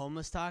all the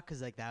homeless talk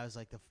because that was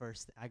the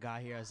first I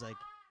got here. I was like,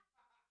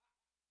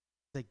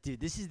 dude,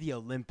 this is the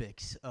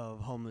Olympics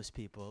of homeless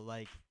people.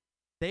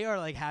 They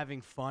are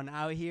having fun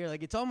out here.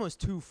 It's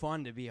almost too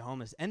fun to be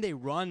homeless, and they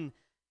run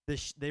the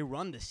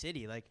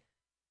city.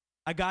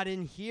 I got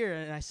in here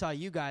and I saw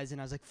you guys,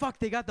 and I was like, fuck,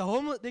 they got the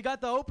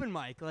open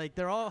mic.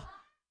 They're all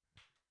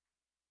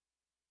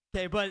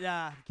okay, but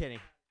I'm kidding.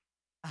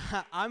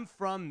 I'm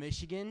from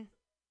Michigan,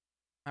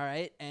 all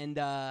right,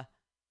 and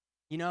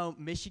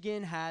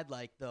Michigan had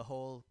the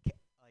whole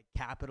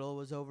capital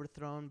was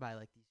overthrown by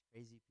these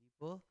crazy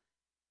people,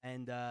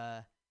 and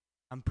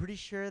I'm pretty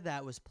sure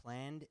that was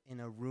planned in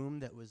a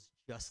room that was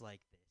just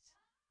like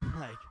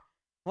this.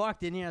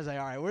 Walked in here, I was like,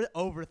 all right, we're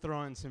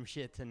overthrowing some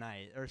shit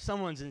tonight, or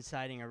someone's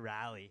inciting a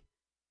rally.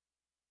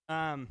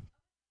 No,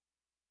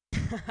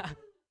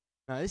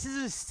 this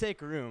is a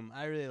sick room.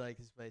 I really like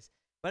this place.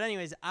 But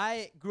anyways,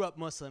 I grew up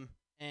Muslim,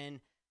 and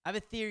I have a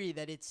theory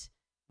that it's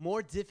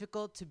more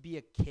difficult to be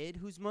a kid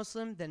who's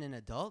Muslim than an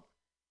adult,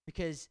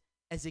 because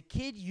as a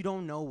kid, you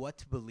don't know what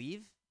to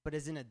believe, but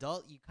as an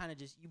adult, you kind of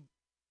just,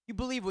 you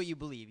believe what you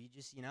believe. You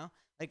just,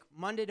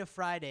 Monday to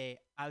Friday,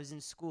 I was in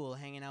school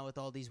hanging out with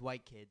all these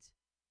white kids.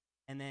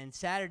 And then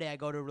Saturday, I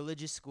go to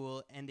religious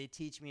school, and they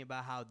teach me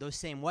about how those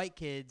same white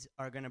kids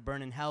are going to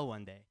burn in hell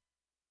one day.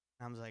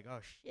 And I was like, oh,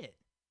 shit.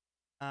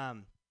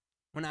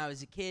 When I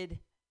was a kid,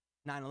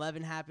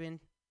 9/11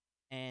 happened,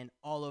 and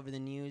all over the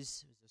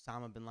news was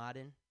Osama bin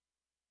Laden.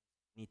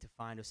 Need to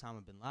find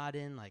Osama bin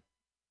Laden.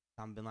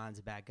 Osama bin Laden's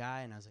a bad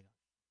guy. And I was like,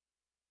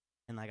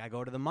 and I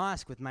go to the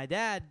mosque with my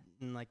dad,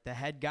 and the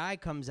head guy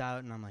comes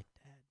out, and I'm like,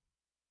 Dad,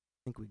 I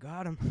think we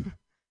got him.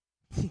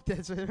 I think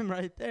that's him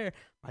right there.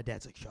 My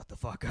dad's like, shut the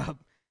fuck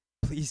up.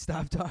 Please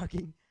stop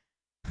talking.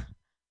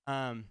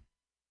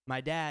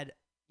 My dad,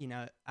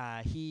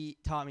 he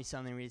taught me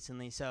something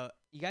recently. So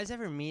you guys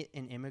ever meet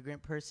an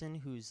immigrant person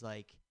who's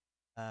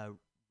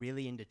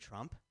really into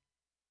Trump?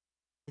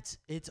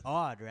 It's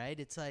odd, right?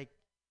 It's like,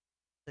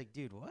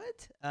 dude,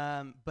 what?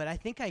 But I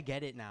think I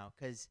get it now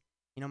because,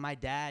 my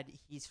dad,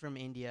 he's from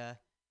India,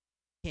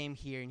 came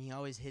here, and he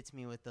always hits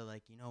me with the, we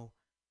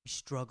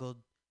struggled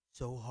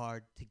so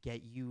hard to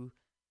get you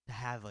to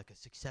have, a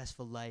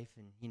successful life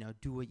and,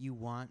 do what you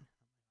want.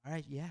 all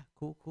right, yeah,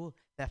 cool.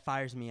 That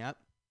fires me up.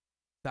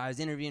 So I was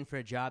interviewing for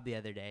a job the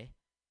other day,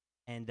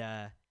 and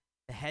the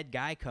head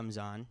guy comes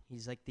on.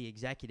 He's like the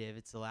executive.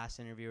 It's the last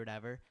interview or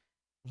whatever.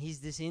 And he's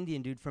this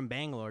Indian dude from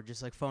Bangalore,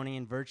 just like phoning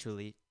in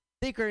virtually.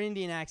 Thicker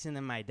Indian accent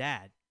than my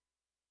dad.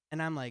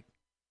 And I'm like,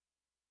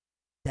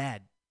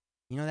 Dad,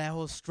 you know that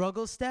whole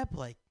struggle step?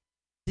 Like,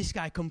 this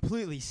guy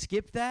completely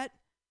skipped that.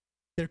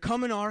 They're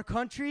coming to our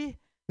country.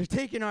 They're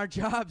taking our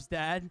jobs,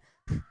 Dad.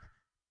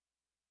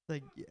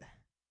 Like,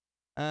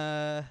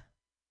 yeah.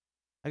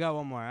 I got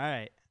one more. All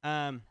right.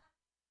 I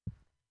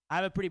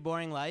have a pretty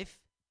boring life.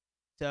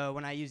 So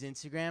when I use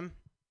Instagram,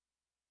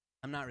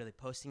 I'm not really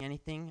posting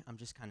anything. I'm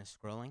just kind of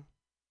scrolling,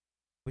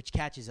 which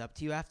catches up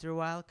to you after a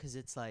while because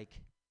it's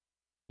like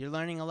you're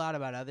learning a lot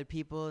about other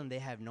people and they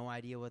have no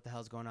idea what the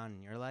hell's going on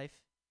in your life.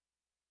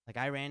 Like,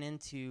 I ran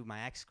into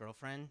my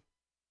ex-girlfriend a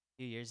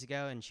few years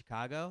ago in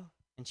Chicago,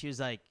 and she was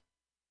like,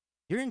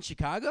 "You're in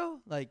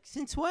Chicago? Like,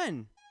 since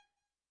when?"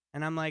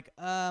 And I'm like,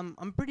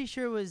 I'm pretty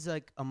sure it was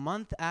like a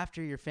month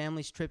after your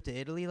family's trip to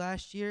Italy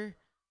last year.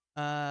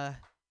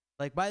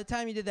 Like, by the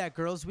time you did that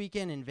girls'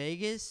 weekend in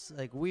Vegas,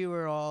 like,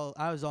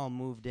 I was all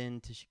moved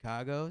into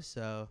Chicago,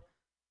 so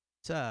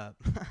what's up?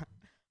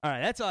 All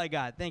right, that's all I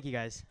got. Thank you,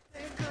 guys.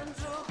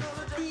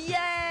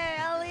 Yay,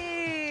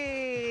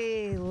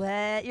 Ali!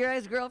 Let your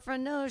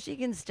ex-girlfriend know she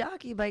can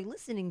stalk you by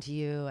listening to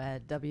you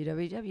at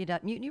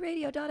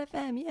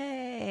www.mutinyradio.fm.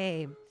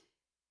 Yay!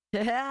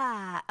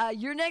 Yeah.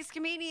 Your next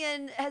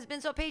comedian has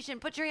been so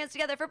patient. Put your hands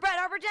together for Brett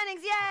Harper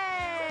Jennings. Yay!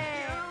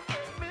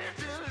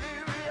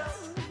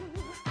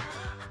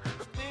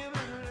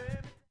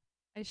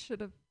 I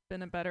should have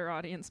been a better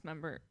audience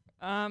member.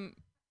 I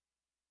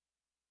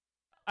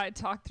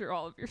talked through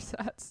all of your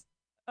sets.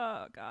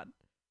 Oh God.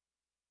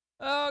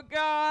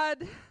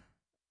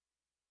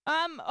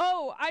 I'm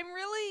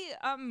really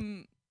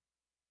I'm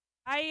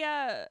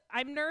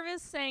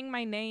nervous saying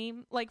my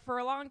name. Like, for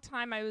a long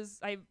time I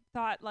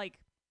thought, like,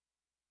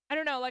 I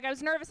don't know, like, I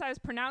was nervous I was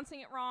pronouncing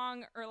it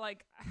wrong, or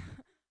like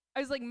I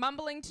was like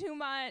mumbling too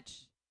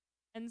much.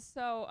 And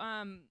so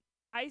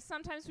I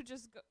sometimes would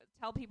just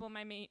tell people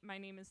my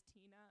name is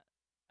Tina.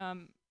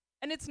 And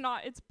it's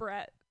not, it's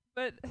Brett.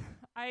 But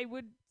I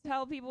would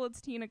tell people it's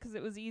Tina because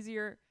it was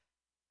easier.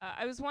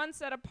 I was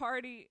once at a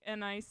party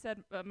and I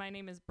said, my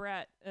name is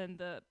Brett, and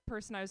the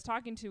person I was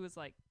talking to was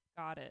like,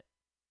 got it.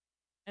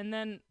 And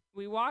then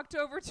we walked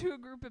over to a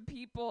group of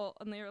people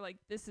and they were like,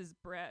 this is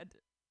Bread.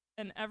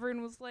 And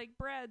everyone was like,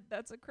 Bread,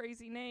 that's a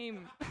crazy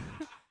name.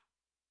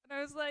 And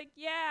I was like,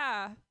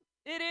 yeah,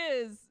 it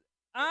is.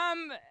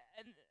 And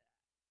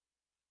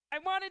I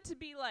wanted to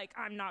be like,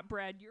 I'm not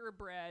Bread, you're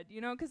Bread,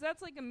 you know, because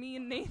that's like a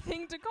mean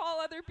thing to call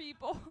other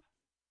people. It's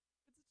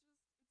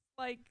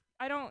like,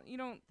 you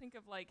don't think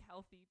of like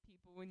healthy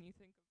people when you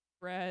think of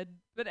bread.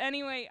 But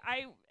anyway,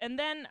 I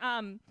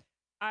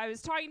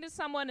was talking to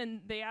someone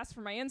and they asked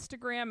for my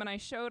Instagram and I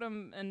showed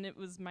them and it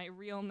was my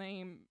real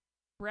name,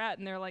 Brett,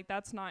 and they're like,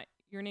 that's not,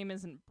 your name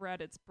isn't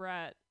Brett, it's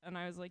Brett. And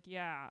I was like,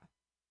 yeah,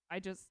 I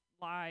just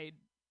lied.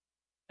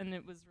 And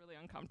it was really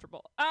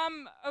uncomfortable.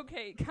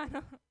 Okay, kind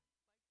of like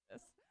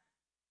this.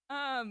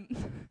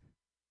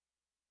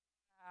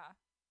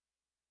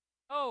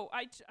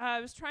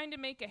 I was trying to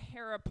make a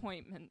hair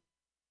appointment.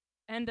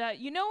 And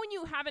you know when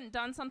you haven't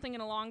done something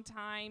in a long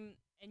time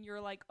and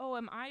you're like, oh,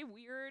 am I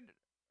weird?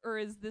 Or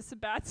is this a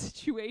bad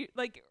situation?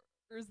 Like,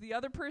 or is the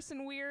other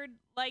person weird?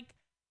 Like,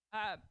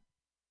 I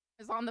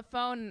was on the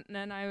phone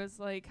and I was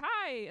like,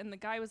 hi. And the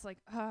guy was like,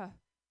 hello?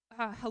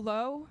 I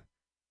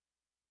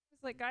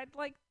was like, I'd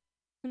like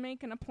to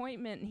make an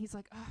appointment. And he's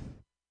like,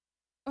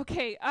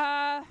 okay,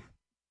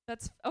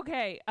 that's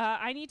okay.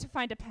 I need to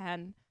find a pen.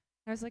 And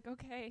I was like,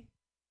 okay.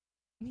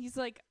 And he's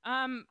like,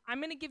 I'm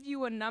going to give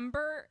you a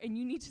number, and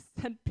you need to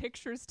send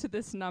pictures to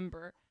this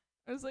number.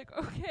 I was like,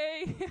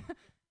 okay.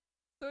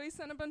 So he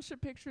sent a bunch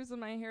of pictures of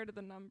my hair to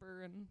the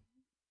number, and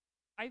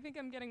I think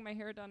I'm getting my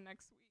hair done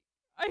next week.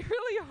 I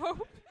really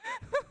hope.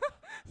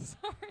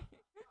 Sorry.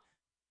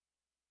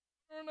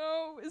 I don't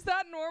know. Is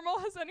that normal?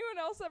 Has anyone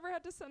else ever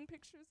had to send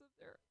pictures of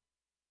their...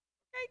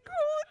 Okay,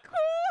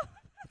 cool.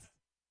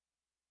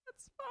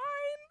 That's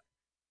fine.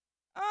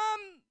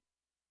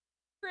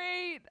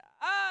 Great.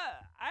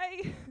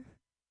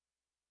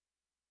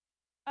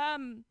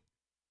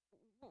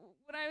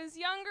 When I was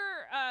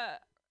younger,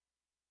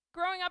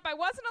 growing up, I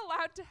wasn't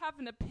allowed to have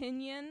an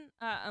opinion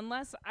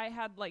unless I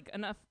had like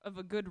enough of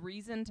a good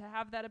reason to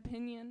have that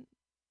opinion.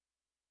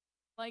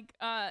 Like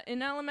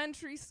in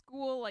elementary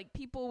school, like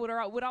people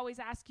would always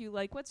ask you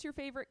like, "What's your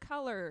favorite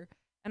color?"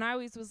 And I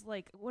always was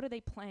like, "What are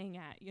they playing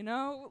at?" You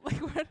know,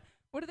 like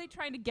what are they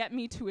trying to get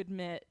me to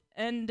admit?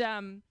 And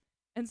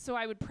so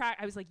I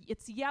was like,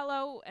 it's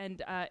yellow,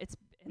 and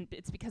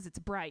it's because it's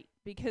bright.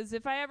 Because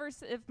if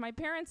my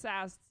parents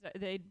asked,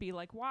 they'd be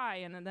like, why?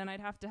 And then I'd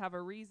have to have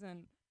a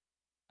reason.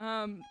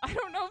 I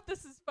don't know if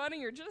this is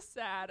funny or just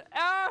sad.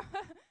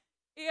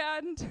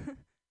 And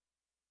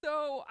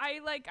so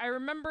I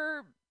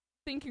remember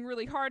thinking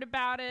really hard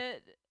about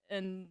it,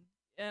 and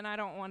I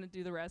don't want to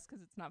do the rest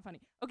because it's not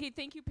funny. Okay,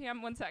 thank you,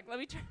 Pam. 1 sec. Let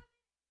me try.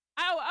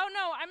 Oh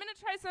no, I'm gonna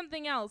try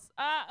something else.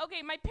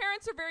 Okay, my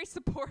parents are very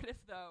supportive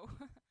though.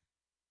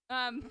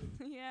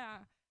 Yeah.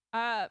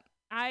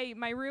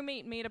 My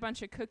roommate made a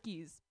bunch of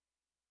cookies,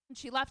 and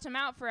she left them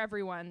out for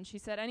everyone. She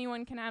said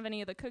anyone can have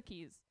any of the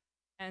cookies,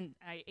 and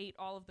I ate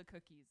all of the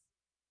cookies.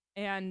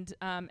 And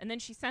then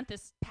she sent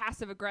this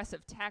passive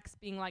aggressive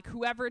text being like,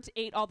 whoever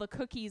ate all the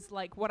cookies,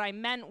 like what I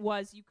meant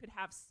was you could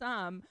have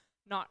some,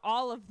 not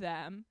all of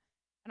them.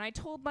 And I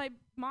told my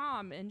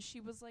mom, and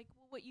she was like,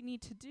 well, what you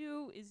need to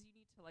do is you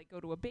need to like go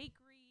to a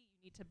bakery, you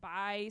need to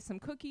buy some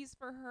cookies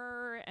for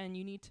her, and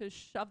you need to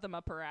shove them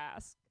up her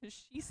ass because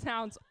she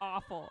sounds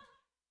awful.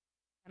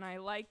 And I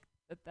like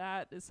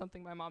that is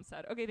something my mom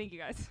said. Okay, thank you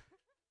guys.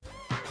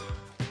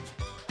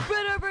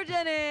 Britta for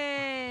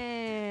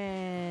Jennings.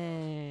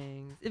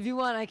 If you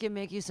want, I can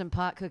make you some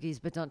pot cookies,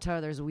 but don't tell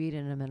her there's weed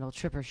in them and it'll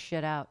trip her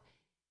shit out.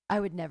 I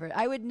would never.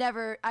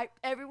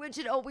 Everyone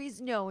should always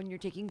know when you're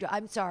taking drugs.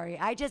 I'm sorry.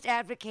 I just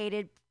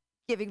advocated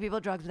giving people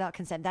drugs without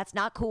consent. That's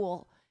not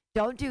cool.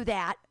 Don't do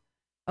that.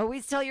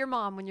 Always tell your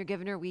mom when you're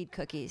giving her weed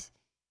cookies.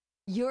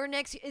 Your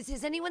next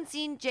has anyone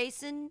seen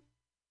Jason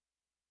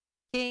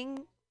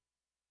King?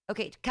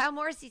 Okay, Kyle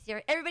Morrissey's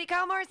here. Everybody,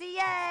 Kyle Morrissey,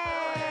 yay!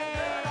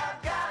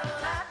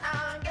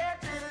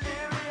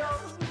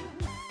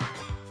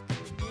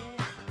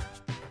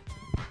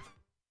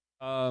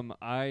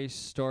 I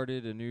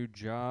started a new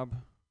job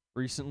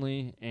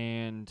recently,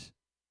 and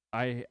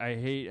I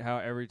hate how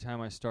every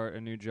time I start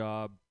a new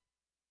job,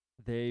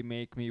 they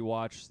make me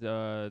watch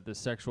the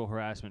sexual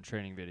harassment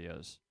training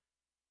videos.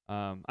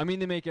 I mean,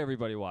 they make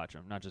everybody watch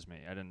them, not just me.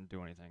 I didn't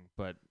do anything,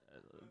 but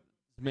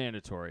it's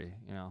mandatory,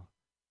 you know.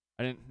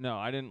 I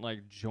didn't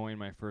like join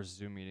my first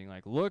Zoom meeting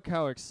like, look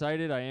how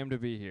excited I am to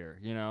be here,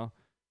 you know.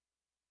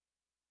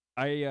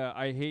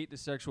 I hate the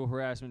sexual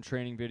harassment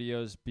training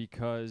videos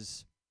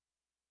because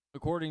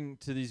according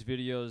to these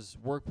videos,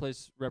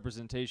 workplace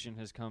representation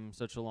has come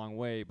such a long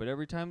way, but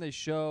every time they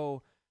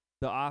show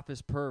the office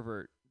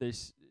pervert, they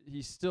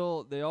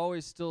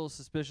always still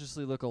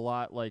suspiciously look a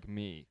lot like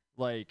me,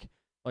 like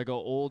a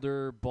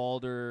older,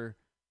 balder,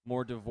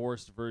 more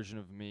divorced version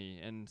of me.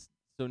 And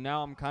so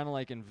now I'm kind of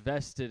like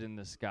invested in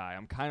this guy.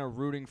 I'm kind of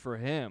rooting for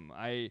him.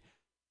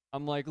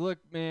 I'm like, look,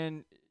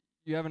 man,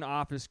 you have an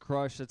office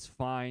crush. That's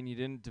fine. You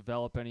didn't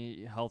develop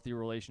any healthy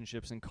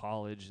relationships in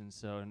college, and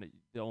so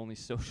the only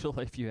social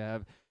life you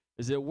have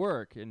is at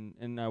work.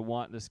 And I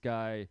want this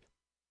guy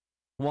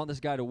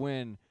to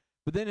win.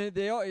 But then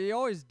he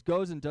always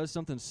goes and does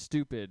something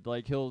stupid.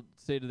 Like he'll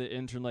say to the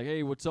intern, like,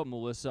 "Hey, what's up,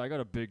 Melissa? I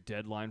got a big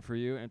deadline for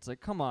you." And it's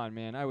like, come on,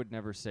 man. I would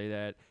never say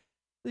that. At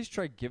least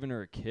try giving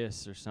her a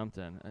kiss or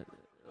something.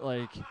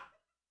 Like,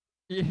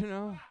 you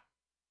know.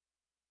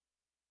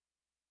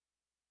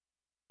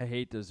 I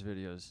hate those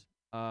videos.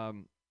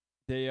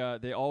 They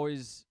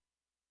always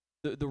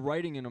the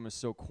writing in them is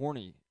so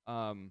corny.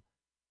 They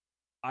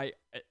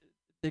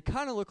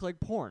kind of look like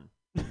porn.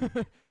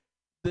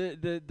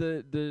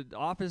 The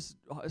office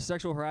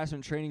sexual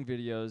harassment training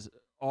videos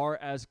are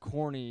as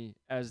corny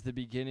as the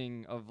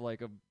beginning of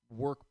like a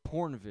work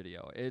porn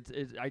video.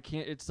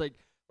 It's like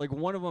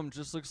one of them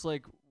just looks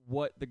like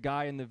what the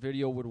guy in the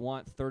video would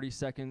want 30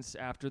 seconds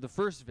after the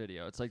first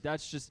video. It's like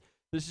this is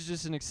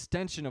just an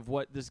extension of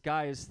what this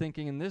guy is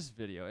thinking in this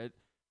video.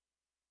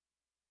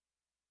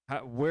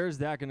 Where's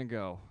that gonna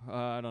go?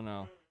 I don't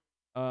know.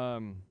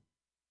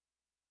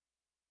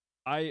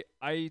 I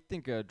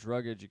think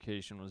drug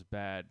education was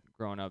bad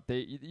growing up.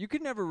 You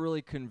could never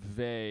really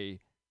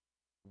convey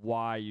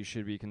why you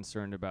should be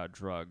concerned about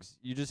drugs.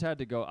 I just had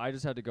to go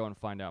and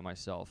find out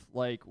myself.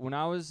 Like when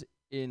I was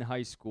in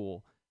high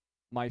school,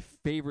 my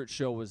favorite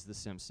show was The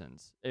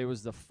Simpsons. It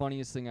was the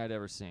funniest thing I'd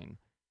ever seen.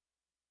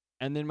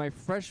 And then my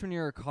freshman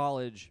year of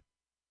college,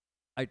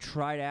 I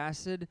tried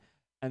acid,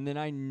 and then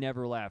I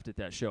never laughed at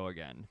that show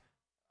again.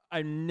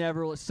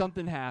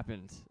 Something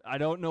happened. I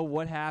don't know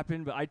what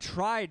happened, but I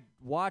tried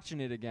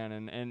watching it again,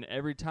 and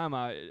every time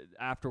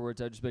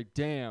afterwards, I'd just be like,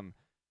 damn,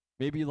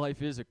 maybe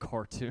life is a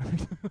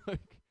cartoon.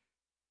 Like,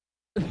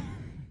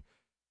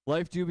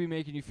 life do be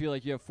making you feel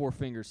like you have four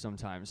fingers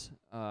sometimes.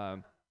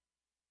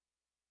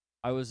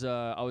 I was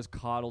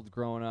coddled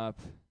growing up.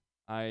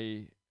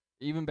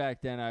 Even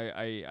back then,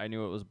 I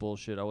knew it was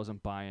bullshit. I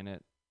wasn't buying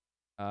it.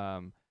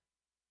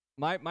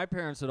 My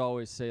parents would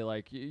always say,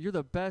 like, you're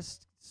the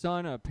best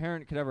son a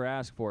parent could ever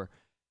ask for.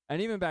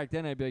 And even back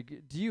then, I'd be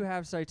like, do you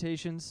have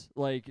citations?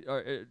 Like,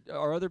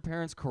 are other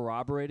parents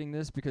corroborating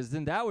this? Because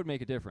then that would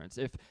make a difference.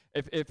 If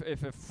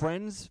a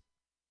friend's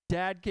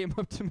dad came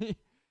up to me,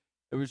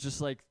 it was just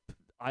like,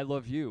 I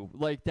love you.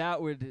 Like,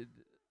 that would...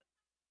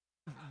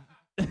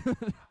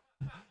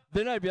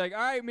 Then I'd be like, all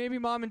right, maybe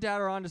mom and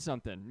dad are onto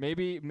something.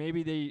 Maybe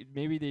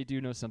they do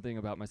know something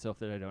about myself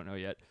that I don't know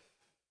yet.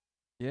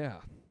 Yeah.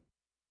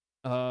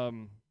 Oh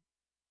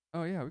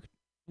yeah, we could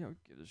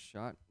give it a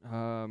shot.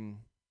 I'm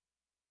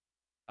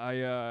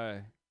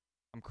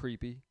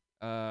creepy.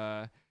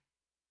 I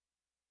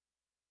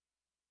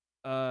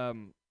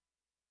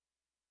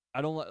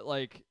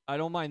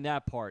don't mind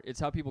that part. It's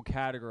how people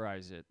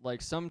categorize it.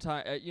 Like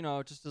sometimes,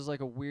 just as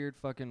like a weird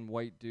fucking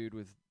white dude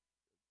with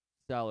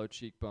sallow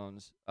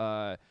cheekbones.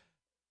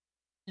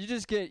 you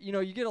just get,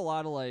 you get a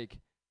lot of like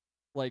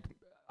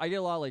I get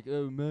a lot of like,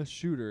 oh, mass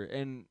shooter,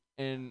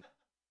 and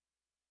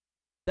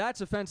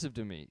that's offensive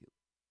to me.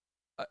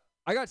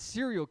 I got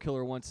serial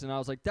killer once, and I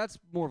was like, that's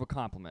more of a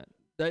compliment.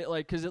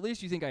 Because at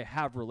least you think I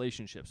have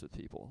relationships with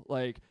people.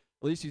 Like,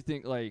 at least you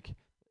think like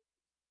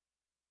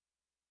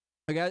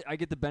I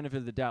get the benefit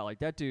of the doubt. Like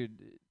that dude,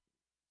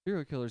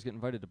 serial killers get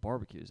invited to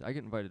barbecues. I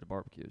get invited to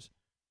barbecues.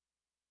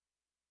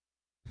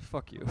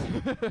 Fuck you.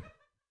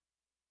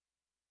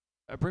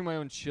 I bring my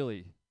own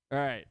chili. All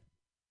right.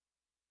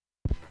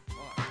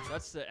 Fuck,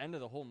 that's the end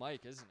of the whole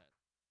mic, isn't it?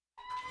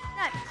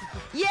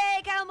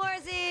 Yay, Kyle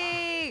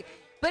Morrissey!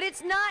 But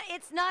it's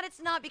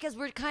not because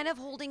we're kind of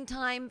holding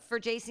time for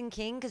Jason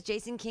King because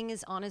Jason King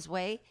is on his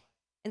way.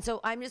 And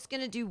so I'm just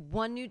going to do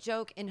one new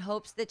joke in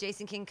hopes that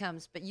Jason King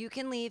comes. But you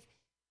can leave.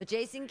 But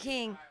Jason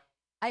King,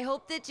 I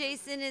hope that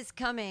Jason is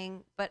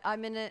coming, but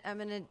I'm going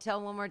to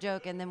tell one more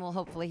joke and then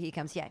hopefully he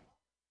comes. Yay.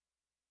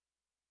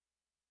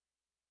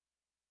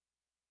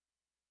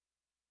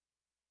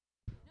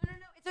 No.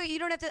 It's okay. You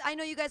don't have to. I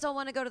know you guys all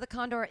want to go to the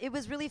Condor. It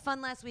was really fun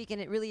last week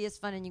and it really is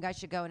fun and you guys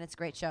should go and it's a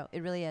great show.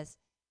 It really is.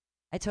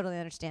 I totally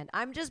understand.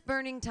 I'm just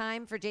burning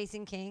time for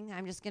Jason King.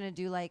 I'm just going to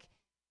do like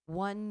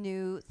one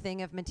new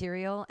thing of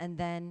material. And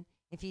then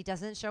if he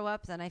doesn't show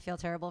up, then I feel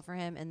terrible for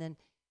him. And then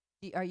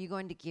are you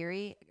going to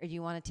Geary or do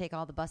you want to take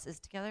all the buses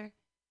together?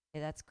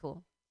 Okay, that's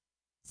cool.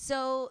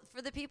 So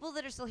for the people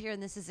that are still here,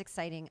 and this is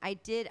exciting,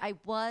 I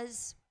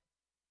was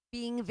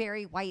being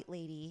very white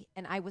lady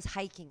and I was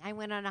hiking. I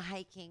went on a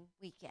hiking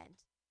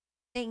weekend.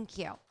 Thank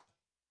you.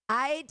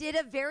 I did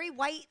a very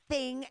white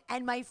thing,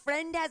 and my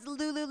friend has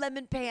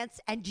Lululemon pants,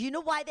 and do you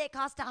know why they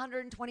cost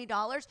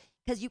 $120?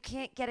 Because you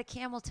can't get a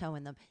camel toe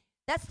in them.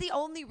 That's the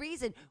only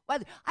reason. Why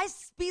I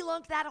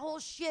spelunked that whole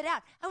shit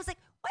out. I was like,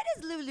 why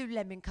does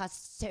Lululemon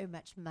cost so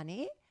much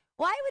money?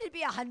 Why would it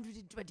be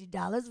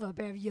 $120 for a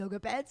pair of yoga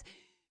pants?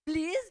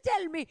 Please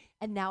tell me.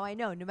 And now I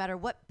know, no matter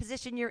what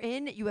position you're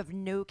in, you have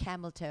no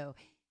camel toe.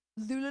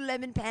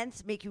 Lululemon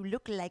pants make you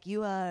look like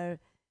you are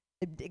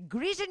a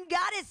Grecian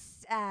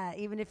goddess,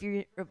 even if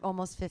you're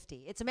almost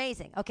 50. It's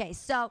amazing. Okay,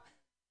 so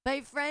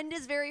my friend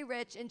is very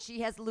rich, and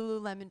she has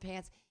Lululemon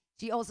pants.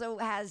 She also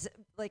has,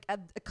 like, a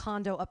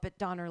condo up at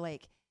Donner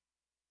Lake.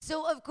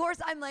 So, of course,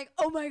 I'm like,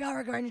 oh, my God,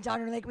 we're going to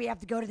Donner Lake. We have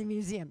to go to the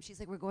museum. She's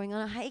like, we're going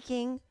on a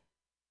hiking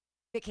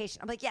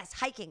vacation. I'm like, yes,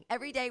 hiking.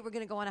 Every day we're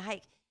going to go on a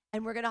hike,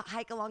 and we're going to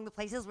hike along the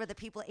places where the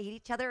people ate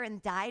each other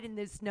and died in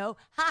the snow.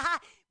 Ha ha.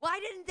 Why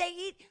didn't they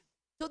eat?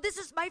 So this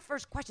is my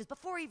first questions.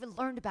 Before I even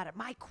learned about it,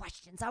 my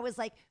questions. I was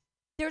like,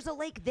 there's a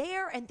lake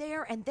there and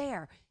there and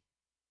there.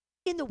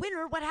 In the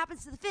winter, what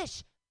happens to the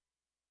fish?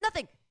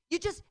 Nothing. You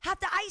just have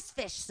to ice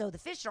fish. So the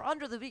fish are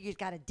under the, you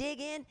got to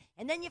dig in,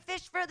 and then you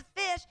fish for the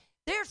fish.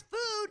 There's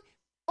food.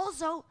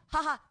 Also,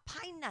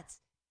 pine nuts.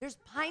 There's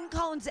pine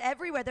cones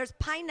everywhere. There's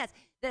pine nuts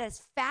that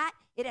has fat.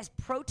 It has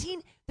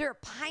protein. There are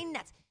pine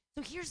nuts.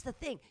 So here's the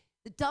thing.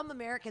 The dumb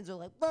Americans are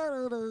like,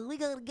 we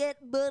got to get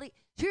money.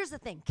 Here's the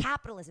thing.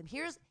 Capitalism.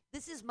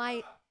 This is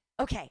my,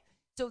 okay.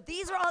 So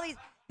these are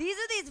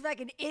these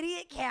fucking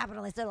idiot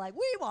capitalists that are like,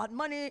 we want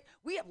money.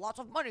 We have lots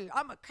of money.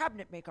 I'm a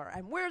cabinet maker,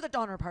 and we're the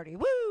Donner Party.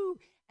 Woo!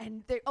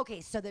 And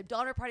so the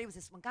Donner Party was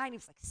this one guy, and he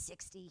was like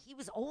 60. He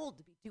was old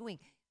to be doing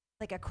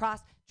like a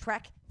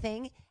cross-trek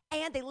thing.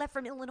 And they left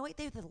from Illinois.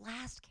 They were the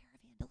last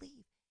caravan to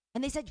leave.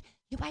 And they said,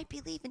 you might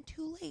be leaving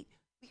too late.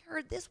 We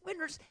heard this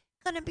winter's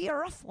going to be a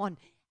rough one.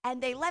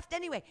 And they left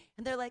anyway.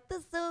 And they're like, this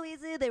is so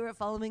easy. They were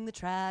following the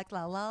track,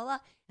 la, la, la.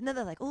 And then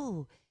they're like,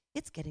 oh,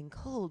 it's getting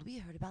cold. We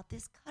heard about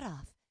this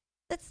cutoff.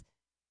 Let's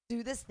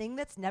do this thing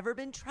that's never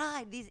been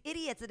tried. These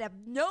idiots that have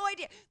no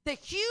idea. The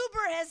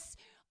hubris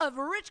of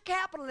rich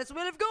capitalists.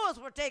 Well, of course,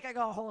 we're taking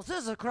our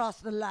horses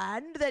across the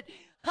land. And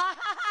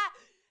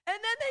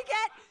then they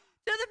get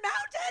to the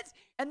mountains,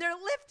 and they're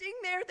lifting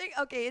their thing.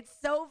 Okay, it's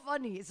so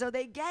funny. So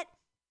they get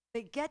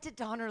to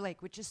Donner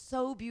Lake, which is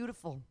so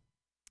beautiful.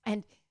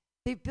 And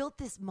they built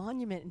this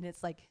monument, and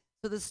it's like,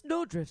 so the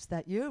snowdrifts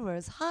that year were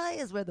as high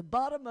as where the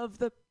bottom of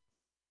the...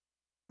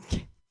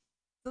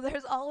 So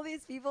there's all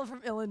these people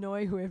from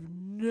Illinois who have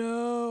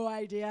no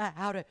idea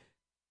how to...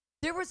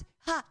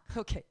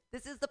 Okay,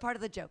 this is the part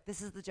of the joke.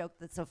 This is the joke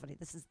that's so funny.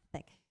 This is the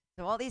thing.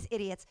 So all these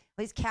idiots,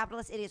 all these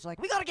capitalist idiots are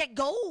like, we got to get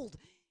gold.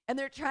 And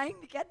they're trying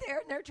to get there,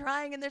 and they're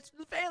trying, and they're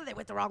failing. They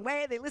went the wrong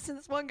way. They listened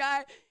to this one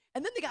guy,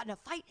 and then they got in a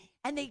fight,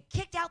 and they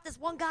kicked out this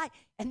one guy,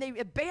 and they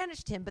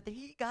banished him, but then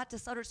he got to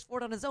Sutter's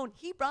Fort on his own.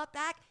 He brought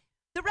back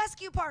the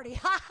rescue party.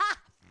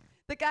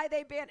 The guy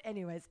they banned.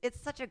 Anyways, it's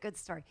such a good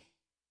story.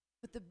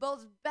 But the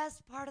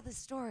best part of the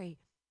story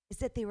is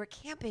that they were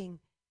camping.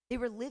 They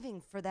were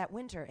living for that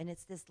winter, and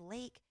it's this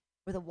lake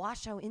where the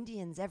Washoe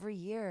Indians every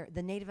year,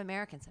 the Native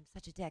Americans, I'm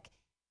such a dick,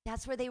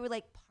 that's where they would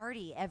like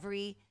party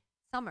every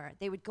summer.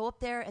 They would go up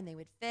there, and they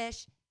would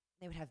fish.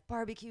 They would have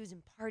barbecues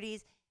and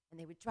parties, and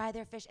they would dry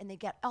their fish, and they'd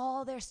get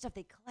all their stuff.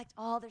 They'd collect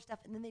all their stuff,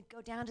 and then they'd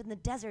go down to the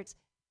deserts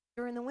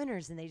during the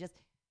winters, and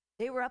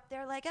they were up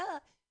there like,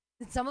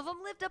 and some of them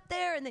lived up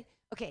there, and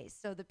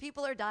so the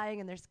people are dying,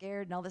 and they're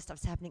scared, and all this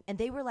stuff's happening, and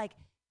they were like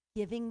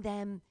giving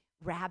them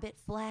rabbit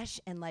flesh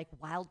and like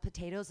wild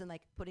potatoes and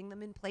like putting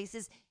them in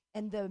places.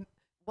 And the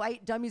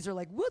white dummies are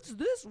like, "What's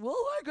this? Well,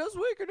 I guess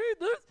we can eat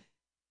this."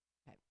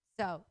 Okay.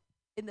 So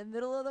in the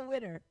middle of the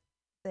winter,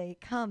 they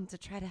come to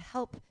try to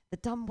help the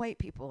dumb white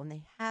people, and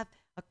they have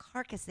a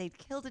carcass. They'd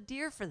killed a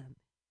deer for them.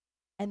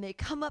 And they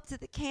come up to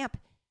the camp,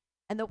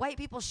 and the white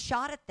people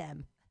shot at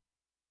them,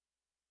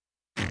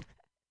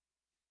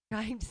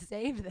 trying to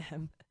save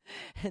them.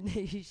 And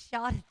they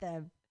shot at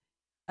them.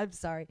 I'm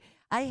sorry.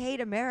 I hate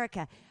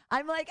America.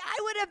 I'm like, I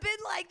would have been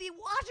like the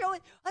Washoe. I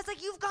was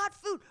like, "You've got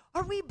food.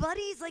 Are we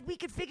buddies? Like, we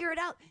could figure it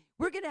out.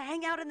 We're going to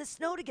hang out in the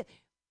snow together."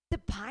 The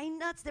pine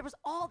nuts, there was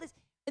all this.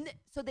 And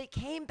so they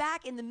came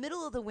back in the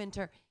middle of the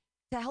winter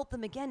to help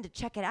them again to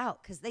check it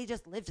out because they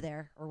just lived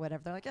there or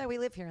whatever. They're like, "Yeah, we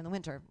live here in the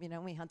winter. You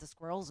know, we hunt the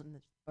squirrels and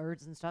the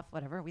birds and stuff,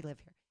 whatever. We live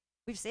here.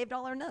 We've saved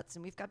all our nuts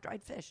and we've got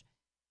dried fish.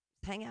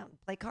 Just hang out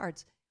and play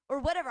cards or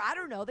whatever." I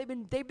don't know.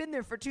 They've been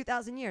there for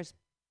 2,000 years.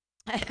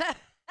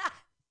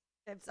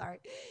 I'm sorry.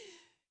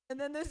 And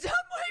then the dumb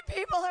white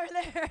people are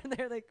there and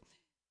they're like,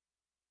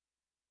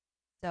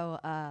 so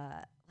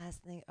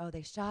last thing,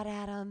 they shot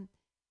at him,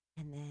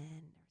 and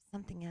then there was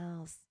something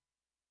else.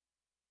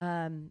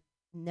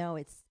 No,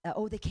 it's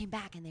they came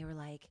back and they were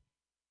like,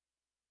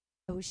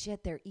 "Oh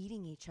shit, they're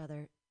eating each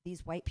other.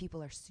 These white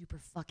people are super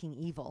fucking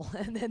evil."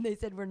 And then they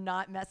said, "We're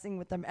not messing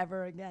with them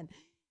ever again,"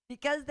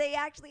 because they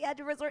actually had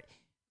to resort.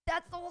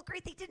 That's the whole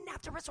great. They didn't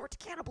have to resort to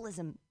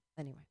cannibalism.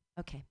 Anyway,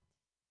 okay.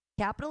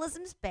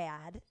 Capitalism's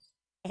bad,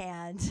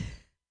 and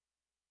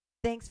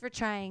thanks for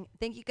trying.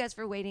 Thank you guys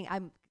for waiting.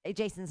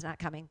 Jason's not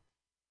coming.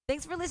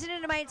 Thanks for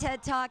listening to my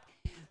TED Talk.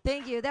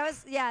 Thank you. That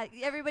was,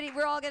 everybody,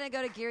 we're all going to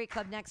go to Geary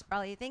Club next,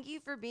 probably. Thank you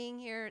for being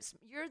here.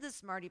 You're the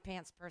smarty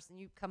pants person.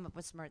 You come up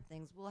with smart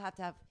things. We'll have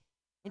to have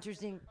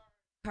interesting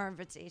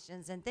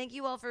conversations. And thank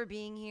you all for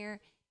being here.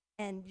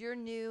 And you're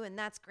new, and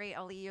that's great,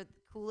 Ali. You're the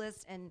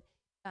coolest. And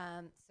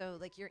so,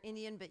 like, you're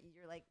Indian, but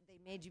you're like, they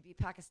made you be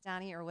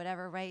Pakistani or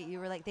whatever, right? You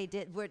were like, they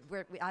did,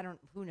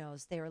 who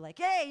knows? They were like,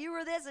 "Hey, you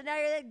were this, and now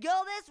you're that.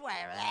 Go this way."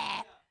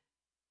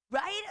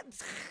 Right?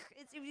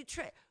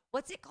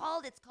 What's it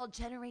called? It's called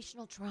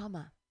generational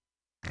trauma.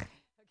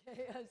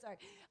 Okay, I'm sorry.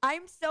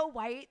 I'm so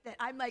white that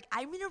I'm like,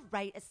 I'm going to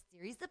write a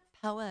series of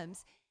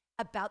poems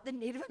about the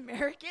Native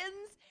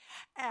Americans,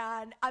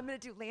 and I'm going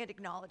to do land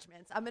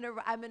acknowledgments. I'm going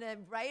to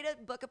write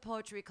a book of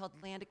poetry called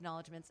Land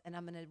Acknowledgments, and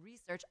I'm going to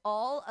research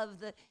all of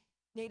the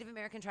Native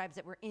American tribes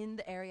that were in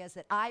the areas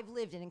that I've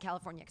lived in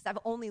California, because I've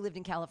only lived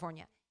in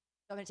California.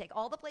 So I'm going to take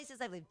all the places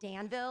I've lived,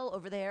 Danville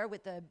over there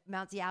with the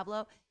Mount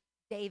Diablo,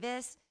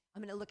 Davis.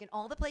 I'm going to look in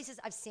all the places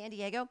San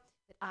Diego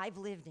that I've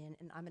lived in,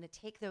 and I'm going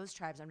to take those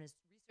tribes. I'm going to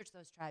research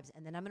those tribes,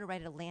 and then I'm going to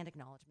write a land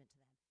acknowledgement to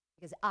them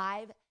because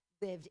I've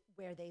lived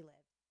where they live.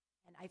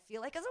 And I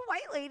feel like as a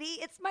white lady,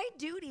 it's my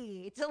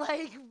duty to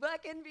like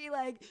fucking be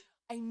like,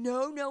 I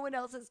know no one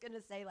else is going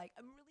to say like,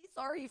 "I'm really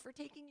sorry for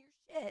taking your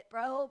shit,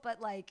 bro."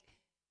 But like,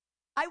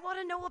 I want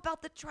to know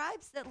about the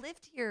tribes that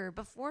lived here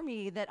before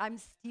me, that I'm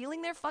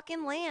stealing their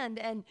fucking land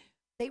and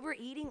they were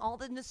eating all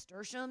the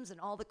nasturtiums and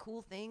all the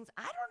cool things.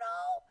 I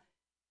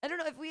don't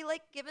know if we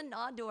like give a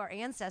nod to our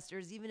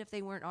ancestors, even if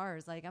they weren't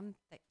ours. Like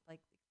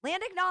like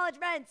land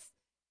acknowledgments.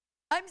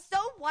 I'm so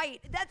white.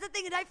 That's the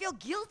thing, and I feel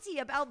guilty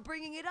about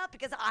bringing it up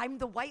because I'm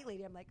the white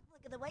lady. I'm like, look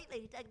at the white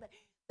lady talking about.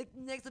 Like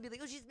next will be like,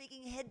 "Oh, she's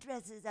making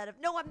headdresses out of."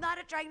 No, I'm not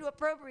trying to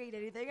appropriate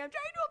anything. I'm trying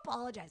to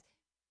apologize.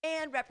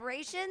 And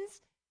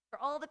reparations for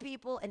all the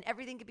people, and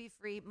everything could be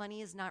free.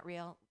 Money is not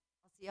real.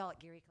 I'll see y'all at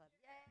Geary Club.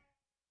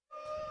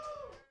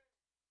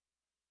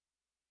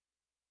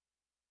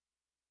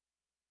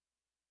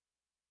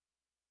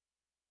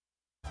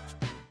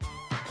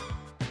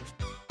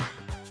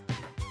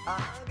 I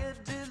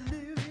get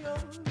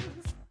delirious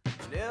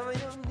whenever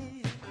you're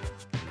near.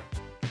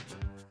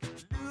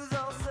 Lose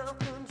all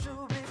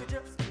self-control, baby,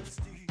 just get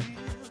still.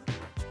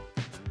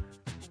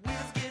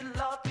 Wheels get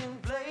locked in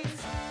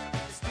place.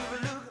 The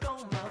stupid look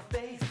on my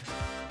face.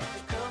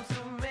 It comes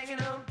to making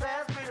them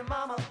pass, pretty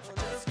mama. I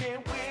just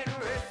can't wait to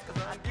rest,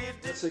 'cause I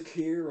get this.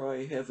 Here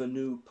I have a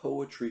new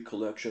poetry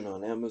collection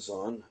on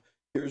Amazon.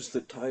 Here's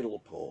the title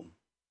poem,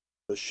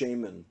 "The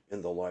Shaman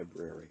in the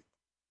Library."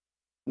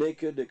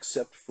 Naked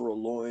except for a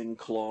loin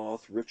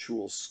cloth,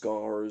 ritual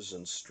scars,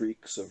 and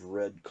streaks of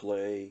red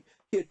clay,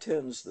 he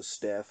attends the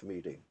staff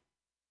meeting.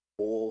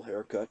 Bowl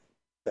haircut,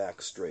 back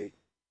straight,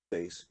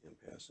 face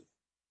impassive.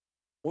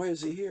 Why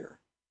is he here?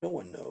 No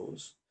one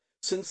knows.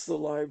 Since the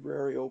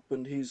library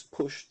opened, he's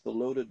pushed the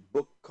loaded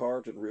book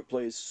cart and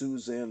replaced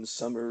Suzanne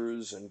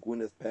Summers and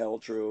Gwyneth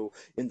Paltrow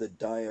in the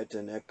diet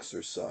and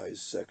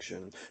exercise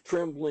section.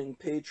 Trembling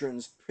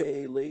patrons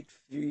pay late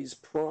fees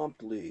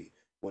promptly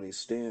when he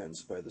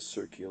stands by the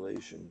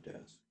circulation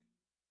desk.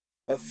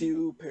 A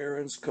few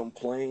parents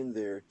complain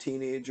their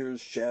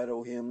teenagers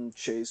shadow him,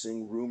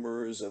 chasing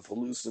rumors of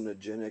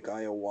hallucinogenic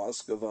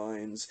ayahuasca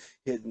vines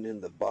hidden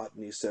in the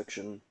botany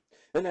section.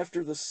 And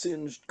after the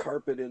singed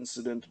carpet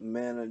incident,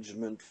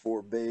 management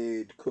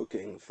forbade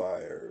cooking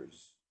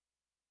fires.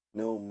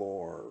 No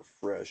more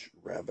fresh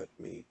rabbit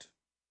meat,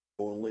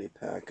 only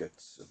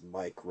packets of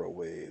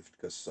microwaved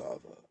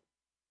cassava.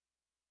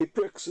 He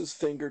pricks his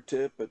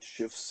fingertip at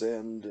shift's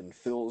end and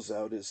fills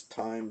out his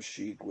time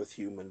sheet with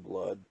human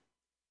blood.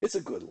 It's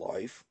a good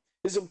life.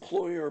 His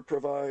employer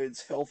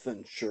provides health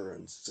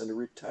insurance and a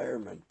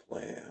retirement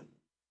plan.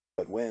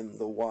 But when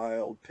the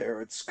wild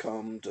parrots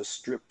come to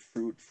strip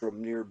fruit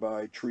from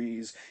nearby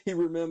trees, he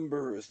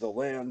remembers the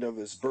land of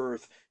his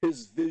birth,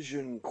 his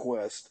vision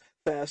quest,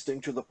 fasting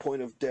to the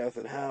point of death,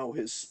 and how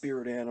his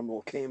spirit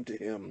animal came to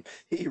him.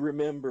 He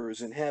remembers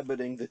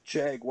inhabiting the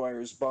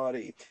jaguar's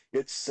body,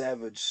 its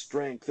savage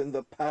strength, and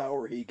the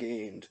power he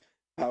gained,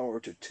 power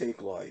to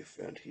take life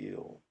and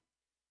heal.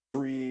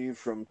 Free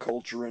from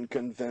culture and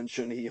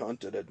convention, he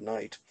hunted at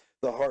night,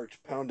 the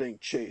heart-pounding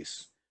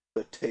chase,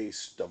 the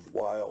taste of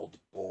wild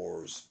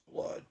boar's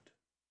blood.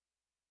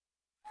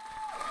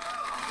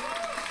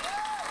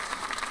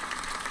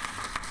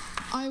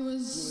 I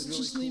was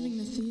just leaving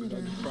the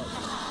theater.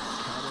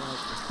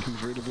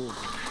 Convertible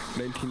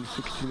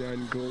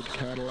 1969 gold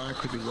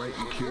Cadillac with the white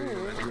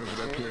interior. I drove it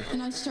up here.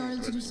 And I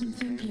started to do some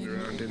thinking.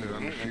 Around in it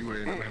on the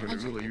freeway, and I'm having a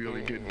really,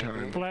 really good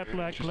time. Flat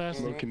black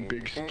classic. Smoking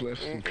big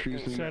spliffs and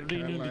cruising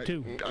Saturday noon to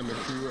 2 on the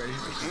freeway.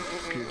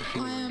 It's good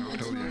I am a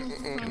total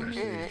phony,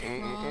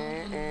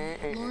 fraud,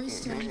 and Laurie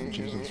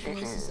Stone's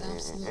voice is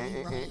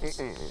absolutely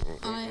right.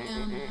 I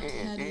am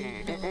petty,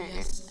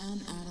 rebellious,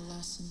 and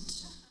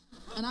adolescent.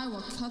 And I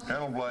will cut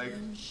the Blake.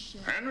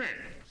 Henry!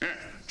 Yeah,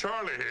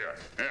 Charlie here.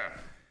 Yeah.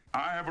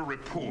 I have a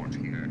report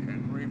here,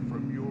 Henry,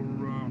 from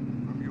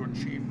your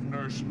chief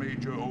nurse,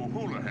 Major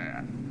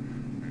O'Houlihan.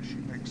 She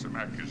makes some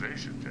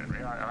accusations,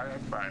 Henry, I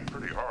find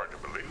pretty hard to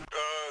believe.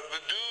 The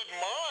dude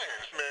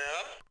minds,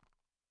 man.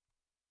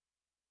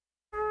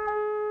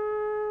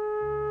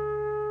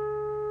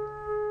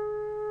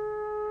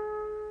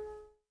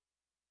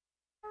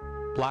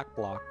 Black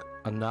Bloc,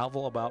 a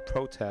novel about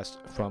protest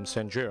from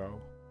Sanjuro,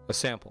 a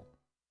sample.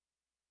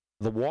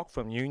 The walk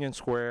from Union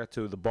Square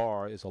to the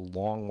bar is a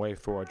long way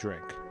for a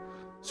drink,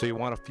 so you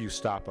want a few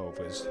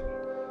stopovers.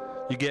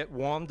 You get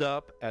warmed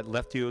up at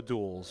Lefty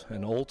O'Doul's,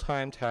 an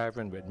old-time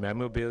tavern with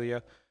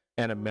memorabilia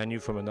and a menu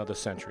from another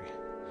century.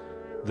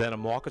 Then a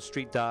Market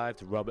Street dive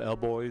to rub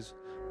elbows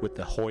with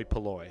the hoi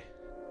polloi.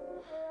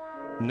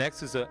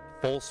 Next is a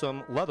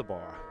fulsome leather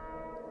bar.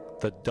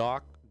 The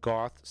dark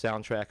goth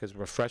soundtrack is a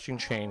refreshing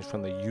change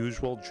from the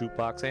usual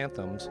jukebox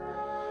anthems,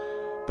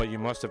 but you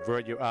must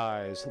avert your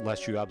eyes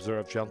lest you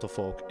observe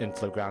gentlefolk in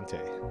flagrante.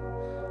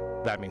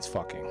 That means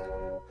fucking.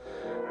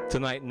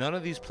 Tonight, none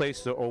of these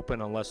places are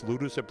open unless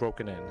looters are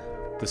broken in.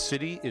 The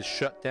city is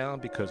shut down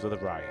because of the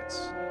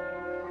riots.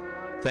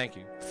 Thank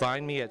you.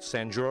 Find me at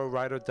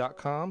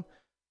sanjurowriter.com,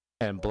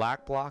 and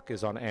Black Bloc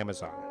is on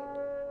Amazon.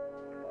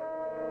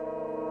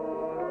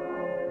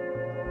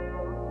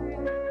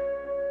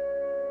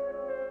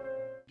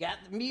 Got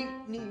the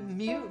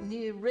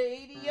mutiny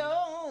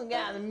radio.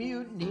 Got the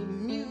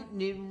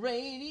mutiny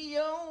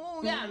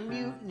radio. Got the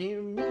mutiny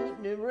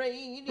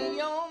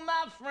radio,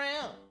 my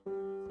friend.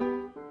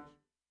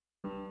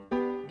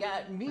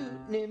 Got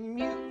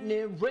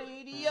mutiny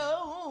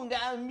radio.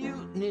 Got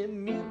mutiny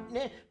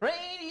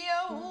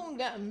radio.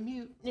 Got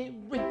mutiny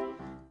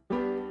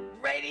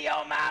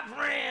radio, my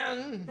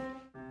friend.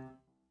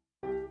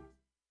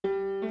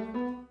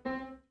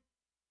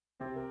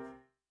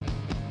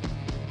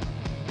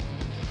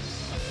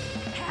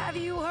 Have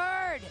you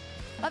heard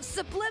of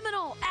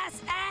Subliminal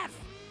SF?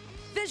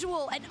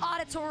 Visual and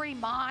auditory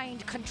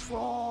mind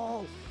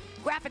control.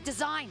 Graphic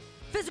design,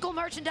 physical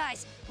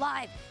merchandise,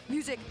 live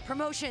music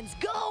promotions.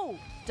 Go!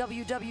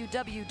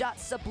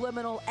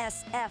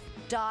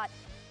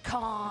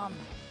 www.subliminalsf.com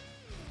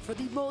for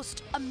the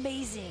most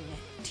amazing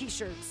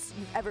t-shirts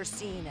you've ever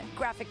seen.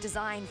 Graphic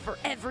design for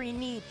every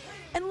need.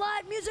 And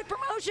live music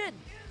promotion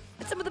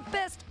at some of the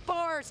best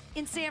bars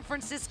in San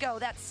Francisco.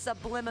 That's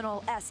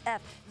Subliminal SF,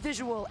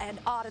 visual and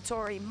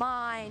auditory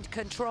mind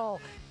control.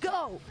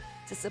 Go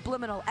to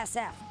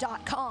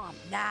subliminalsf.com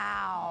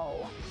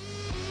now.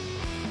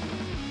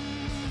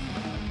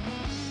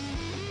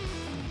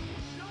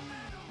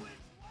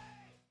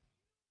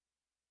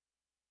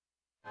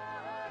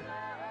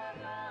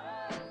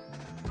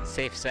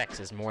 Safe sex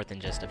is more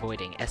than just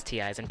avoiding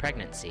STIs and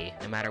pregnancy.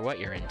 No matter what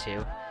you're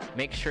into,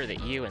 make sure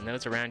that you and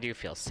those around you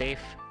feel safe,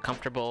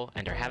 comfortable,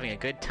 and are having a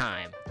good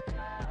time.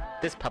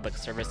 This public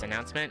service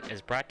announcement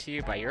is brought to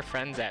you by your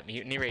friends at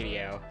Mutiny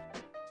Radio.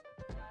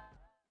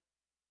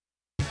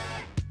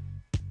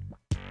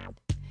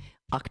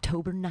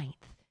 October 9th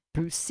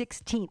through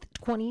 16th,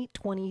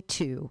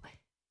 2022.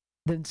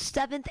 The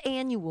 7th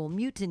annual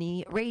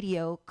Mutiny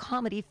Radio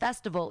Comedy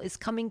Festival is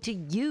coming to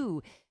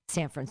you,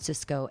 San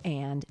Francisco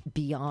and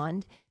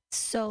beyond.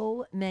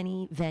 So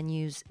many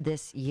venues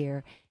this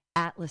year.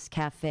 Atlas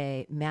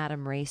Cafe,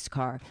 Madame Race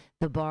Car,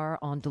 The Bar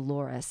on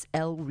Dolores,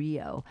 El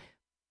Rio,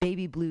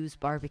 Baby Blues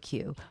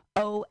Barbecue,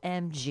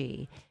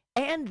 OMG,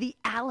 and the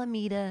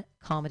Alameda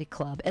Comedy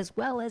Club, as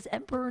well as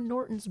Emperor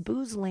Norton's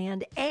Booze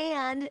Land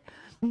and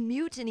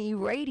Mutiny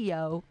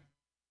Radio.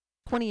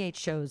 28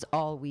 shows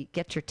all week.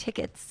 Get your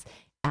tickets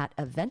at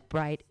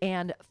Eventbrite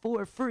and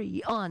for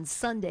free on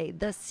Sunday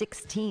the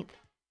 16th.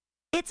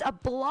 It's a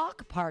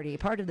block party,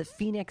 part of the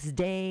Phoenix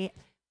Day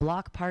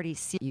Block Party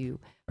you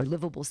or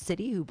Livable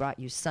City, who brought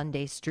you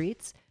Sunday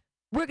Streets.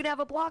 We're going to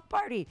have a block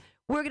party.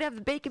 We're going to have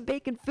the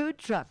Bacon food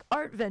truck,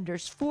 art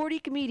vendors, 40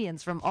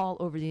 comedians from all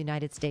over the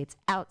United States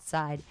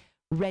outside,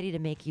 ready to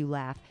make you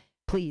laugh.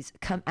 Please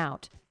come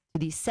out to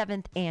the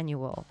 7th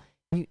annual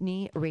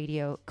Mutiny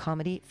Radio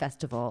Comedy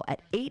Festival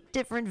at 8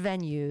 different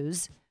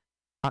venues,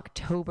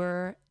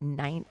 October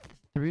 9th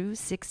through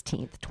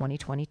 16th,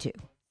 2022.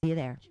 See you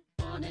there.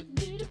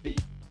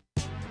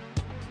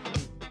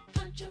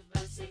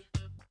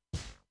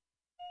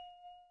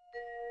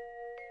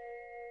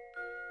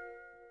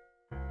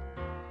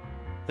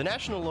 The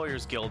National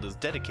Lawyers Guild is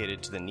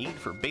dedicated to the need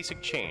for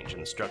basic change in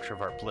the structure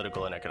of our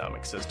political and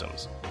economic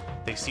systems.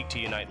 They seek to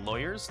unite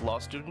lawyers, law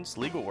students,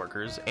 legal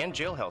workers, and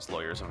jailhouse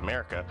lawyers of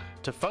America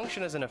to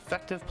function as an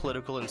effective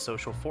political and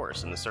social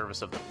force in the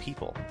service of the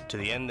people, to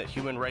the end that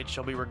human rights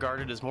shall be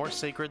regarded as more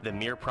sacred than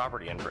mere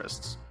property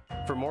interests.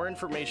 For more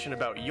information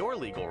about your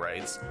legal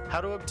rights,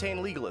 how to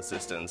obtain legal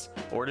assistance,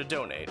 or to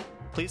donate,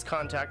 please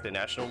contact the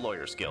National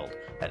Lawyers Guild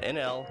at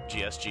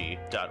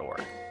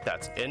nlgsg.org.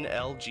 That's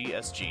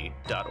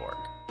nlgsg.org.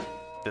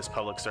 This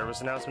public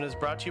service announcement is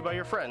brought to you by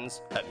your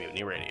friends at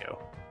Mutiny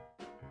Radio.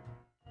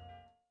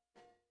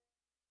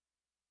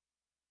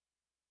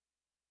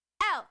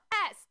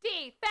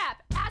 LSD,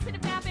 FAP, acid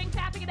and fapping,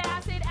 fapping and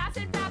acid,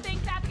 acid, fapping,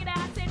 fapping and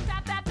acid,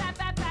 fap, fap, fap,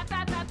 fap, fap,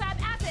 fap, fap,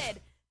 fap, acid.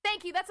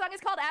 Thank you, that song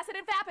is called Acid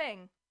and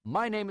Fapping.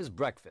 My name is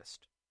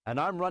Breakfast, and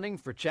I'm running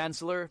for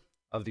Chancellor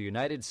of the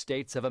United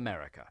States of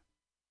America.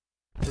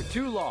 For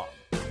too long,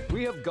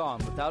 we have gone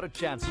without a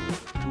chancellor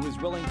who is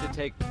willing to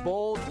take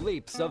bold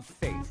leaps of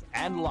faith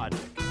and logic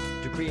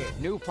to create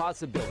new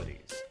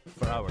possibilities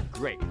for our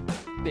great,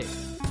 big,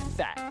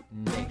 fat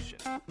nation.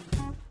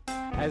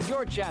 As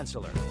your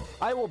chancellor,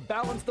 I will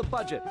balance the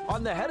budget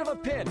on the head of a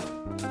pin,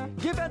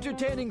 give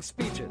entertaining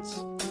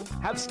speeches,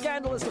 have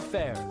scandalous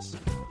affairs,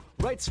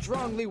 write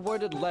strongly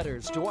worded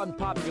letters to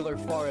unpopular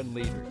foreign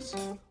leaders,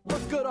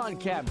 look good on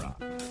camera,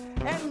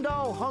 end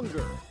all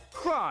hunger,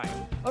 crime,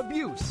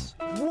 abuse,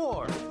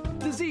 war,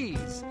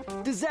 disease,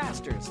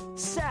 disasters,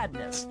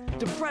 sadness,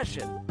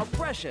 depression,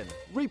 oppression,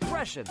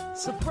 repression,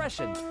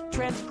 suppression,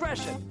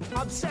 transgression,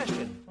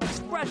 obsession,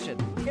 expression,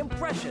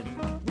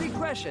 impression,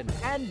 regression,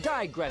 and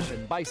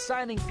digression by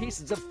signing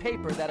pieces of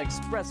paper that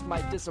express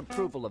my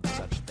disapproval of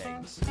such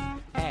things.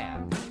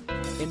 And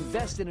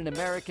invest in an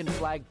American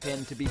flag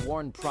pin to be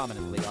worn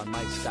prominently on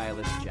my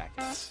stylish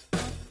jackets.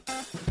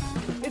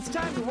 It's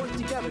time to work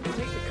together to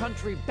take the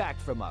country back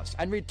from us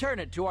and return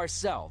it to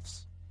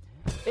ourselves.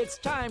 It's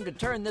time to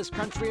turn this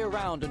country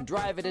around and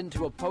drive it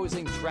into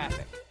opposing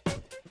traffic.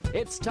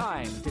 It's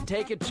time to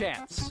take a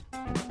chance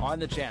on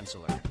the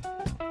Chancellor.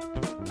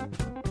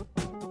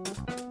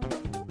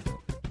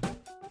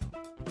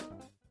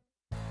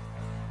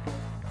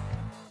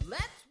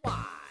 Let's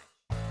watch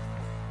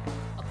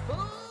a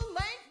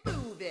full-length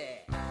movie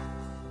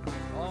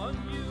on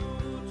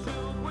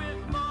YouTube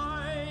with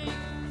Mike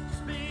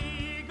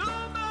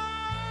Spiegelman.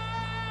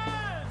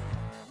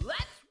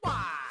 Let's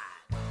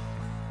watch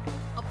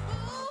a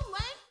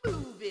full-length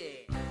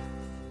movie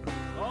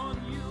on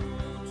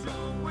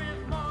YouTube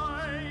with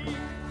Mike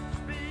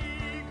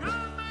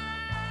Spiegelman.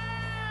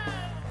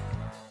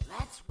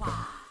 Let's watch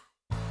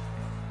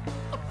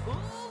a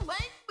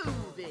full-length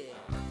movie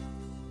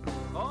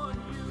on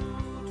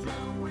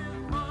YouTube with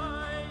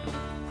Mike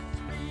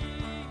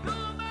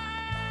Spiegelman.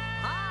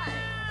 Hi,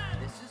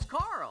 this is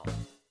Carl.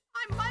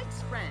 I'm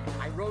Mike's friend.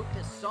 I wrote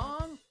this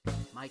song.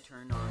 My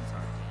turn-ons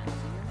are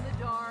dancing in the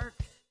dark,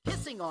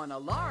 kissing on a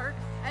lark,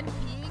 and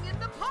peeing in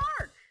the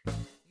park.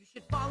 You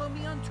should follow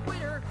me on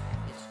Twitter.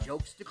 It's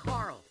Jokes to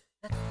Carl.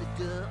 That's the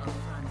duh of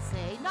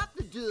Francais, not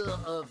the duh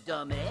of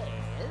dumbass.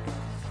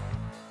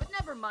 But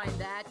never mind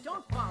that.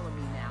 Don't follow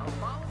me now.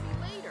 Follow me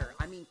later.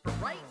 I mean, for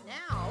right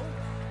now.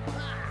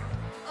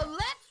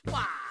 Let's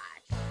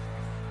watch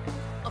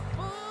a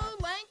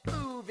full-length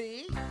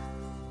movie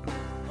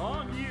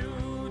on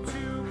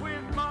YouTube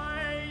with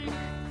Mike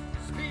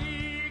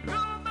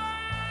Spiegelman.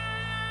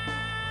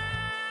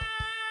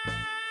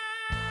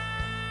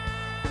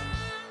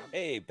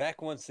 Hey,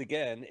 back once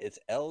again. It's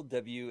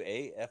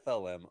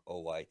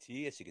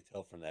LWAFLMOYT. As you can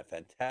tell from that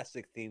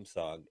fantastic theme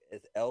song,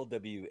 it's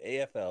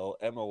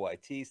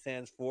LWAFLMOYT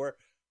stands for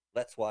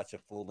Let's Watch a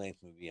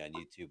Full-Length Movie on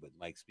YouTube with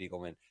Mike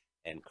Spiegelman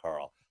and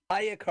Carl.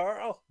 Hiya,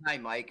 Carl. Hi,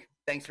 Mike.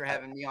 Thanks for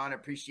having me on.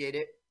 Appreciate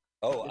it.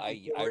 Oh, Looking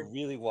I forward.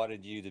 really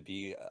wanted you to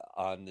be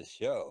on the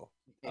show.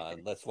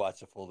 Let's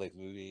Watch a Full-Length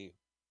Movie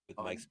with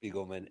Mike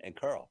Spiegelman and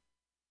Carl.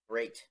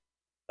 Great.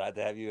 Glad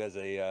to have you as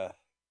a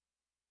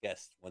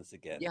guest once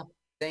again. Yeah,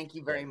 thank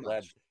you very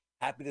much.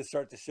 Happy to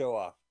start the show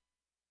off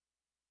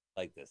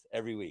like this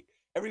every week.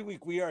 Every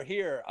week we are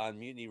here on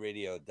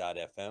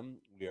MutinyRadio.fm.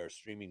 We are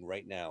streaming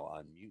right now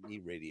on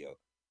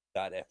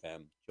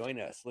MutinyRadio.fm. Join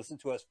us. Listen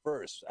to us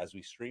first as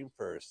we stream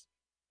first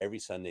every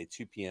Sunday,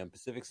 2 p.m.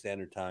 Pacific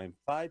Standard Time,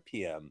 5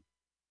 p.m.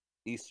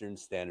 Eastern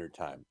Standard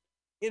Time.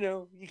 You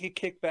know, you could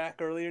kick back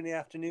earlier in the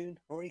afternoon,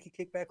 or you could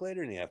kick back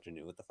later in the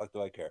afternoon. What the fuck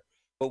do I care?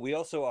 But we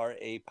also are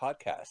a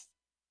podcast.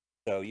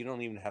 So you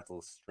don't even have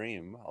to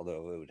stream,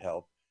 although it would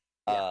help.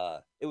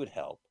 It would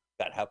help.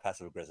 God, how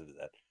passive aggressive is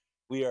that?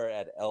 We are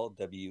at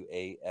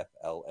LWAFLMOYT.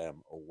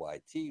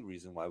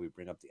 Reason why we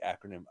bring up the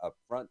acronym up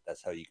front.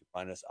 That's how you can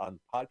find us on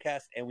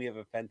podcast. And we have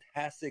a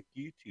fantastic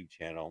YouTube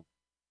channel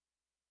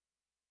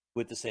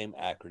with the same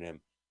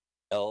acronym,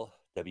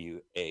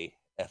 LWAFLMOYT.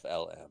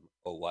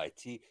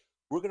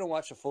 We're going to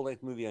watch a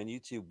full-length movie on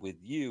YouTube with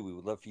you. We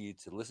would love for you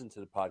to listen to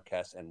the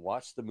podcast and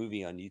watch the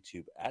movie on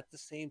YouTube at the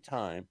same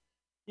time.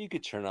 You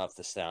could turn off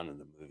the sound in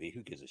the movie.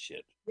 Who gives a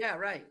shit? Yeah,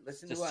 right.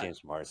 Listen Just to us.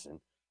 James Marsden.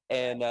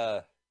 And,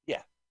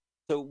 yeah.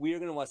 So we are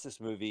going to watch this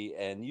movie,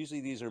 and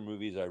usually these are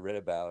movies I read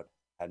about,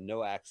 had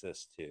no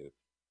access to,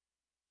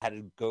 had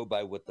to go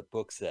by what the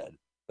book said.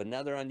 But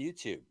now they're on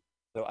YouTube.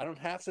 So I don't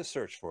have to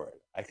search for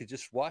it. I could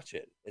just watch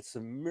it. It's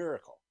a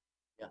miracle.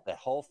 Yeah. That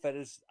whole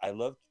I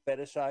love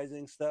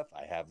fetishizing stuff.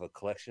 I have a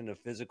collection of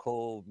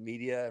physical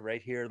media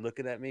right here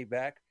looking at me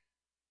back.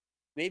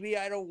 Maybe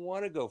I don't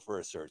want to go for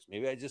a search.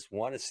 Maybe I just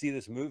want to see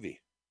this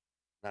movie,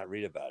 not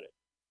read about it.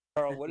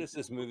 Carl, what is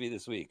this movie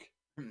this week?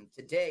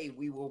 Today,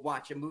 we will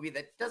watch a movie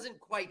that doesn't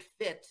quite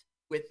fit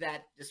with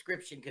that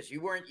description because you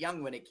weren't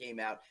young when it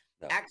came out.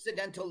 No.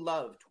 Accidental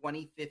Love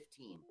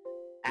 2015.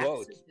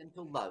 Whoa,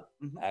 Accidental Love.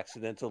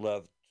 Accidental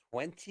Love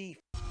 20.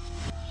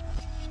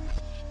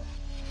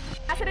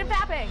 Acid and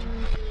fapping.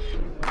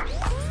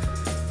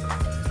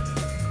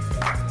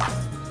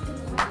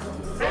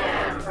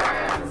 San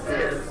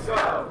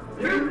Francisco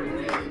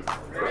Mutiny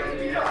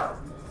Radio.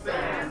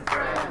 San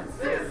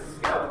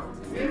Francisco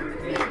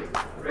Mutiny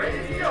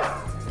Radio.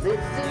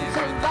 Listen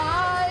to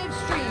live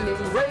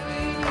streaming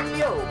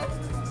radio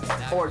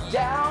or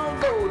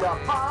download a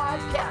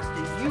podcast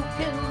and you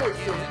can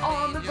listen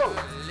on the go.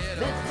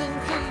 Listen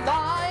to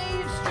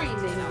live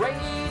streaming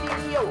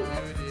radio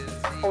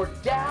or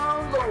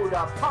download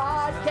a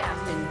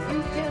podcast and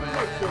you can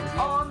listen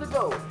on the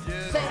go.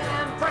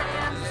 San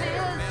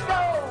Francisco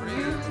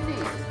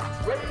Mutiny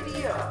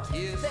Radio.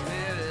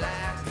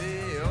 Like the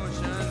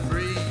ocean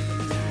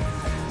breeze.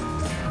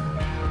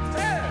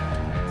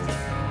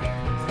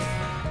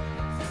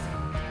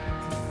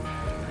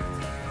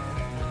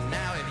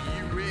 Now if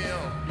you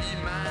will be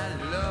my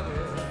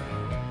lover,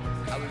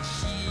 I will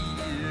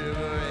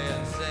shiver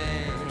and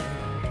sing.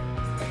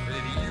 But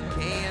if you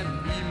can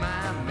be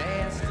my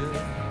master,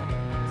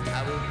 I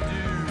will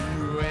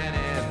do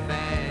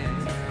anything.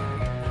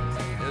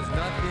 There's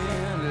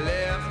nothing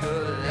left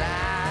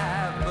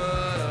alive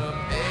but a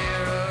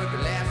pair of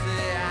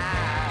glassy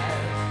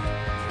eyes.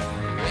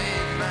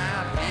 Make my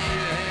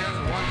feelings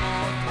one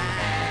more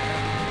time.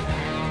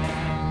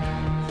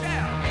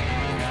 Yeah.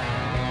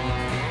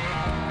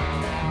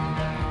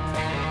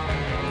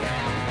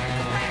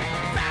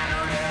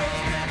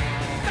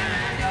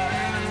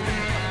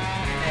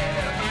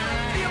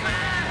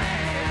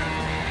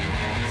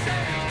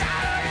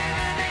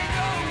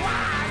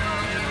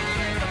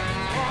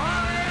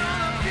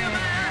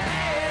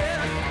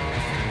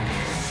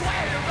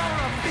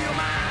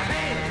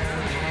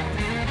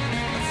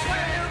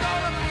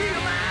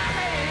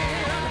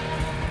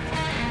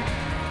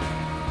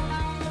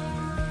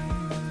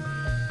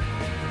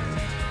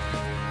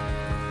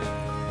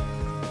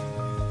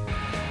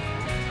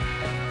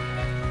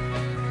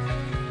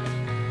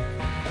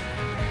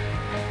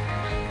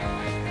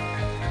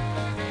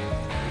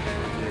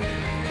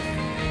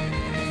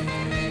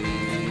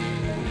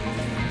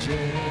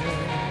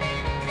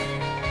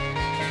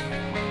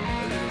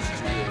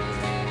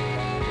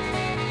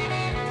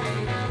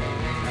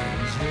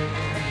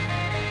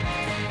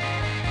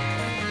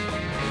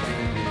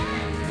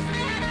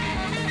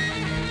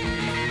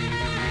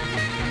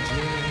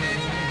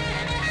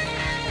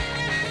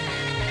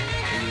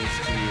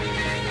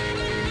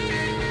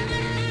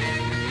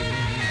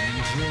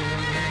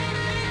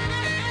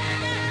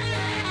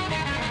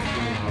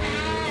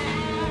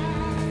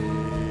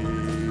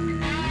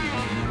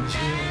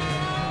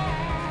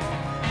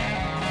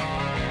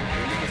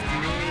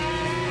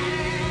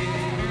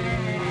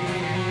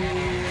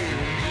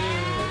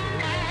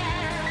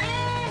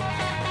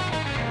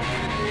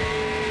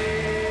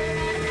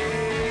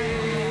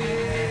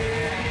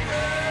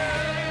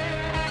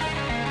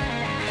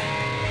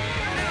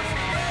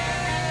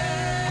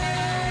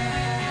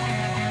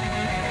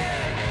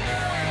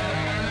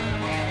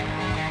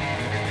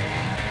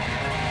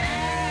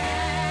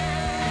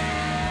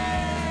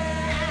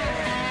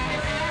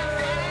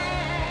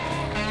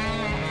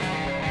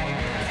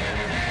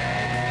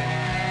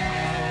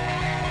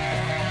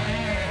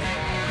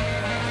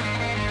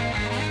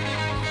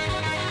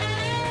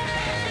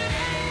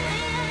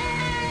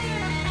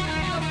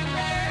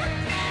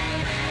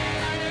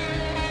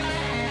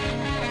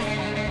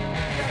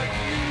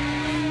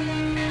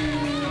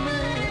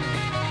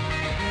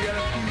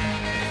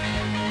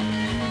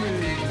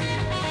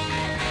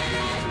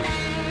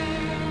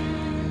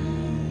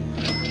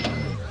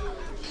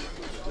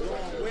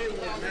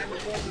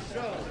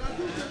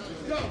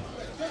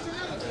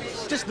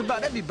 Just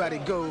about everybody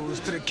goes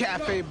to the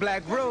Cafe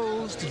Black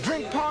Rose to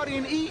drink, party,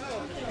 and eat.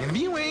 And if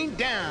you ain't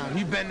down,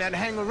 you better not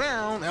hang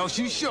around, else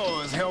you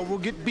sure as hell will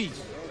get beat.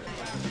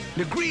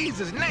 The grease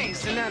is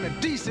nice and at a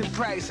decent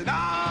price, and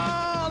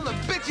all the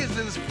bitches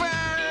is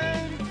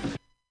fine.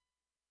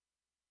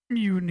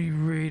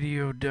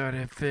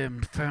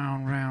 MutinyRadio.fm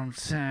found round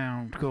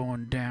sound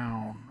going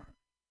down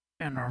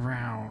and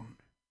around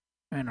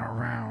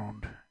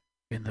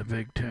in the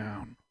big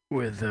town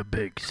with the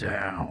big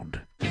sound.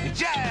 The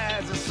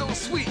jazz is so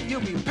sweet, you'll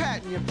be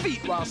patting your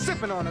feet while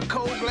sipping on a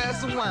cold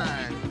glass of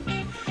wine.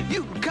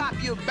 You can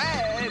cop your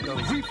bag, a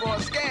reef or a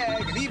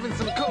skag, and even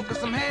some coke or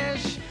some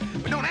hash.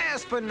 But don't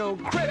ask for no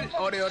credit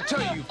or they'll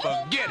tell you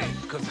forget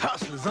it, cause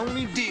hustlers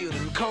only deal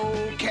in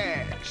cold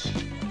cash.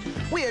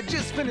 We had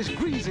just finished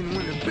greasing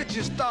when the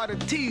bitches started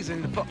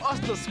teasing for us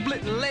to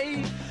split and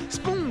lay.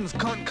 Spoon's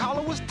cunt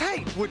collar was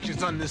tight, which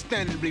is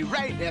understandably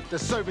right after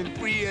serving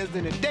 3 years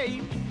in a day.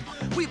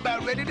 We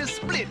about ready to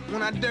split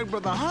when I dug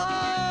Brother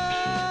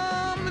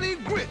Harmony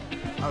Grit,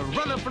 a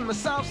runner from the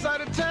south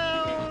side of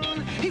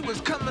town. He was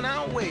coming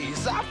our way,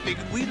 so I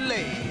figured we'd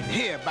lay and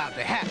hear about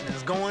the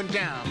happenings going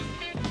down.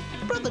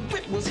 Brother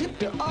Grit was hip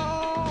to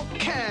all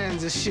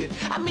kinds of shit.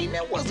 I mean,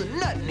 there wasn't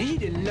nothing he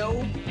didn't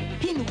know.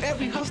 He knew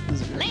every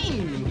hustler's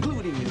name,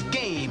 including his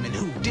game and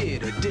who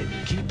did or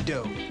didn't keep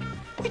dough.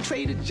 We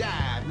traded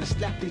jive and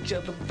slapped each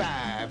other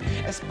 5.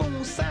 As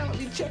Spoon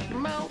silently checked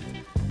him out,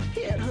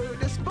 he had heard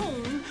that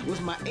Spoon was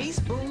my ace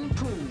spoon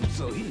poon,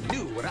 so he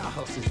knew what our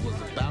hustles was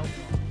about.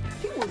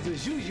 He was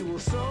as usual,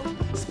 so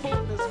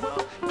sporting as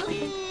well,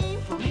 clean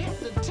from head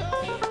to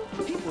toe.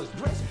 He was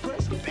dressed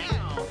pressed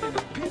down in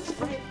a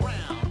pinstripe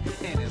brown,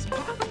 and his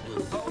pocket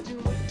was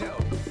bulging with dough.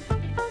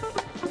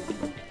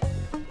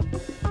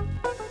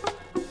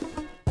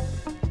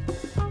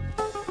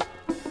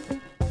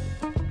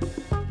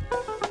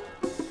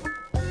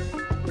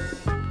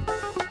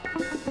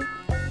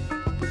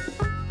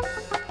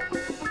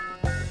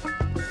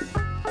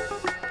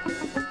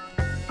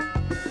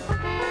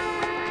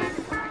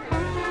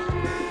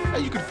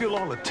 You could feel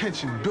all the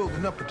tension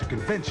building up at the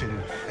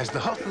convention as the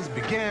hustlers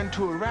began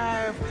to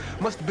arrive.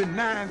 Must have been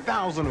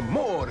 9,000 or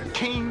more that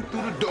came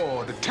through the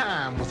door. The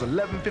time was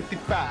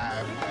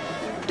 11:55.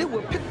 There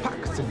were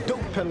pickpockets and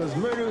dope peddlers,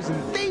 murderers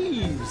and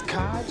thieves,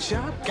 card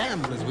shop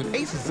gamblers with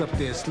aces up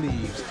their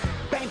sleeves,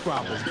 bank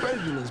robbers,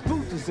 burglars,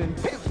 boosters and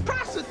pimps,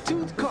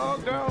 prostitutes, call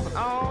girls, and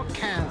all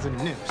kinds of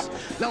nymphs,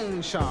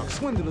 loan sharks,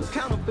 swindlers,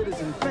 counterfeiters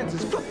and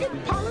fences, crooked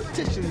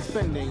politicians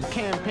spending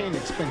campaign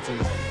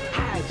expenses,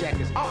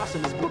 hijackers,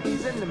 arsonists,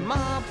 bookies, and the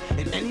mob,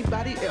 and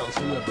anybody else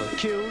who ever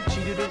killed,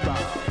 cheated, or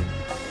robbed.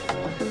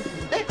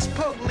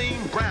 Ex-pug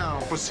Lean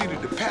Brown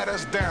proceeded to pat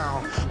us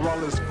down while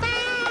his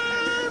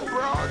fine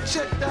broad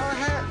checked our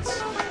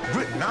hats.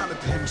 Grit nodded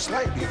to him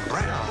slightly.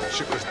 Brown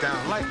shook us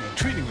down lightly,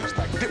 treating us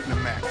like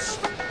diplomats.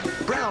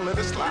 Brown let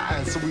us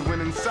slide, so we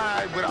went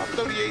inside with our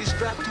 38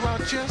 strapped to our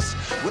chests.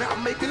 Without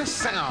making a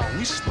sound,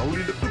 we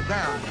slowly looked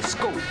around and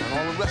scoped on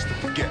all the rest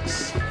of the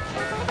guests.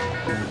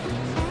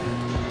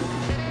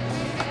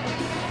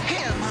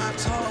 Him, how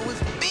tall was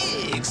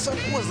big, so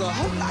it was a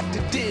whole lot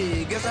to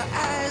dig. As our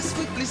eyes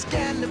swiftly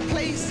scanned the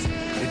place,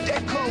 the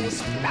decor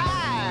was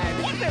fine.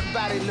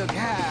 Everybody looked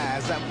high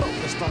as I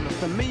focused on the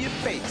familiar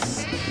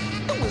face.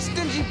 It was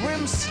Stingy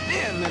Brim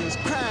Slim and his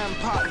crime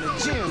partner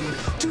Jim,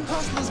 2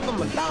 hustlers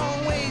from a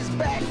long ways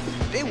back.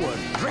 They were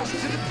dressed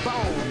to the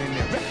bone and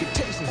their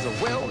reputations are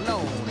well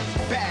known,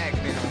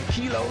 bagged in on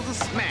kilos of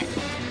smack.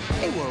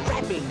 They were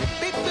rapping with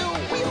Big Bill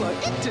Wheeler,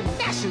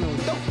 international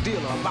dope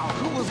dealer, about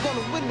who was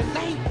gonna win the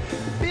night.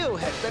 Bill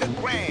had bet a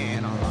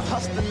grand on a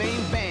hustler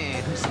named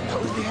Van who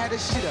supposedly had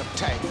his shit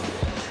uptight.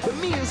 But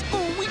me and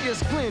Spoon, we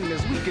just grinned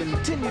as we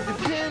continued to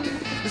pin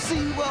to see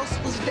who else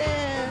was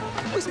there.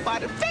 We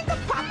spotted Finger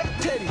Poppin'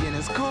 Teddy and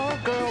his call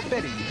girl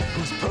Betty,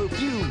 whose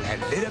perfume had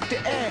lit up the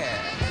air.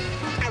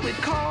 I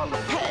recall the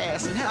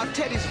past and how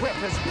Teddy's rep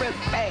has spread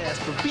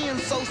fast for being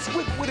so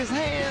swift with his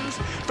hands.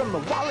 From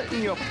the wallet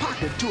in your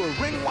pocket to a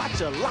ring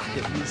watch or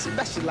locket, we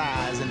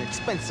specialize in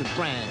expensive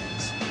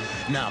brands.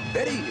 Now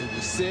Betty, it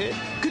was said,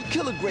 could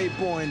kill a gray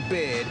boy in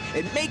bed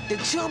and make the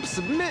chump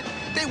submit.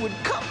 They would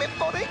come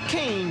before they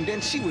came,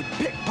 then she would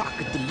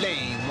pickpocket the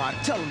lame while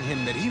telling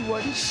him that he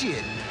wasn't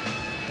shit.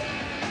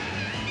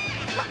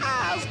 My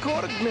eyes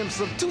caught a glimpse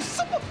of 2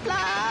 super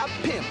fly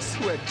pimps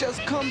who had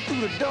just come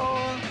through the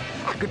door.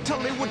 I could tell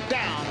they were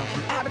down or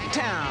from out of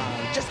town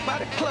just by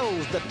the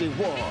clothes that they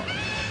wore.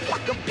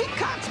 Like a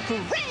peacock's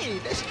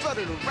parade, they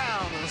strutted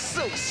around in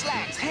silk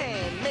slacks,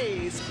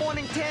 handmade,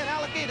 sporting tan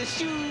alligator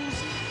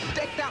shoes,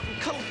 decked out in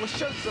colorful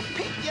shirts of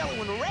pink, yellow,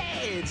 and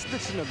red,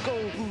 stitching a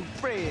gold blue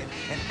thread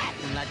and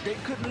acting like they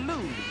couldn't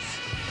lose.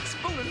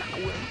 Spoon and I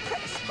were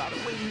impressed by the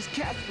way these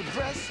cats were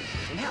dressed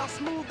and how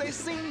smooth they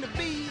seemed to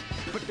be.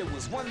 But there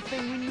was one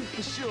thing we knew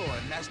for sure,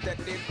 and that's that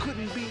there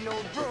couldn't be no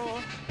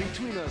draw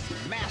between us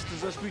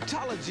masters of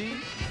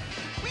streetology.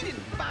 We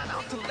didn't find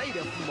out till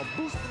later from a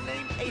booster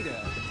named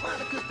Ada. The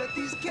monikers that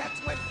these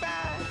cats went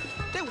by,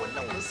 they were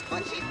known as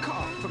Spongy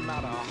Carp from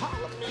out of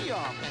Harlem, New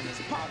York, and his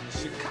partner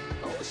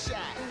Chicago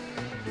Shy.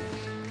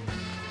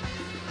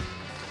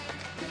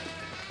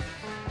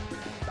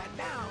 By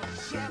now,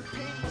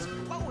 champagne was